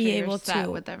be able to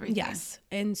with everything. Yes.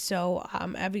 And so,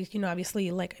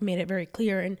 obviously, like I made it very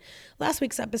clear in last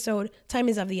week's episode, time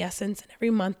is of the essence, and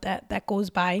every month that goes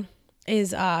by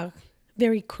is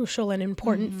very crucial and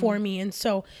important for me. And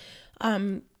so,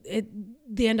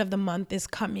 the end of the month is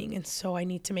coming, and so I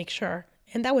need to make sure.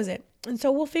 And that was it. And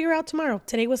so we'll figure out tomorrow.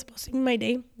 Today was supposed to be my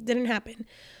day. Didn't happen.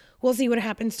 We'll see what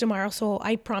happens tomorrow. So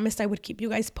I promised I would keep you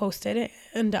guys posted.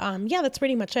 And that's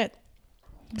pretty much it.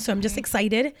 So I'm just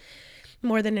excited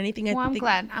more than anything. I'm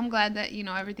glad. I'm glad that,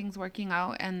 everything's working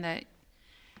out, and that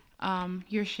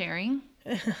you're sharing.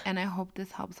 And I hope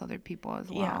this helps other people as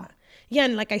well. Yeah.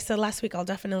 And like I said last week, I'll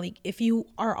definitely, if you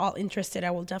are all interested,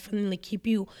 I will definitely keep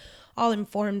you all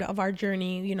informed of our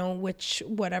journey,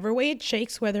 whatever way it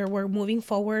shakes, whether we're moving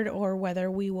forward or whether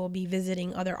we will be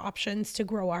visiting other options to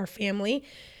grow our family.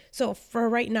 So for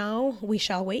right now, we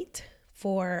shall wait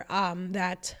for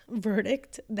that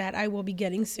verdict that I will be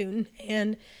getting soon.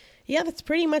 And that's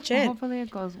pretty much it. Hopefully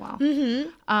it goes well.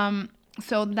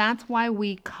 So that's why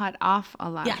we cut off a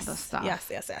lot of the stuff.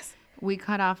 Yes. We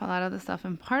cut off a lot of the stuff,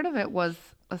 and part of it was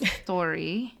a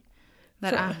story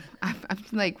that I'm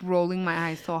like rolling my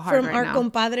eyes so hard right now. From our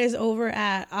compadres over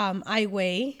at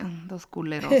iWay. Those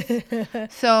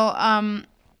culeros. So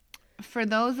for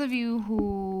those of you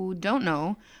who don't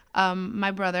know,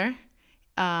 my brother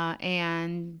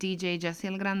and DJ Jesse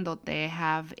El Grandote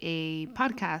have a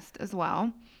podcast as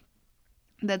well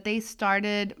that they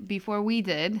started before we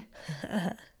did.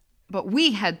 But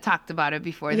we had talked about it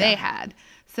before they had.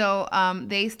 So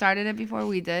they started it before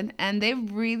we did. And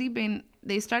they've really been,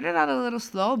 they started out a little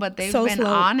slow, but they've been slow,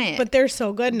 on it. But they're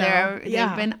so good now.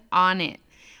 They've been on it.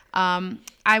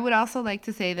 I would also like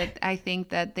to say that I think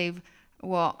that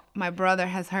my brother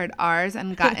has heard ours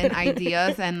and gotten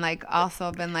ideas and like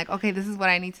also been like, okay, this is what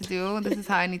I need to do. This is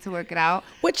how I need to work it out.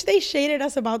 Which they shaded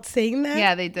us about saying that.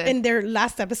 Yeah, they did. In their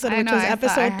last episode, which was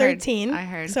episode 13. I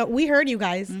heard. So we heard you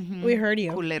guys. Mm-hmm. We heard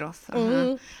you. Culeros.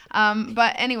 Mm-hmm.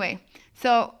 But anyway,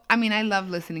 so, I mean, I love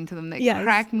listening to them. They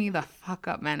crack me the fuck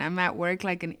up, man. I'm at work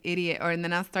like an idiot. And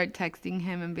then I'll start texting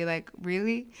him and be like,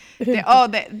 really?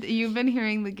 You've been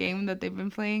hearing the game that they've been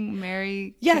playing?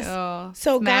 Marry, yes. Kill,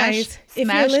 so, smash, guys, if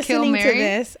you're listening to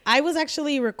this, I was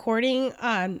actually recording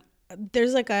on,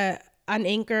 there's like an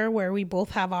Anchor where we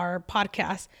both have our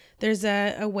podcast. There's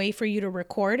a way for you to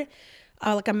record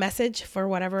like a message for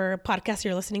whatever podcast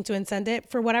you're listening to and send it.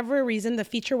 For whatever reason, the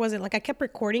feature wasn't like, I kept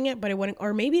recording it, but it wouldn't,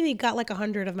 or maybe they got like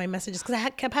 100 of my messages because I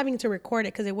kept having to record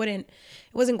it because it wasn't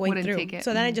going through.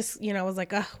 So then I just, was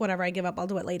like, whatever, I give up. I'll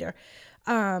do it later.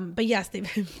 But yes, they've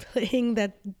been playing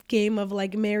that game of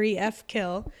like marry, F,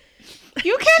 kill.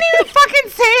 You can't even fucking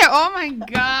say it. Oh my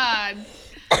God.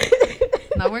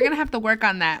 No, we're gonna have to work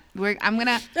on that.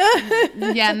 Next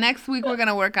week we're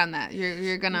gonna work on that.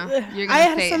 You're gonna. I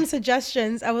had some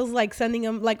suggestions. I was like sending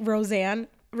them like Roseanne,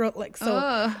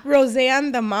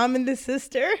 Roseanne, the mom and the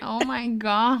sister. Oh my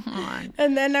God.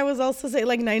 And then I was also saying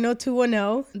like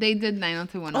 90210. They did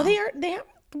 90210. Oh, they have.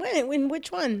 When? In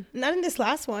which one? Not in this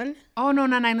last one. Oh no,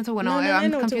 not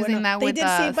 90210. I'm confusing that with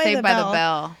Saved by the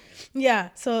Bell. Yeah,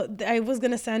 so I was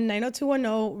going to send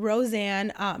 90210,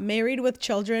 Roseanne, Married with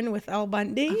Children with Al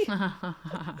Bundy,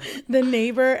 The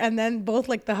Neighbor, and then both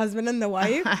like the husband and the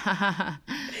wife. I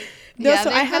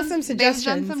had some suggestions. They've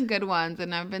done some good ones,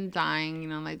 and I've been dying,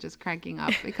 like just cracking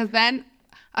up. Because then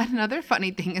another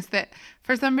funny thing is that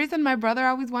for some reason my brother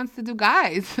always wants to do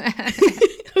guys.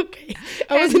 Okay,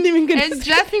 I wasn't even going to And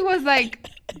Jesse was like,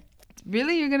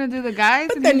 really? You're going to do the guys?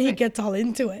 But then he gets all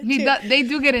into it. They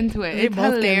do get into it. It's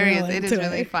hilarious. It is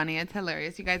really funny. It's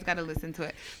hilarious. You guys got to listen to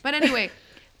it. But anyway,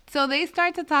 So they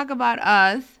start to talk about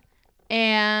us,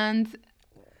 and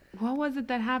what was it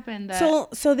that happened?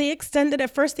 So they extended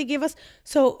at first. They gave us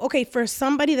okay, for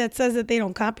somebody that says that they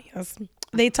don't copy us.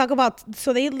 They talk about,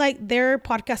 so they like, their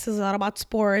podcast is a lot about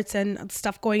sports and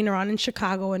stuff going around in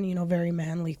Chicago and, very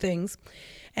manly things.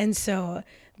 And so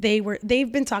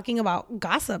they've been talking about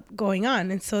gossip going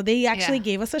on. And so they actually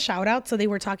gave us a shout out. So they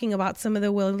were talking about some of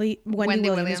the Wendy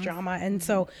Williams drama. And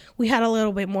so we had a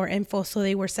little bit more info. So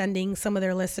they were sending some of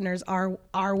their listeners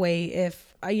our way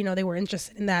if, they were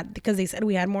interested in that, because they said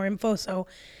we had more info. So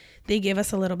they gave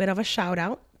us a little bit of a shout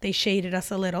out. They shaded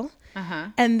us a little.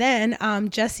 And then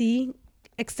Jesse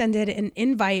extended an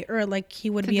invite, or like he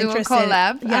would be interested,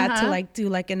 to like do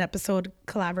like an episode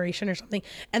collaboration or something.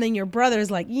 And then your brother's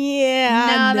like, no,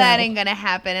 that ain't gonna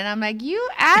happen. And I'm like, you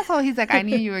asshole. He's like, I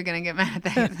knew you were gonna get mad at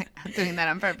that. He's like, I'm doing that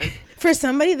on purpose. For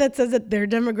somebody that says that their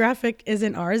demographic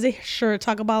isn't ours, they sure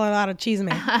talk about a lot of cheese,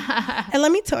 man. And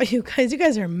let me tell you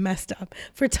guys are messed up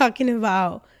for talking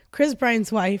about Chris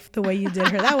Bryant's wife the way you did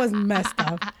her. That was messed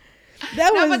up.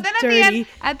 That was but then dirty.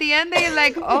 At the end, they're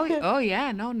like, oh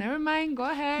yeah, no, never mind, go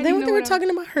ahead. Then they were talking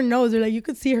about her nose. They're like, you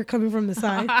could see her coming from the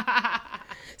side.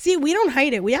 See, we don't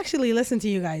hide it. We actually listen to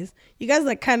you guys. You guys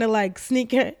like kind of like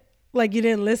sneak it, like you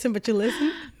didn't listen, but you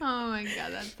listen. Oh my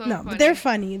God, that's so no, funny. but they're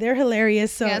funny. They're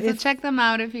hilarious. So so check them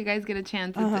out if you guys get a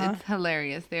chance. It's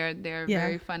hilarious. They're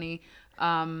very funny.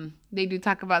 They do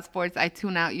talk about sports. I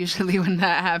tune out usually when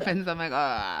that happens. I'm like,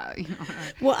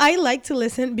 Well, I like to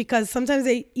listen because sometimes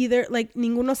they either like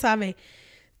Ninguno Sabe.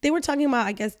 They were talking about,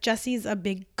 I guess Jesse's a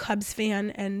big Cubs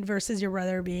fan and versus your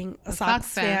brother being a Sox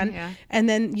fan. Yeah. And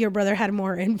then your brother had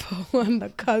more info on the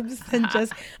Cubs than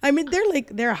just,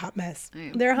 they're a hot mess.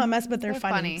 Yeah. They're a hot mess, but they're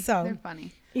funny. So they're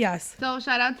funny. Yes. So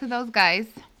shout out to those guys.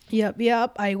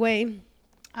 Yep. I weigh.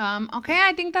 Okay,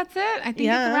 I think that's it. I think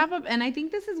it's a wrap up, and I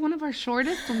think this is one of our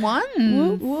shortest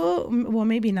ones. Well,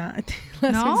 maybe not.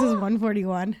 Last week's is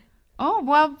 141. Oh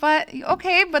well, but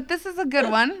okay, but this is a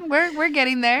good one. We're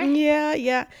getting there.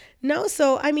 Yeah. No,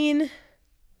 so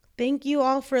thank you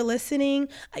all for listening.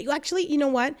 Actually, you know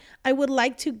what? I would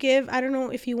like to give. I don't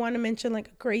know if you want to mention like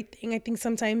a great thing. I think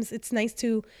sometimes it's nice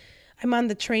to. I'm on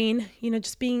the train,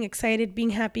 just being excited,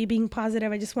 being happy, being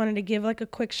positive. I just wanted to give like a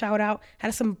quick shout out.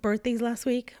 Had some birthdays last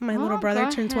week. My little brother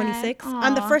turned 26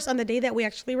 on the day that we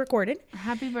actually recorded.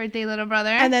 Happy birthday, little brother.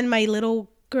 And then my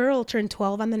little girl turned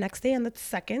 12 on the next day, on the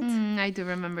 2nd. I do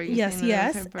remember you saying that.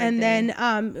 Yes. And then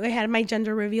I had my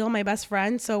gender reveal, my best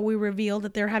friend. So we revealed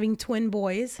that they're having twin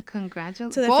boys.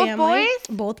 Congratulations. To the Both family.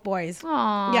 boys? Both boys.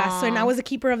 Aww. Yeah. So and I was a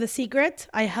keeper of the secret.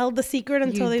 I held the secret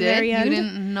until the very end. You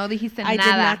didn't know that he said I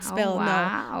nada. did not spill,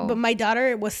 wow. no. But my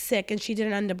daughter was sick and she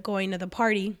didn't end up going to the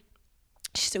party.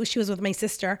 She was with my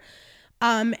sister.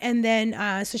 And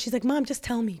then, so she's like, Mom, just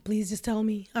tell me. Please just tell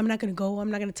me. I'm not going to go. I'm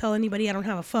not going to tell anybody. I don't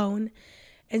have a phone.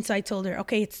 And so I told her,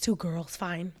 okay, it's 2 girls,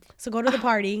 fine. So go to the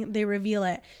party. They reveal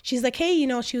it. She's like, hey,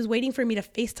 she was waiting for me to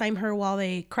FaceTime her while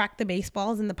they cracked the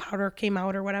baseballs and the powder came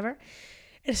out or whatever.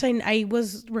 And so I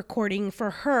was recording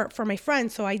for my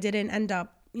friend. So I didn't end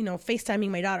up, FaceTiming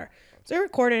my daughter. So I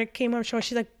recorded it, came on show.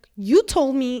 She's like, you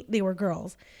told me they were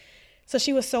girls. So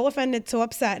she was so offended, so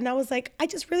upset. And I was like, I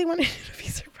just really wanted you to be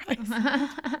surprised.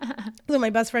 So my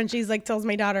best friend, she's like, tells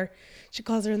my daughter, she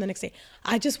calls her in the next day,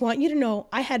 I just want you to know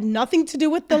I had nothing to do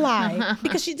with the lie.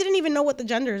 Because she didn't even know what the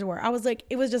genders were. I was like,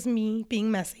 it was just me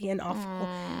being messy and awful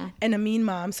and a mean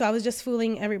mom. So I was just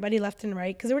fooling everybody left and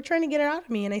right because they were trying to get it out of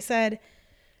me. And I said,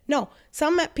 no,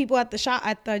 some people at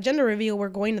the gender reveal were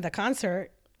going to the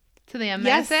concert. To the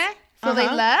Amanece? Yes. So they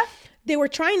left? They were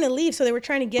trying to leave, so they were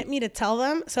trying to get me to tell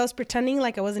them. So I was pretending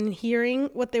like I wasn't hearing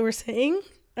what they were saying.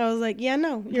 I was like, "Yeah,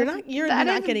 no, you're not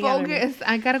getting bogus.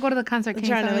 I gotta go to the concert. Can you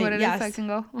tell me what it is so I can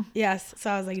go?" Yes. So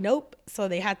I was like, "Nope." So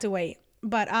they had to wait.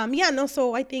 But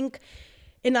So I think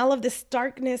in all of this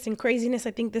darkness and craziness,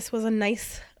 I think this was a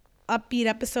nice, upbeat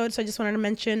episode. So I just wanted to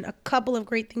mention a couple of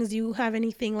great things. Do you have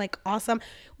anything like awesome?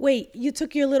 Wait, you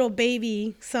took your little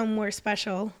baby somewhere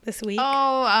special this week?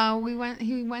 Oh,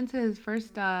 he went to his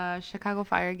first Chicago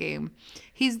Fire game.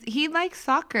 He likes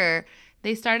soccer.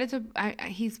 They started to.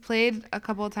 He's played a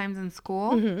couple of times in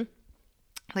school. Mm-hmm.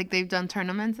 Like they've done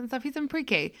tournaments and stuff. He's in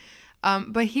pre-K,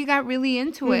 but he got really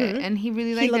into it and he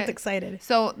really liked it. He looked excited.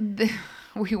 So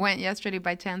we went yesterday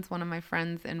by chance. One of my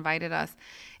friends invited us,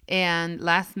 and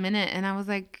last minute, and I was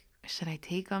like, should I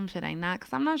take him? Should I not?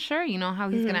 Because I'm not sure. How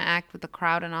he's gonna act with the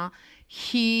crowd and all.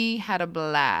 He had a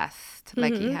blast.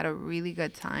 Like he had a really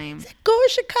good time. Go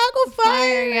Chicago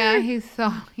Fire! Yeah,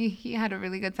 he had a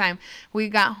really good time. We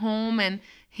got home and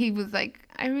he was like,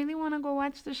 I really want to go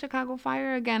watch the Chicago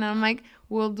Fire again. And I'm like,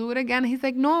 we'll do it again. He's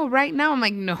like, no, right now. I'm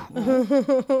like, no.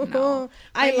 No.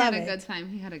 I He love had a it. good time.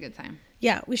 He had a good time.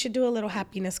 Yeah, we should do a little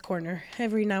happiness corner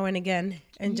every now and again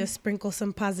and just sprinkle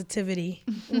some positivity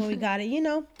when we got it, you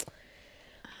know.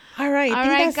 All right. All I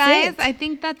think right, that's guys. it. I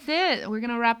think that's it. We're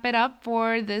gonna wrap it up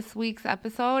for this week's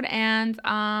episode. And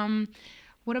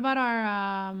what about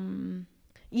our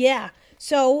Yeah.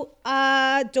 So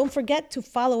don't forget to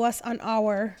follow us on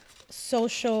our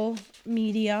social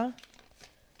media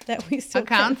that we still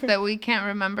accounts can't- that we can't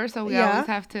remember, so we Yeah. always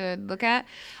have to look at.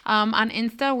 On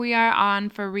Insta, we are on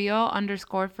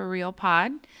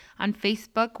 _for_real_pod. On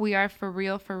Facebook, we are for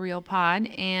real pod.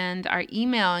 And our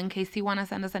email, in case you want to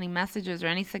send us any messages or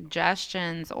any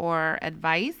suggestions or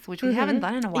advice, which we haven't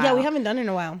done in a while. Yeah, we haven't done it in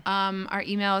a while. Our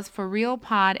email is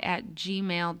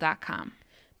forrealpod@gmail.com.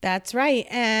 That's right.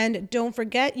 And don't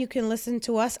forget, you can listen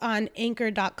to us on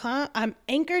anchor.com,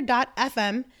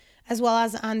 anchor.fm, as well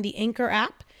as on the Anchor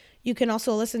app. You can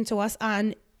also listen to us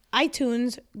on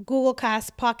iTunes, Google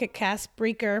Cast, Pocket Cast,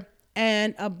 Breaker,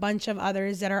 and a bunch of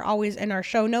others that are always in our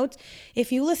show notes.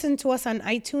 If you listen to us on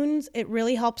iTunes, it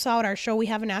really helps out our show. We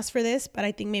haven't asked for this, but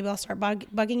I think maybe I'll start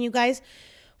bugging you guys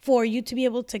for you to be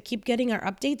able to keep getting our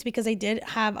updates, because I did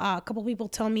have a couple people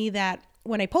tell me that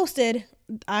when I posted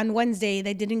on Wednesday,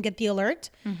 they didn't get the alert.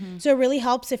 So it really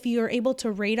helps if you're able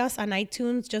to rate us on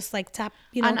iTunes, just like tap,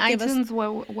 On give us. iTunes,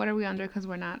 what are we under? Because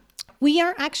we're not. We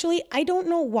are actually, I don't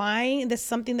know why, this is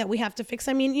something that we have to fix.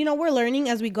 I mean, we're learning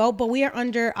as we go, but we are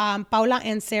under Paula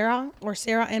and Sarah, or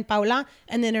Sarah and Paula,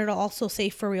 and then it'll also say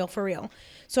For Real.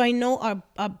 So I know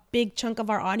a big chunk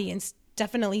of our audience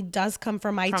definitely does come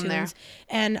from iTunes, there.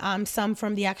 and some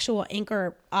from the actual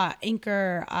Anchor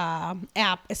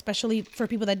app, especially for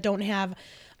people that don't have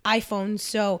iPhones.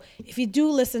 So if you do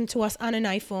listen to us on an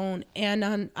iPhone and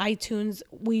on iTunes,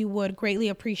 we would greatly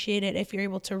appreciate it if you're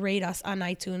able to rate us on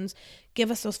iTunes.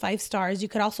 Give us those 5 stars. You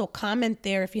could also comment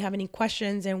there if you have any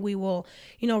questions, and we will,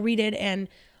 read it and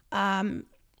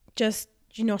just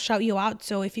shout you out.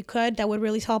 So if you could, that would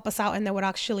really help us out, and that would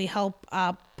actually help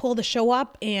pull the show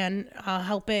up and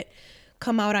help it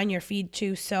come out on your feed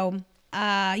too. So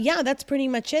yeah, that's pretty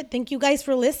much it. Thank you guys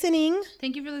for listening.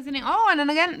 Thank you for listening. Oh, and then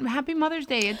again, happy Mother's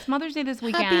Day. It's Mother's Day this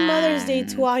weekend. Happy Mother's Day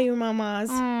to all your mamas.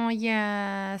 Oh,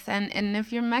 yes. And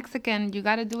if you're Mexican, you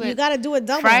got to do it. You got to do it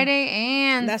double. Friday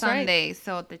and That's right. Sunday.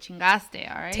 So te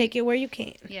chingaste, all right? Take it where you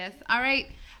can. Yes. All right.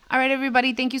 All right,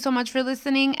 everybody. Thank you so much for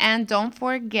listening. And don't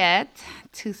forget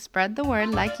to spread the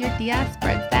word like your tia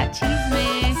spreads that cheese,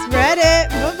 man. Spread it.